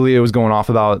 And Scalia was going off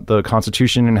about the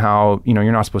Constitution and how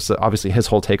you're not supposed to. Obviously, his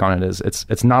whole take on it is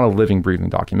it's not a living, breathing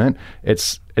document.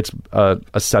 It's a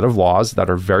set of laws that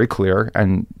are very clear,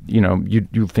 and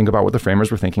you think about what the framers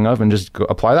were thinking of and just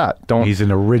apply that. He's an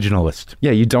originalist.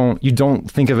 Yeah, you don't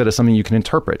think of it as something you can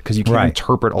interpret, because you can't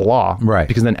interpret a law, right?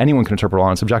 Because then anyone can interpret a law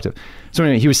and it's subjective. So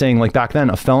anyway, he was saying like back then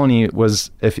a felony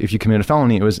was if you committed a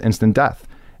felony, it was instant death.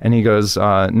 And he goes,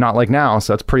 not like now,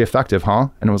 so that's pretty effective, huh?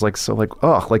 And it was like, so like,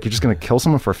 ugh, like you're just gonna kill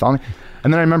someone for a felony?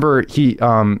 And then I remember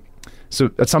so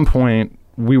at some point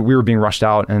we were being rushed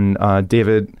out, and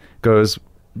David goes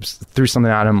threw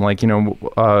something at him like,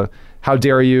 how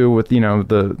dare you with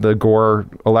the Gore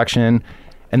election?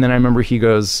 And then I remember he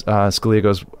goes, Scalia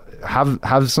goes,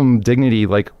 have some dignity,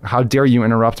 like how dare you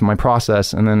interrupt my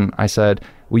process? And then I said,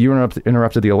 well, you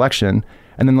interrupted the election.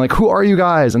 And then like, who are you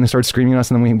guys? And they started screaming at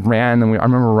us, and then we ran, and I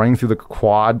remember running through the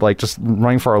quad, like just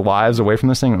running for our lives away from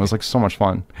this thing. It was like so much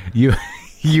fun.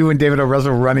 You and David O.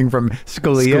 Russell running from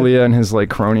Scalia? Scalia and his like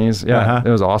cronies. Yeah, It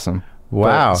was awesome.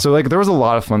 Wow. So like there was a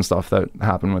lot of fun stuff that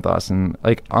happened with us, and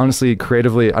like honestly,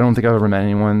 creatively, I don't think I've ever met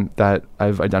anyone that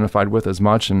I've identified with as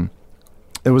much, and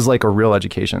it was like a real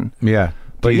education. Yeah.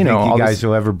 But you think you guys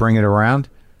will ever bring it around?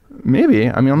 Maybe.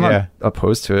 I mean, I'm not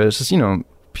opposed to it. It's just,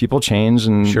 people change,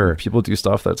 and people do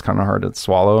stuff that's kind of hard to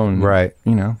swallow, and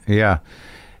Yeah.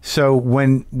 So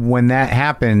when that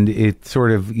happened, it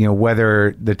sort of,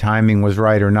 whether the timing was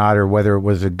right or not, or whether it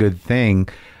was a good thing,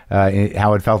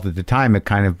 how it felt at the time, it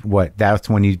kind of that's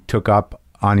when you took up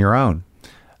on your own.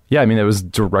 Yeah, I mean, it was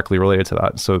directly related to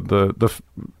that. So the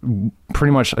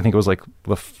pretty much, I think it was like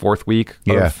the 4th week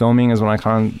of filming is when I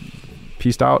kind of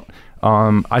pieced out.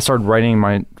 I started writing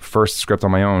my first script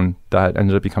on my own that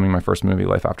ended up becoming my first movie,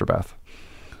 Life After Beth.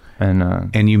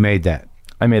 And you made that?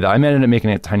 I made that. I ended up making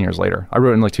it 10 years later. I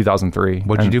wrote it in like 2003.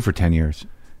 What'd you do for 10 years?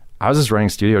 I was just writing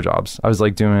studio jobs. I was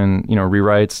like doing,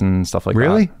 rewrites and stuff like that.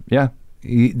 Really? Yeah.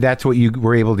 That's what you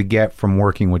were able to get from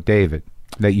working with David,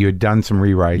 that you had done some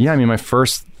rewrites? Yeah, I mean, my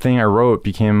first thing I wrote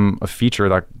became a feature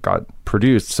that got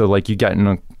produced. So like you get in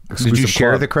a exclusive Did you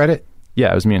share the credit?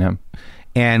 Yeah, it was me and him.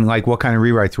 And like, what kind of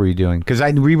rewrites were you doing? Because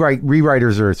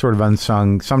rewriters are sort of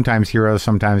unsung, sometimes heroes,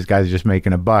 sometimes guys just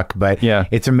making a buck. But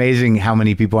it's amazing how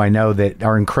many people I know that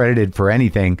aren't credited for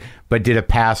anything, but did a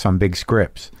pass on big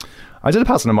scripts. I did a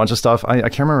pass on a bunch of stuff. I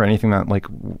can't remember anything that like,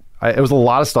 it was a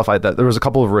lot of stuff. There was a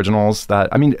couple of originals that,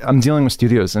 I mean, I'm dealing with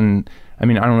studios, and I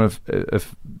mean, I don't know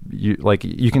if you like,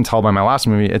 you can tell by my last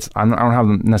movie, I don't have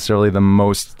necessarily the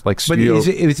most like studio. But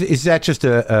is that just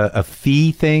a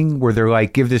fee thing where they're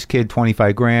like, give this kid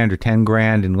 25 grand or 10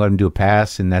 grand and let him do a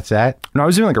pass, and that's that? No, I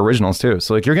was doing like originals too.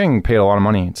 So like, you're getting paid a lot of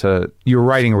money to. You're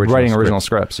writing original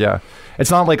scripts. Yeah. It's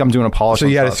not like I'm doing a polish. So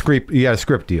you had a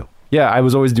script deal. Yeah, I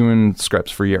was always doing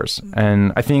scripts for years.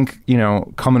 And I think,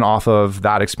 coming off of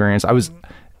that experience,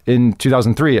 in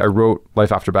 2003, I wrote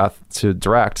Life After Beth to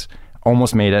direct,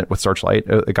 almost made it with Searchlight.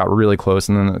 It got really close,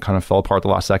 and then it kind of fell apart the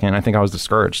last second. I think I was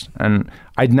discouraged, and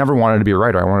I'd never wanted to be a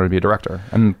writer. I wanted to be a director.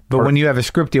 But when you have a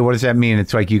script deal, what does that mean?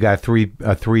 It's like you got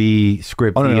a three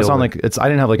script deal. No, it's not like I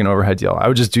didn't have like an overhead deal. I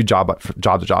would just do job to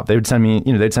job. They would send me,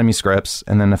 they'd send me scripts,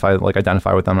 and then if I like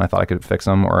identify with them and I thought I could fix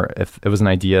them, or if it was an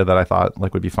idea that I thought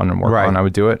like would be fun to work on, I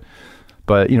would do it.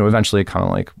 But eventually it kind of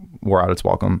like wore out its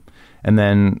welcome, and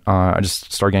then I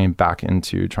just started getting back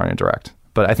into trying to direct.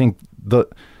 But I think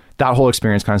that whole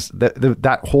experience kind of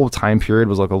that whole time period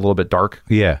was like a little bit dark.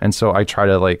 Yeah. And so I try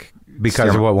to like,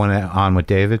 because of what went on with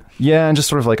David. Yeah. And just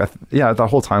sort of like, the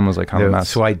whole time was like kind of a mess.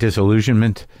 Slight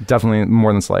disillusionment. Definitely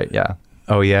more than slight. Yeah.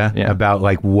 Oh yeah? Yeah. About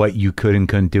like what you could and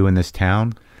couldn't do in this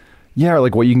town. Yeah. Or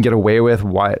like what you can get away with,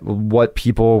 what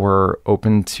people were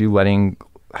open to letting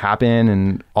happen,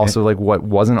 and also like what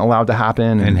wasn't allowed to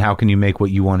happen. And how can you make what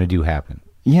you want to do happen?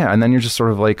 Yeah, and then you're just sort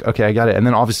of like, okay, I got it. And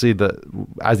then obviously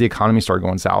as the economy started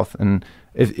going south, and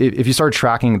if you start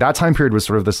tracking, that time period was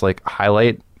sort of this like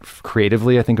highlight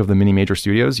creatively, I think, of the mini major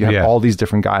studios. You have all these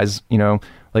different guys,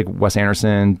 like Wes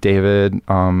Anderson, David,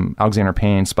 Alexander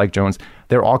Payne, Spike Jonze.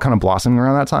 They're all kind of blossoming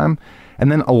around that time.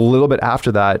 And then a little bit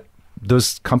after that,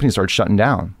 those companies started shutting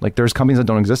down. Like there's companies that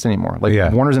don't exist anymore.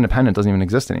 Like Warner's Independent doesn't even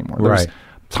exist anymore. There's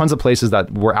tons of places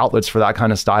that were outlets for that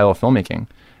kind of style of filmmaking.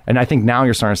 And I think now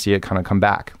you're starting to see it kind of come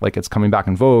back. Like it's coming back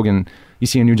in vogue, and you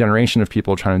see a new generation of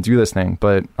people trying to do this thing.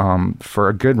 But for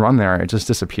a good run there, it just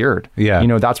disappeared. Yeah.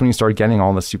 That's when you start getting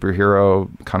all the superhero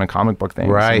kind of comic book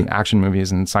things, and action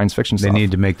movies and science fiction stuff. They need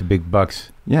to make the big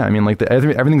bucks. Yeah. I mean, like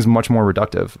everything's much more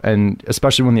reductive. And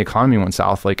especially when the economy went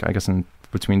south, like I guess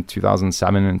between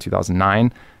 2007 and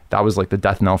 2009, that was like the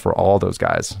death knell for all those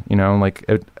guys.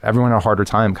 Everyone had a harder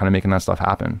time kind of making that stuff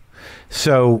happen.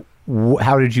 So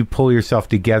how did you pull yourself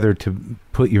together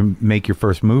to make your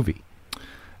first movie?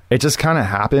 It just kind of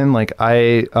happened. Like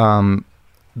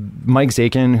Mike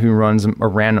Zakin, who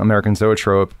ran American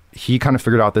Zoetrope, he kind of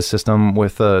figured out this system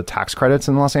with tax credits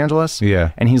in Los Angeles.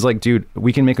 Yeah. And he's like, dude,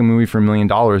 we can make a movie for $1 million.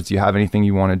 Do you have anything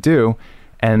you want to do?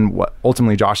 And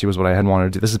ultimately Joshy was what I had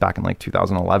wanted to do. This is back in like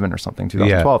 2011 or something,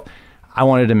 2012. Yeah. I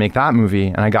wanted to make that movie,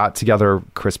 and I got together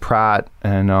Chris Pratt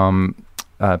and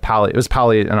Pally. It was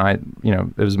Pally and I,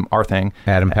 it was our thing.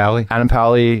 Adam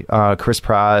Pally, Chris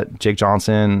Pratt, Jake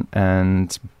Johnson,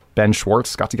 and Ben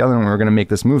Schwartz got together, and we were going to make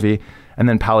this movie. And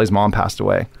then Pally's mom passed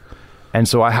away. And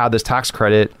so I had this tax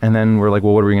credit, and then we're like,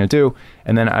 well, what are we going to do?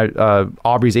 And then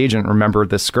Aubrey's agent remembered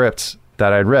this script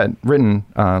that I'd written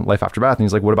Life After Beth, and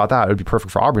he's like, what about that? It would be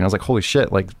perfect for Aubrey. And I was like, holy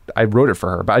shit, like I wrote it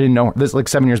for her, but I didn't know her. This like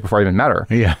 7 years before I even met her.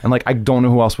 Yeah. And like I don't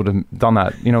know who else would have done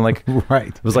that, you know, like Right.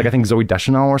 it was like I think Zoe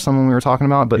Deschanel or someone we were talking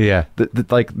about, but Yeah.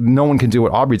 like no one can do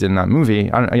what Aubrey did in that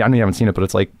movie. I know you haven't seen it, but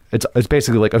it's like it's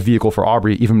basically like a vehicle for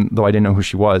Aubrey, even though I didn't know who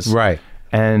she was. Right.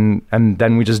 And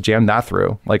then we just jammed that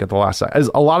through like at the last second. As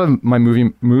a lot of my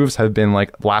movie moves have been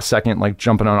like last second, like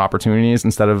jumping on opportunities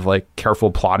instead of like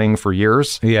careful plotting for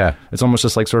years. Yeah. It's almost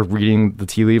just like sort of reading the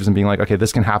tea leaves and being like, okay,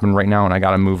 this can happen right now and I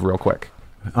got to move real quick.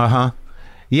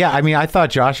 Yeah, I mean, I thought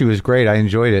Joshua was great. I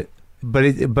enjoyed it, but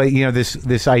you know,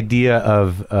 this idea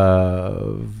of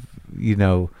you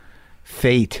know,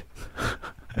 fate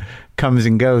comes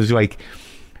and goes. Like,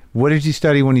 what did you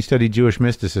study when you studied Jewish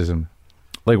mysticism?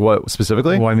 Like what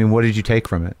specifically? Well, I mean, what did you take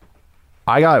from it?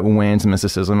 I got way into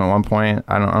mysticism at one point.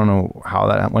 I don't know how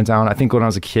that went down. I think when I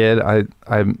was a kid, I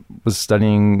was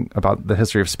studying about the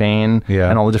history of Spain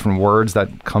and all the different words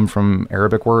that come from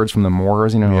Arabic words from the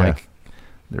Moors. You know, like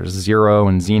there's zero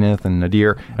and zenith and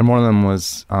nadir, and one of them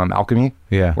was alchemy,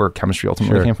 where chemistry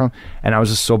ultimately came from. And I was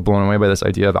just so blown away by this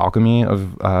idea of alchemy,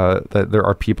 of that there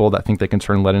are people that think they can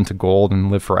turn lead into gold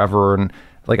and live forever. And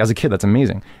like as a kid, that's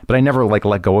amazing. But I never like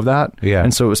let go of that. Yeah.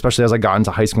 And so especially as I got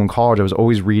into high school and college, I was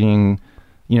always reading,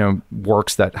 you know,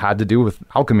 works that had to do with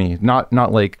alchemy, not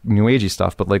like new agey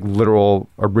stuff, but like literal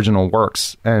original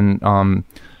works. And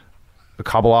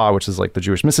Kabbalah, which is like the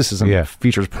Jewish mysticism,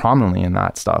 features prominently in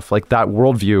that stuff. Like that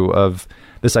worldview of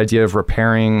this idea of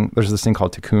repairing. There's this thing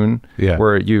called tikkun,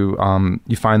 where you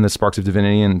find the sparks of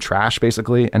divinity in trash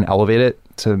basically and elevate it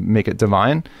to make it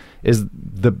divine, is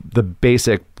the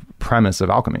basic premise of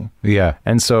alchemy. Yeah.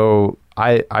 And so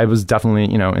I was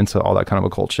definitely, you know, into all that kind of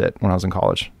occult shit when I was in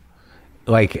college.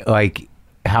 Like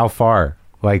how far?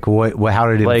 Like what how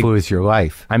did it influence your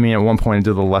life? I mean, at one point I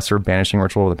did the lesser banishing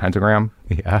ritual of the pentagram.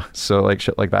 Yeah. So like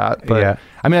shit like that. But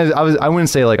I mean, I wouldn't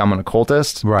say like I'm an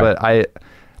occultist, but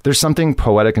there's something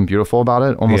poetic and beautiful about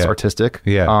it, almost artistic.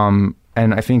 Yeah.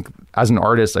 And I think as an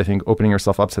artist, I think opening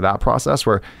yourself up to that process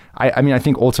where I mean, I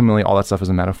think ultimately all that stuff is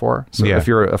a metaphor. So if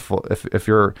you're if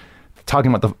you're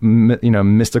talking about the, you know,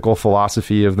 mystical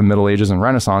philosophy of the Middle Ages and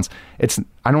Renaissance,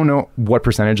 I don't know what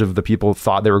percentage of the people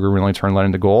thought they were going to really turn lead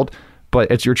into gold,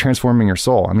 but you're transforming your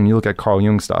soul. I mean, you look at Carl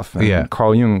Jung stuff. And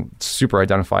Carl Jung super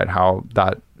identified how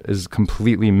that is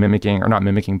completely mimicking, or not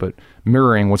mimicking, but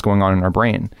mirroring what's going on in our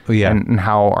brain and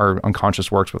how our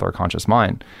unconscious works with our conscious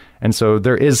mind. And so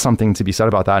there is something to be said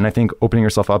about that. And I think opening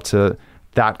yourself up to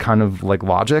that kind of like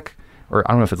logic, or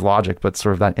I don't know if it's logic, but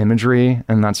sort of that imagery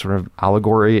and that sort of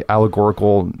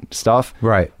allegorical stuff.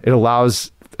 Right.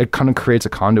 It kind of creates a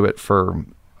conduit for,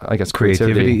 I guess,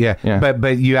 creativity. Yeah.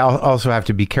 But you also have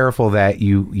to be careful that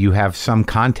you have some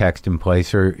context in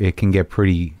place, or it can get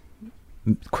pretty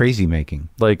crazy making.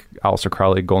 Like Aleister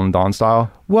Crowley, Golden Dawn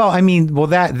style? Well, I mean,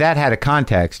 that had a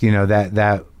context, you know,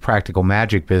 that practical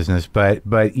magic business. But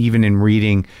even in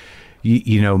reading,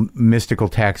 you know, mystical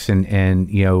texts and,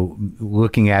 you know,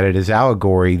 looking at it as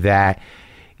allegory, that,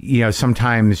 you know,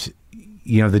 sometimes,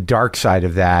 you know, the dark side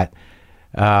of that,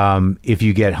 if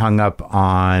you get hung up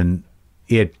on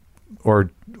it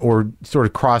or sort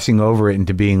of crossing over it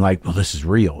into being like, well, this is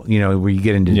real, you know, where you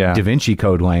get into Da Vinci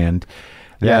Code land,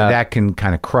 that can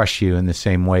kind of crush you in the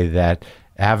same way that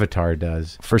Avatar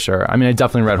does. For sure. I mean, I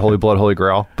definitely read Holy Blood, Holy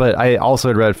Grail, but I also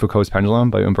had read Foucault's Pendulum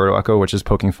by Umberto Eco, which is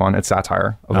poking fun at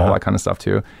satire of all that kind of stuff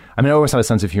too. I mean, I always had a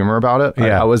sense of humor about it.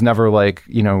 I was never like,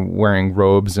 you know, wearing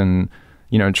robes and,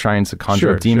 you know, trying to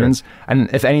conjure up demons. And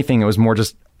if anything, it was more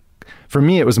just, for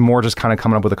me, it was more just kind of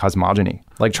coming up with a cosmogony,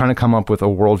 like trying to come up with a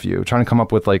worldview, trying to come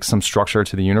up with like some structure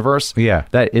to the universe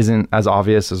that isn't as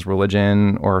obvious as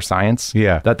religion or science.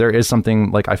 That there is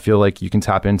something like I feel like you can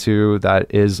tap into that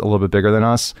is a little bit bigger than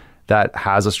us, that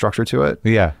has a structure to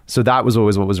it. So that was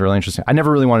always what was really interesting. I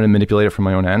never really wanted to manipulate it for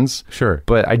my own ends.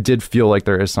 But I did feel like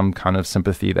there is some kind of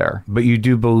sympathy there. But you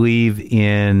do believe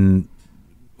in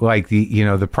like the, you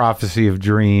know, the prophecy of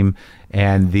dream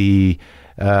and the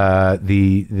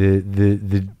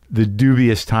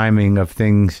dubious timing of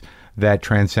things that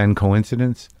transcend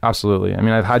coincidence? Absolutely. I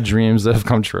mean, I've had dreams that have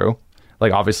come true,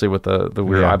 like obviously with the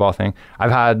weird eyeball thing. I've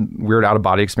had weird out of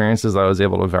body experiences that I was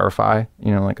able to verify,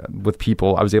 you know, like with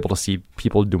people, I was able to see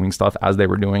people doing stuff as they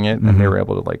were doing it, and they were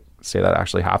able to like say that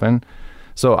actually happened.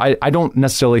 So I don't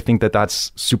necessarily think that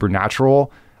that's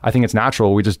supernatural. I think it's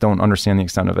natural. We just don't understand the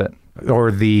extent of it.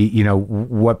 Or the, you know,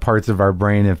 what parts of our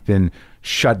brain have been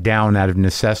shut down out of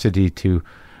necessity to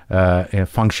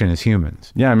function as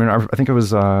humans. Yeah, I mean, I think it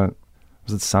was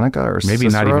it Seneca or maybe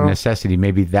Cicero? Not even necessity.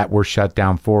 Maybe that were shut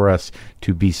down for us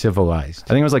to be civilized. I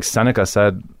think it was like Seneca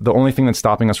said, the only thing that's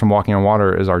stopping us from walking on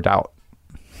water is our doubt.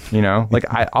 you know, like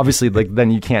I obviously like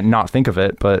then you can't not think of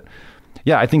it. But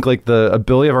yeah, I think like the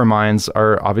ability of our minds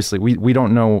are obviously we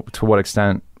don't know to what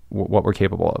extent what we're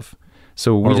capable of.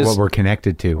 So we what we're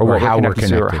connected to, or how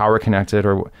we're connected,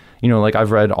 or you know, like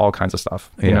I've read all kinds of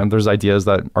stuff. You know, there's ideas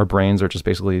that our brains are just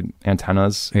basically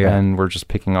antennas, and we're just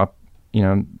picking up, you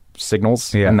know,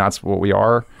 signals, and that's what we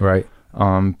are. Right.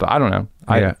 But I don't know.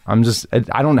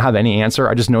 I don't have any answer.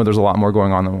 I just know there's a lot more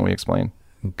going on than what we explain.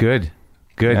 Good.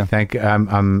 Yeah.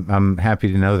 I'm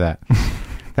happy to know that.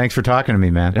 Thanks for talking to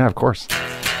me, man. Yeah, of course.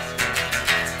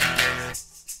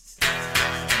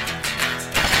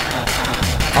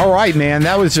 All right, man.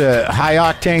 That was a high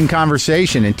octane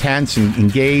conversation, intense and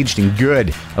engaged and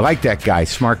good. I like that guy.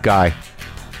 Smart guy.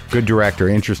 Good director.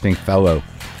 Interesting fellow.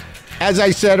 As I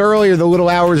said earlier, The Little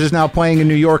Hours is now playing in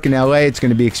New York and LA. It's going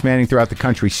to be expanding throughout the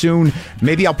country soon.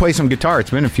 Maybe I'll play some guitar. It's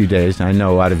been a few days. I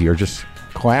know a lot of you are just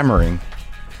clamoring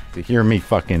to hear me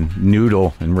fucking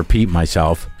noodle and repeat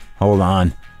myself. Hold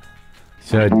on.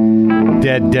 So,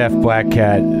 Dead Deaf Black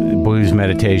Cat Blues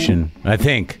Meditation. I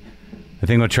think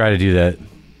we'll try to do that.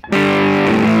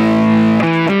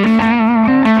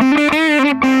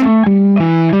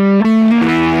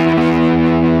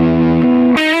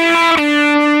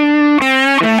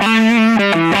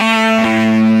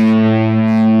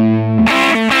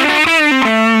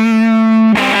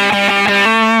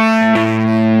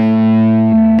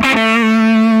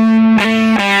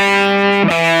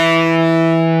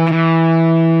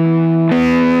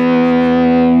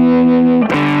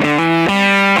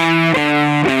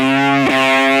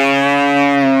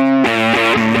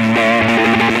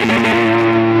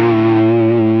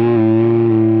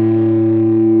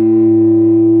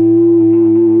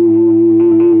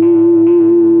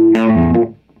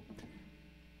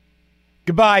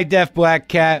 Goodbye, Deaf Black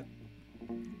Cat.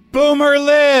 Boomer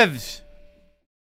lives!